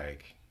book is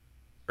like,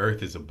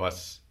 Earth is a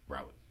bus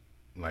route.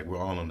 Like we're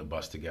all on the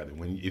bus together.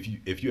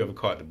 If you ever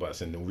caught the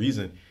bus, and the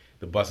reason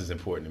the bus is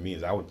important to me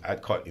is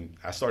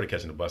I started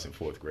catching the bus in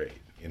 4th grade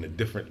in a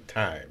different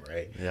time,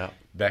 right? Yeah.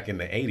 Back in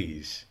the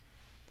 80s,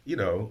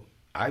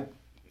 I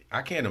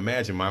can't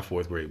imagine my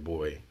 4th grade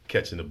boy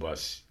catching the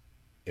bus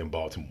in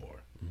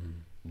Baltimore,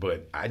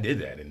 but I did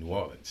that in New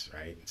Orleans,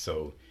 right?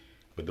 So.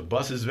 But the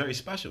bus is very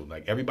special.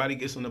 Like everybody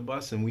gets on the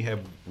bus and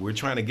we're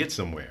trying to get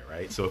somewhere,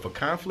 right? So if a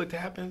conflict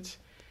happens,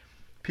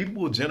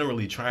 people will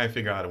generally try and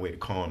figure out a way to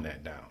calm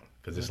that down.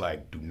 Because it's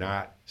like, do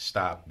not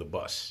stop the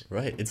bus.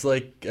 Right. It's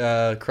like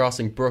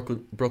crossing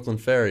Brooklyn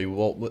Ferry,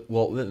 Walt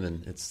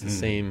Whitman. It's the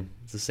same.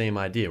 It's the same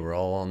idea. We're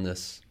all on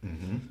this.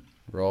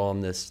 We're all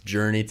on this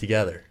journey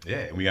together.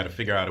 Yeah, and we got to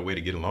figure out a way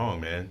to get along,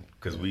 man.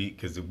 Because we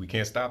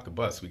can't stop the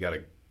bus. We got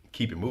to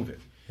keep it moving.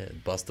 Yeah, the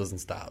bus doesn't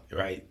stop.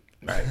 Right.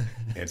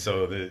 And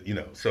so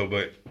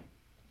but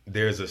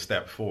there's a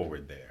step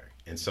forward there.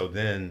 And so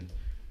then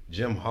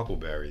Jim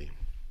Huckleberry,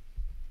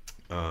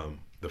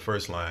 the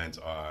first lines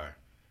are,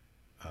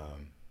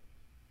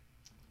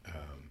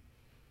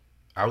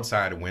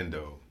 outside a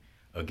window,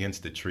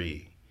 against a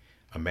tree,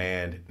 a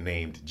man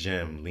named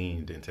Jim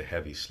leaned into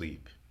heavy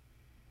sleep.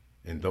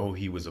 And though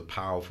he was a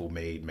powerful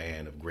made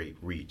man of great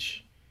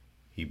reach,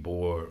 he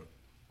bore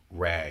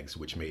rags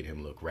which made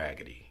him look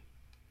raggedy.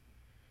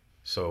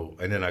 So,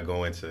 and then I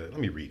go into, let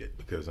me read it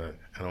because I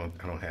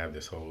don't have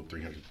this whole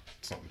 300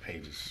 something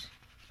pages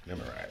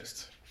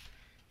memorized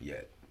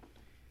yet.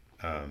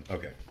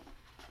 Okay.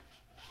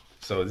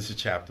 So this is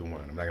chapter 1.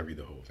 I'm not gonna read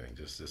the whole thing,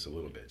 just a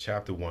little bit.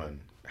 Chapter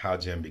 1, how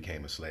Jim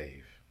became a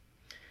slave.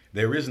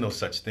 There is no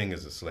such thing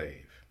as a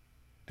slave.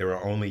 There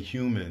are only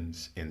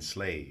humans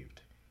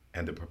enslaved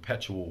and the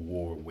perpetual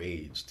war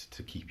waged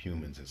to keep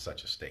humans in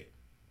such a state.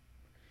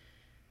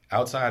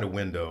 Outside a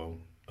window,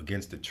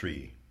 against a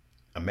tree,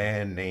 a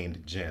man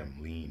named Jim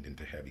leaned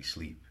into heavy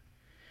sleep.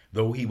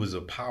 Though he was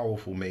a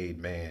powerful made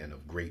man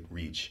of great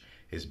reach,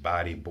 his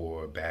body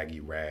bore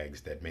baggy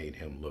rags that made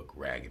him look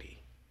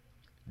raggedy.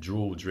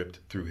 Drool dripped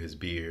through his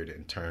beard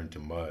and turned to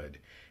mud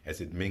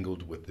as it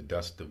mingled with the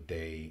dust of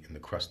day and the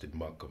crusted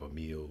muck of a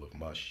meal of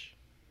mush.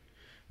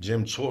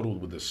 Jim chortled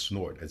with a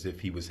snort as if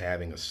he was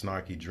having a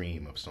snarky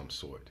dream of some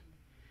sort.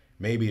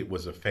 Maybe it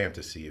was a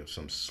fantasy of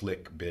some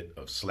slick bit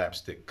of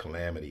slapstick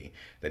calamity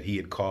that he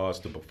had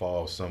caused to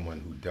befall someone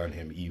who'd done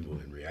him evil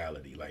in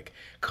reality, like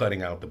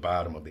cutting out the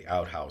bottom of the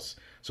outhouse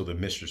so the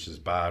mistress's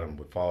bottom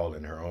would fall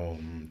in her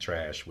own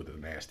trash with a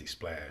nasty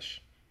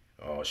splash.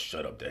 Oh,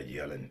 shut up that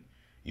yelling.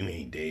 You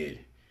ain't dead.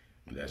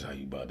 That's how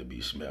you about to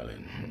be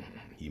smelling.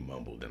 He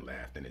mumbled and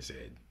laughed in his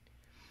head.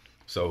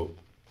 So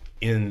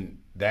in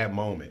that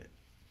moment,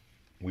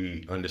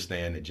 we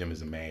understand that Jim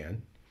is a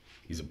man.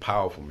 He's a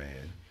powerful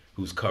man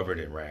who's covered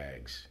in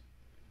rags,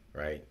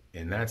 right?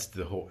 And that's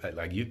the whole,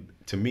 like, you,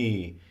 to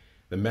me,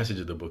 the message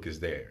of the book is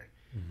there.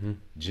 Mm-hmm.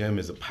 Jim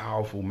is a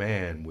powerful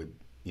man with,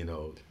 you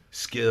know,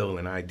 skill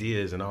and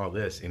ideas and all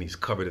this, and he's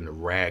covered in the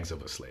rags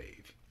of a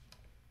slave.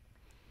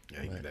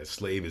 Right. That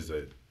slave is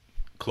the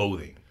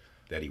clothing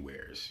that he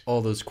wears.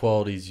 All those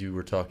qualities you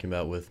were talking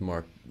about with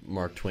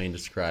Mark Twain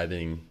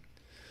describing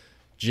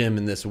Jim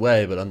in this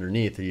way, but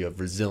underneath you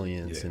have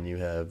resilience and you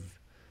have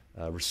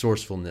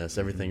resourcefulness,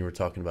 everything you were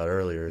talking about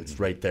earlier. It's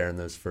right there in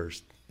those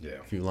first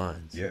few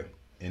lines. Yeah,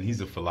 and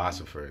he's a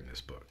philosopher in this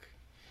book.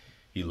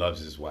 He loves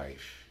his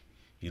wife.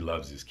 He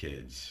loves his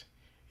kids.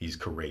 He's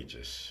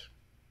courageous.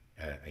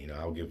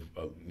 I'll give,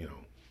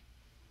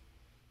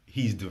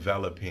 he's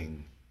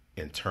developing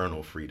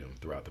internal freedom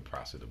throughout the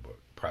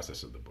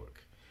process of the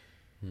book.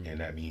 And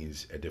that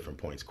means at different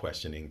points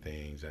questioning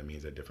things. That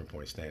means at different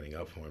points standing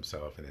up for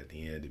himself. And at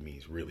the end, it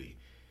means really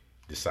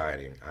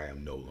deciding, I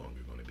am no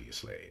longer going to be a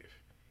slave.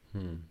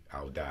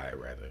 I'll die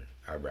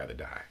I'd rather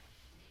die.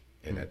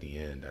 And at the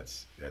end,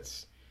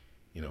 that's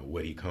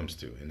what he comes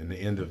to. And in the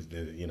end of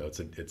the,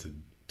 it's a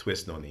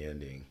twist on the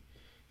ending.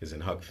 Is in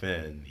Huck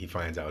Finn, he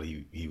finds out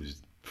he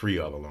was free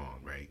all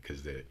along, right?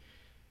 Because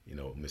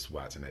Miss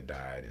Watson had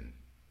died and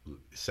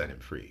set him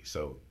free.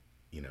 So,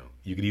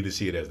 you could either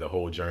see it as the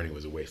whole journey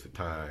was a waste of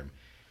time,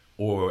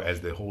 or as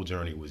the whole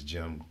journey was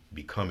Jim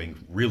becoming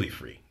really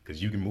free.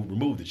 Because you can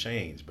remove the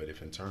chains, but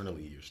if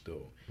internally you're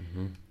still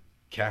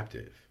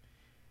captive,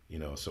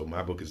 So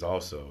my book is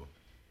also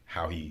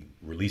how he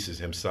releases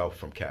himself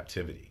from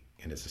captivity,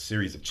 and it's a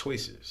series of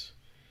choices.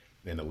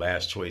 And the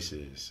last choice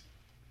is,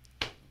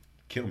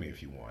 kill me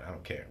if you want. I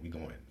don't care. We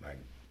going. Like,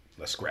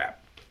 let's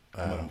scrap.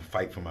 Wow. I'm gonna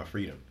fight for my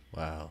freedom.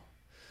 Wow.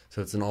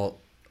 So it's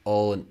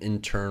all an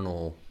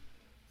internal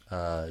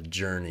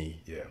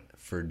journey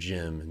for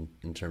Jim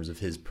in terms of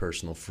his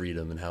personal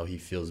freedom and how he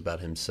feels about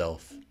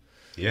himself.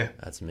 Yeah.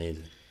 That's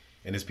amazing.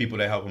 And there's people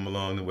that help him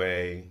along the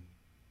way,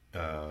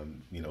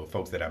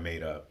 folks that I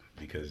made up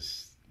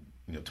because,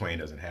 Twain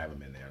doesn't have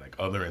them in there. Like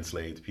other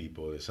enslaved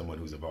people, there's someone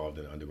who's involved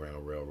in the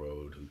Underground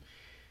Railroad who,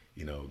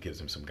 gives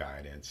him some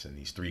guidance. And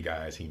these three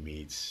guys he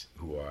meets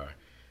who are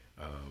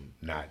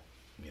not,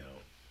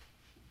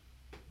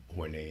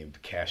 who are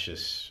named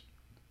Cassius,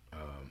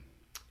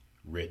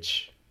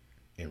 Rich,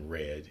 and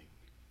Red.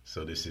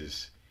 So this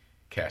is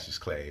Cassius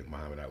Clay,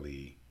 Muhammad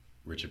Ali,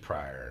 Richard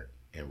Pryor,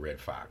 and Red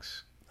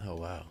Fox. Oh,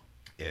 wow.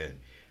 And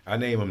I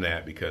name them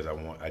that because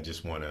I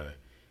just want to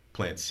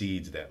plant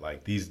seeds that,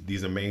 like,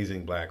 these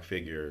amazing black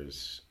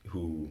figures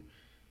who,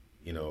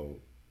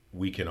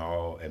 we can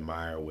all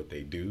admire what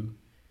they do.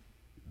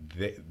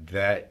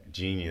 That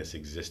genius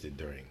existed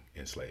during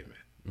enslavement.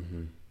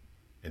 Mm-hmm.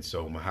 And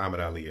so Muhammad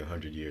Ali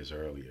 100 years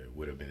earlier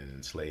would have been an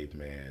enslaved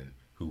man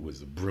who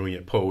was a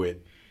brilliant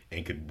poet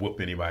and could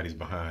whoop anybody's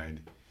behind.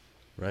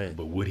 Right.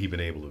 But would he been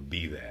able to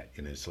be that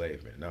in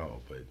enslavement?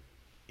 No, but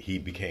he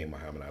became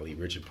Muhammad Ali.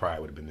 Richard Pryor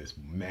would have been this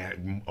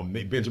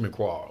Benjamin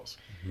Qualls,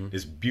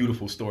 this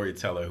beautiful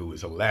storyteller who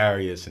was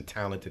hilarious and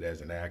talented as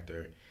an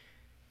actor,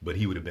 but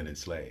he would have been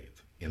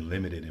enslaved and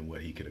limited in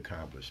what he could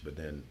accomplish. But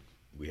then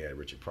we had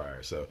Richard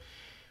Pryor. So,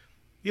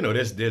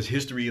 there's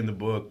history in the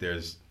book.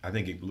 I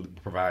think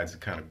it provides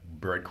kind of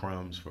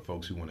breadcrumbs for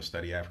folks who want to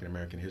study African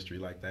American history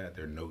like that.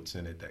 There are notes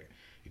in it that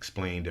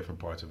explain different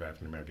parts of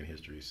African American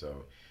history.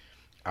 So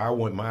I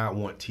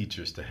want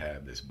teachers to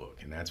have this book,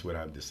 and that's what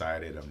I've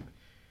decided. I'm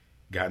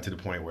gotten to the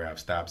point where I've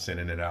stopped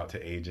sending it out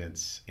to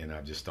agents, and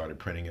I've just started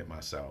printing it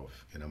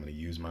myself, and I'm going to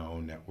use my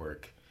own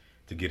network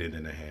to get it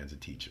in the hands of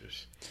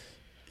teachers.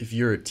 If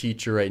you're a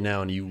teacher right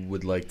now and you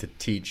would like to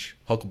teach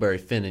Huckleberry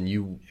Finn and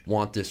you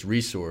want this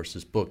resource,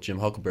 this book, Jim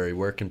Huckleberry,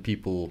 where can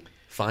people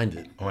find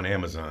it? On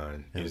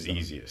Amazon is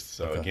easiest.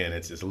 So again,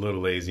 it's a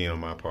little lazy on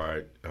my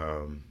part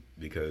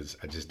because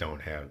I just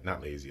don't have,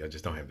 not lazy, I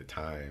just don't have the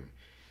time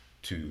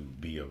to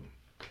be a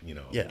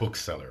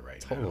bookseller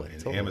right now.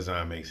 And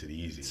Amazon makes it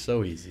easy.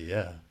 So easy,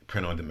 yeah.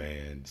 Print on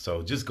demand.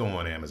 So just go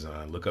on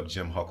Amazon, look up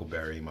Jim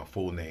Huckleberry, my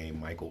full name,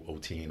 Michael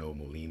Otieno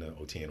Molina.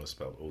 Otieno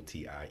spelled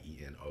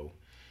O-T-I-E-N-O.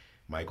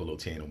 Michael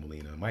Otieno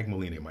Molina. Mike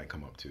Molina might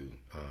come up too.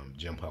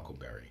 Jim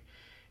Huckleberry.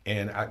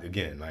 And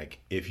again,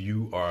 if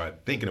you are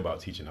thinking about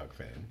teaching Huck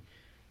Finn,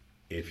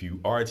 if you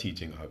are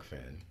teaching Huck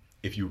Finn,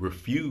 if you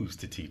refuse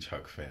to teach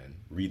Huck Finn,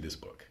 read this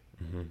book.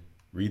 Mm-hmm.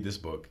 Read this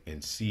book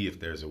and see if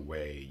there's a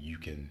way you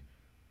can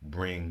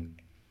bring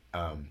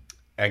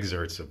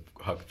excerpts of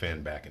Huck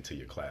Finn back into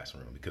your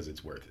classroom, because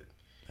it's worth it.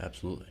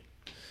 Absolutely.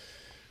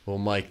 Well,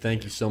 Mike,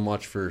 thank you so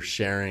much for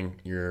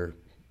sharing your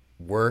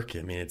work.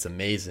 I mean, it's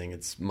amazing.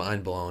 It's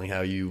mind-blowing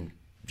how you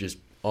just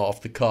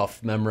off the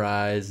cuff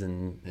memorize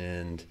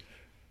and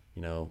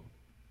you know,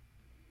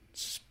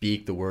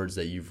 speak the words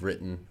that you've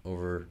written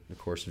over the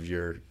course of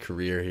your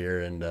career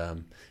here.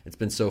 And it's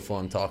been so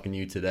fun talking to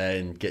you today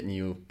and getting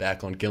you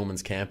back on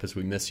Gilman's campus.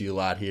 We miss you a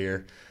lot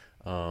here.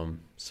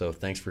 So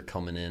thanks for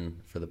coming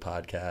in for the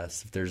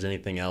podcast. If there's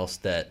anything else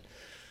that,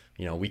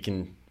 you know, we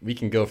can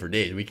go for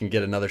days. We can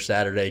get another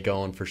Saturday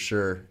going for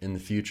sure in the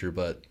future,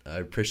 but I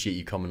appreciate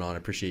you coming on. I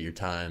appreciate your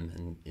time.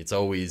 And it's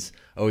always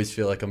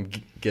feel like I'm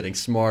getting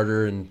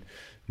smarter and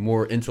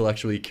more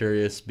intellectually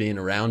curious being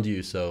around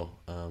you. So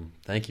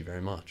thank you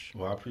very much.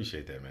 Well, I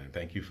appreciate that, man.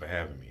 Thank you for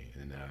having me.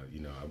 And,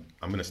 you know,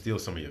 I'm going to steal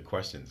some of your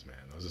questions, man.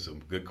 Those are some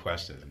good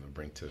questions I'm going to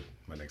bring to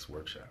my next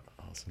workshop.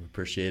 Awesome.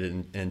 Appreciate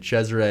it. And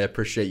Cesare, I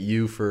appreciate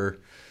you for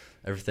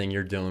everything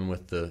you're doing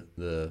with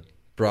the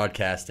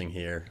broadcasting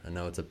here. I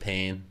know it's a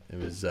pain. It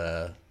was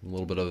a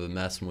little bit of a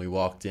mess when we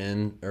walked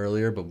in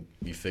earlier, but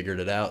we figured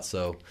it out.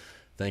 So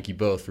thank you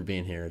both for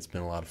being here. It's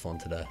been a lot of fun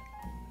today.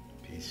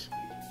 Peace.